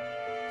industry.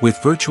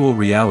 With virtual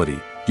reality,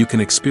 you can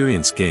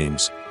experience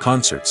games,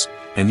 concerts,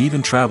 and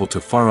even travel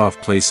to far-off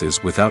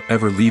places without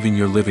ever leaving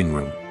your living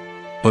room.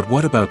 But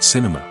what about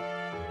cinema?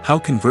 How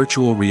can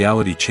virtual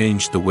reality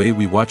change the way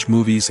we watch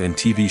movies and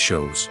TV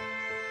shows?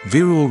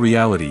 Virtual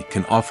reality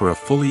can offer a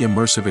fully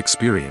immersive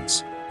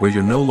experience, where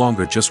you're no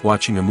longer just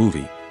watching a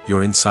movie,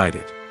 you're inside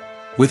it.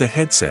 With a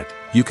headset,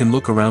 you can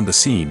look around the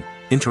scene,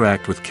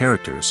 interact with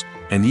characters,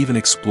 and even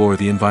explore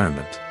the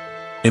environment.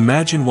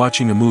 Imagine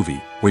watching a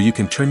movie where you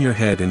can turn your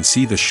head and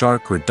see the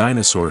shark or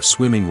dinosaur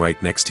swimming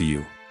right next to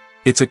you.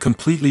 It's a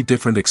completely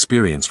different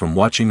experience from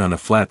watching on a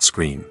flat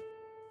screen.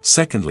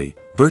 Secondly,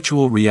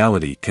 virtual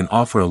reality can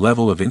offer a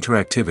level of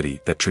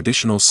interactivity that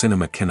traditional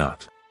cinema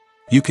cannot.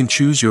 You can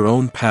choose your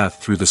own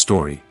path through the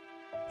story.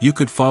 You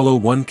could follow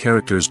one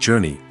character's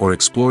journey or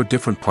explore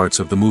different parts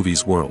of the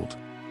movie's world.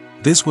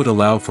 This would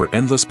allow for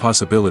endless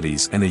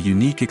possibilities and a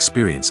unique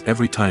experience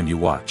every time you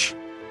watch.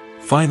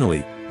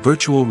 Finally,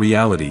 virtual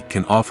reality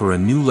can offer a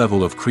new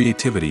level of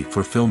creativity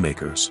for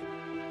filmmakers.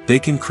 They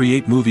can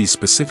create movies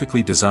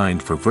specifically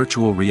designed for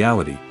virtual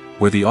reality,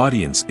 where the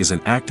audience is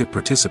an active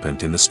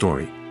participant in the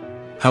story.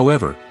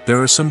 However,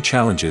 there are some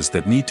challenges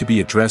that need to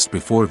be addressed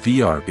before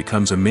VR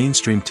becomes a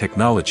mainstream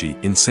technology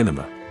in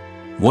cinema.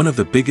 One of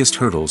the biggest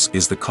hurdles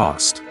is the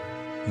cost.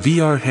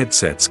 VR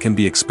headsets can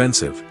be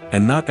expensive,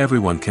 and not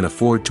everyone can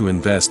afford to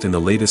invest in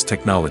the latest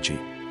technology.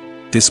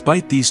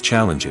 Despite these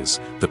challenges,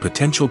 the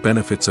potential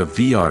benefits of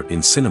VR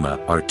in cinema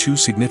are too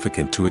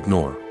significant to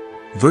ignore.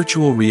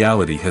 Virtual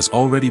reality has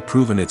already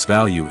proven its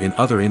value in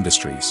other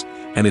industries,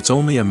 and it's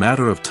only a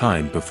matter of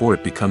time before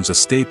it becomes a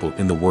staple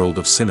in the world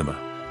of cinema.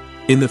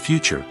 In the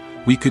future,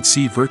 we could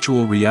see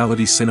virtual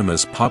reality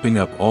cinemas popping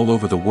up all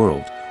over the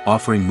world,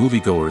 offering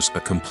moviegoers a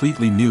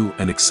completely new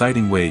and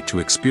exciting way to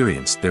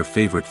experience their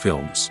favorite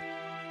films.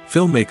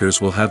 Filmmakers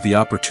will have the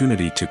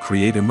opportunity to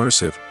create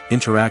immersive,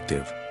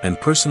 interactive, and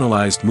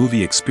personalized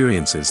movie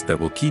experiences that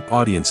will keep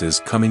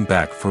audiences coming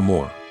back for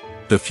more.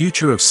 The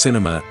future of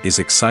cinema is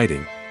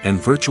exciting, and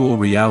virtual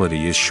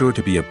reality is sure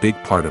to be a big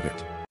part of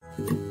it.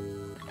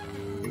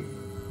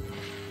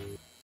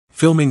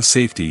 Filming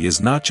safety is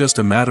not just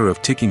a matter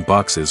of ticking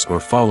boxes or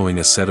following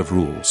a set of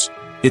rules.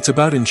 It's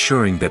about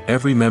ensuring that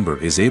every member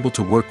is able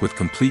to work with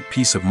complete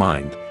peace of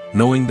mind,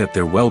 knowing that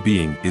their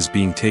well-being is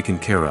being taken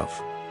care of.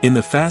 In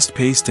the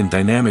fast-paced and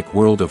dynamic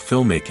world of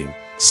filmmaking,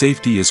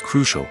 safety is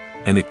crucial,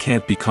 and it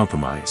can't be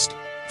compromised.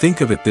 Think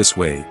of it this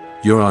way: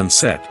 you're on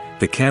set,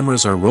 the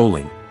cameras are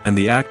rolling, and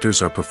the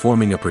actors are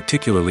performing a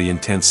particularly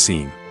intense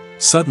scene.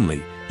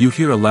 Suddenly, you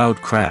hear a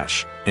loud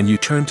crash, and you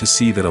turn to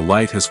see that a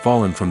light has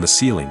fallen from the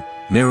ceiling,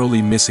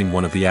 narrowly missing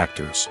one of the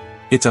actors.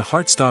 It's a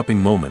heart-stopping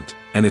moment,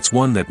 and it's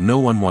one that no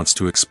one wants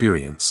to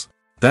experience.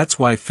 That's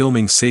why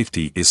filming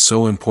safety is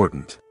so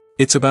important.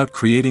 It's about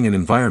creating an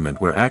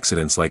environment where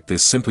accidents like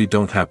this simply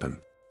don't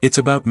happen. It's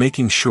about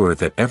making sure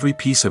that every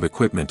piece of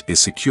equipment is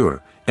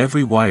secure,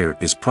 every wire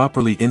is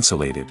properly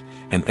insulated,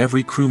 and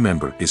every crew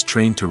member is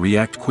trained to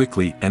react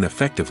quickly and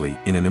effectively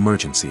in an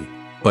emergency.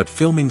 But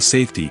filming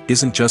safety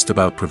isn't just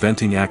about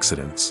preventing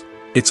accidents.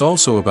 It's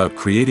also about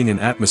creating an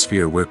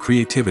atmosphere where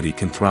creativity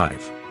can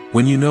thrive.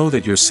 When you know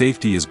that your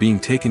safety is being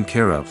taken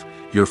care of,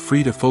 you're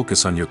free to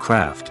focus on your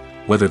craft,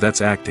 whether that's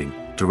acting,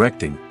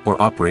 directing,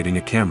 or operating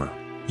a camera.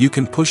 You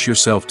can push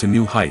yourself to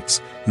new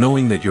heights,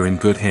 knowing that you're in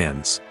good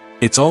hands.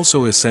 It's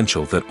also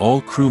essential that all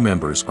crew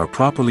members are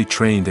properly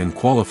trained and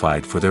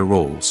qualified for their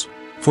roles.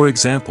 For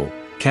example,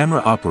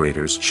 camera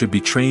operators should be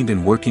trained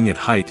in working at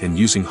height and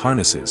using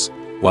harnesses,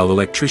 while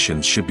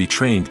electricians should be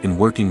trained in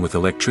working with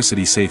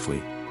electricity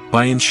safely.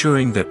 By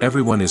ensuring that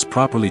everyone is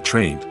properly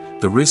trained,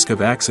 the risk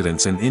of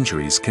accidents and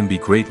injuries can be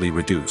greatly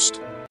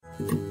reduced.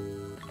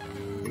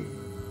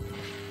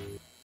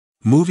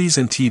 Movies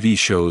and TV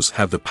shows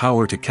have the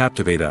power to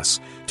captivate us,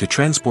 to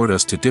transport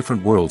us to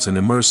different worlds and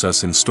immerse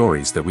us in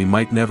stories that we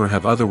might never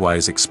have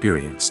otherwise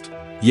experienced.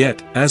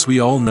 Yet, as we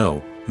all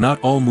know,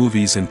 not all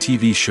movies and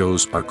TV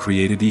shows are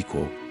created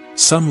equal.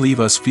 Some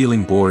leave us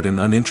feeling bored and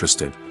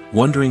uninterested,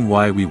 wondering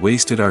why we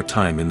wasted our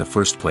time in the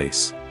first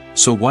place.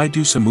 So why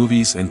do some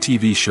movies and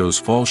TV shows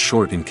fall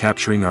short in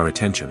capturing our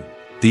attention?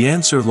 The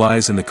answer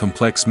lies in the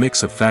complex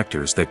mix of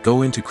factors that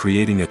go into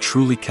creating a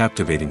truly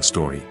captivating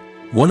story.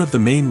 One of the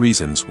main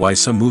reasons why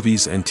some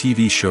movies and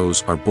TV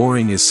shows are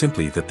boring is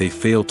simply that they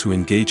fail to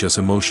engage us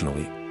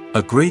emotionally.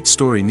 A great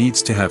story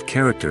needs to have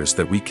characters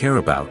that we care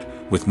about,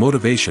 with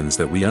motivations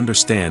that we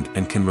understand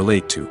and can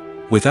relate to.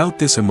 Without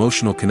this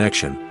emotional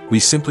connection, we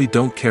simply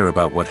don't care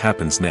about what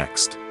happens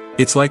next.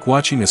 It's like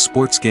watching a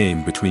sports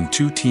game between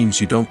two teams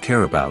you don't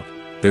care about.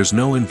 There's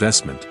no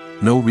investment,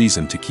 no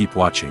reason to keep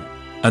watching.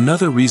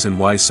 Another reason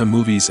why some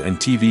movies and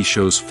TV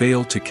shows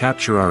fail to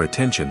capture our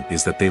attention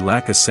is that they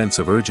lack a sense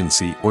of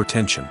urgency or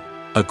tension.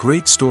 A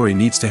great story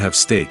needs to have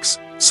stakes,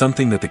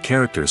 something that the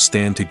characters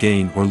stand to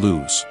gain or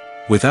lose.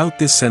 Without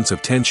this sense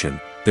of tension,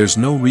 there's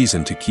no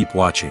reason to keep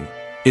watching.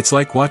 It's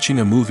like watching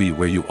a movie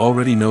where you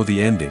already know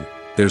the ending.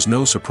 There's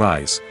no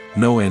surprise,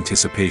 no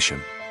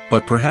anticipation.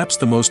 But perhaps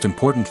the most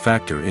important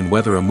factor in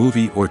whether a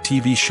movie or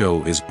TV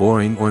show is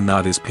boring or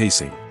not is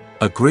pacing.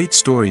 A great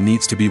story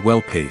needs to be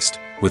well-paced,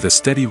 with a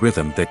steady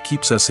rhythm that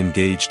keeps us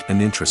engaged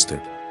and interested.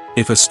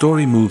 If a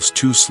story moves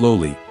too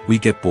slowly, we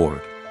get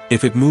bored.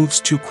 If it moves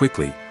too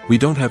quickly, we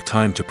don't have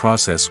time to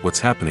process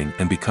what's happening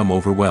and become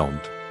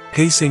overwhelmed.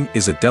 Pacing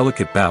is a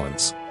delicate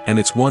balance, and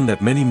it's one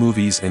that many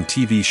movies and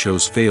TV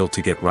shows fail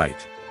to get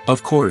right.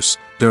 Of course,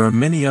 there are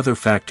many other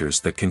factors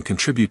that can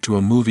contribute to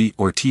a movie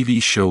or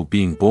TV show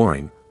being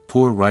boring: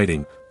 poor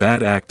writing,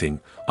 bad acting,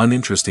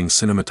 uninteresting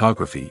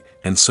cinematography,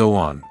 and so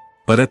on.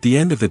 But at the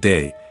end of the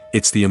day,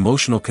 it's the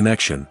emotional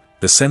connection,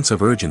 the sense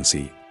of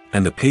urgency,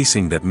 and the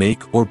pacing that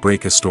make or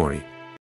break a story.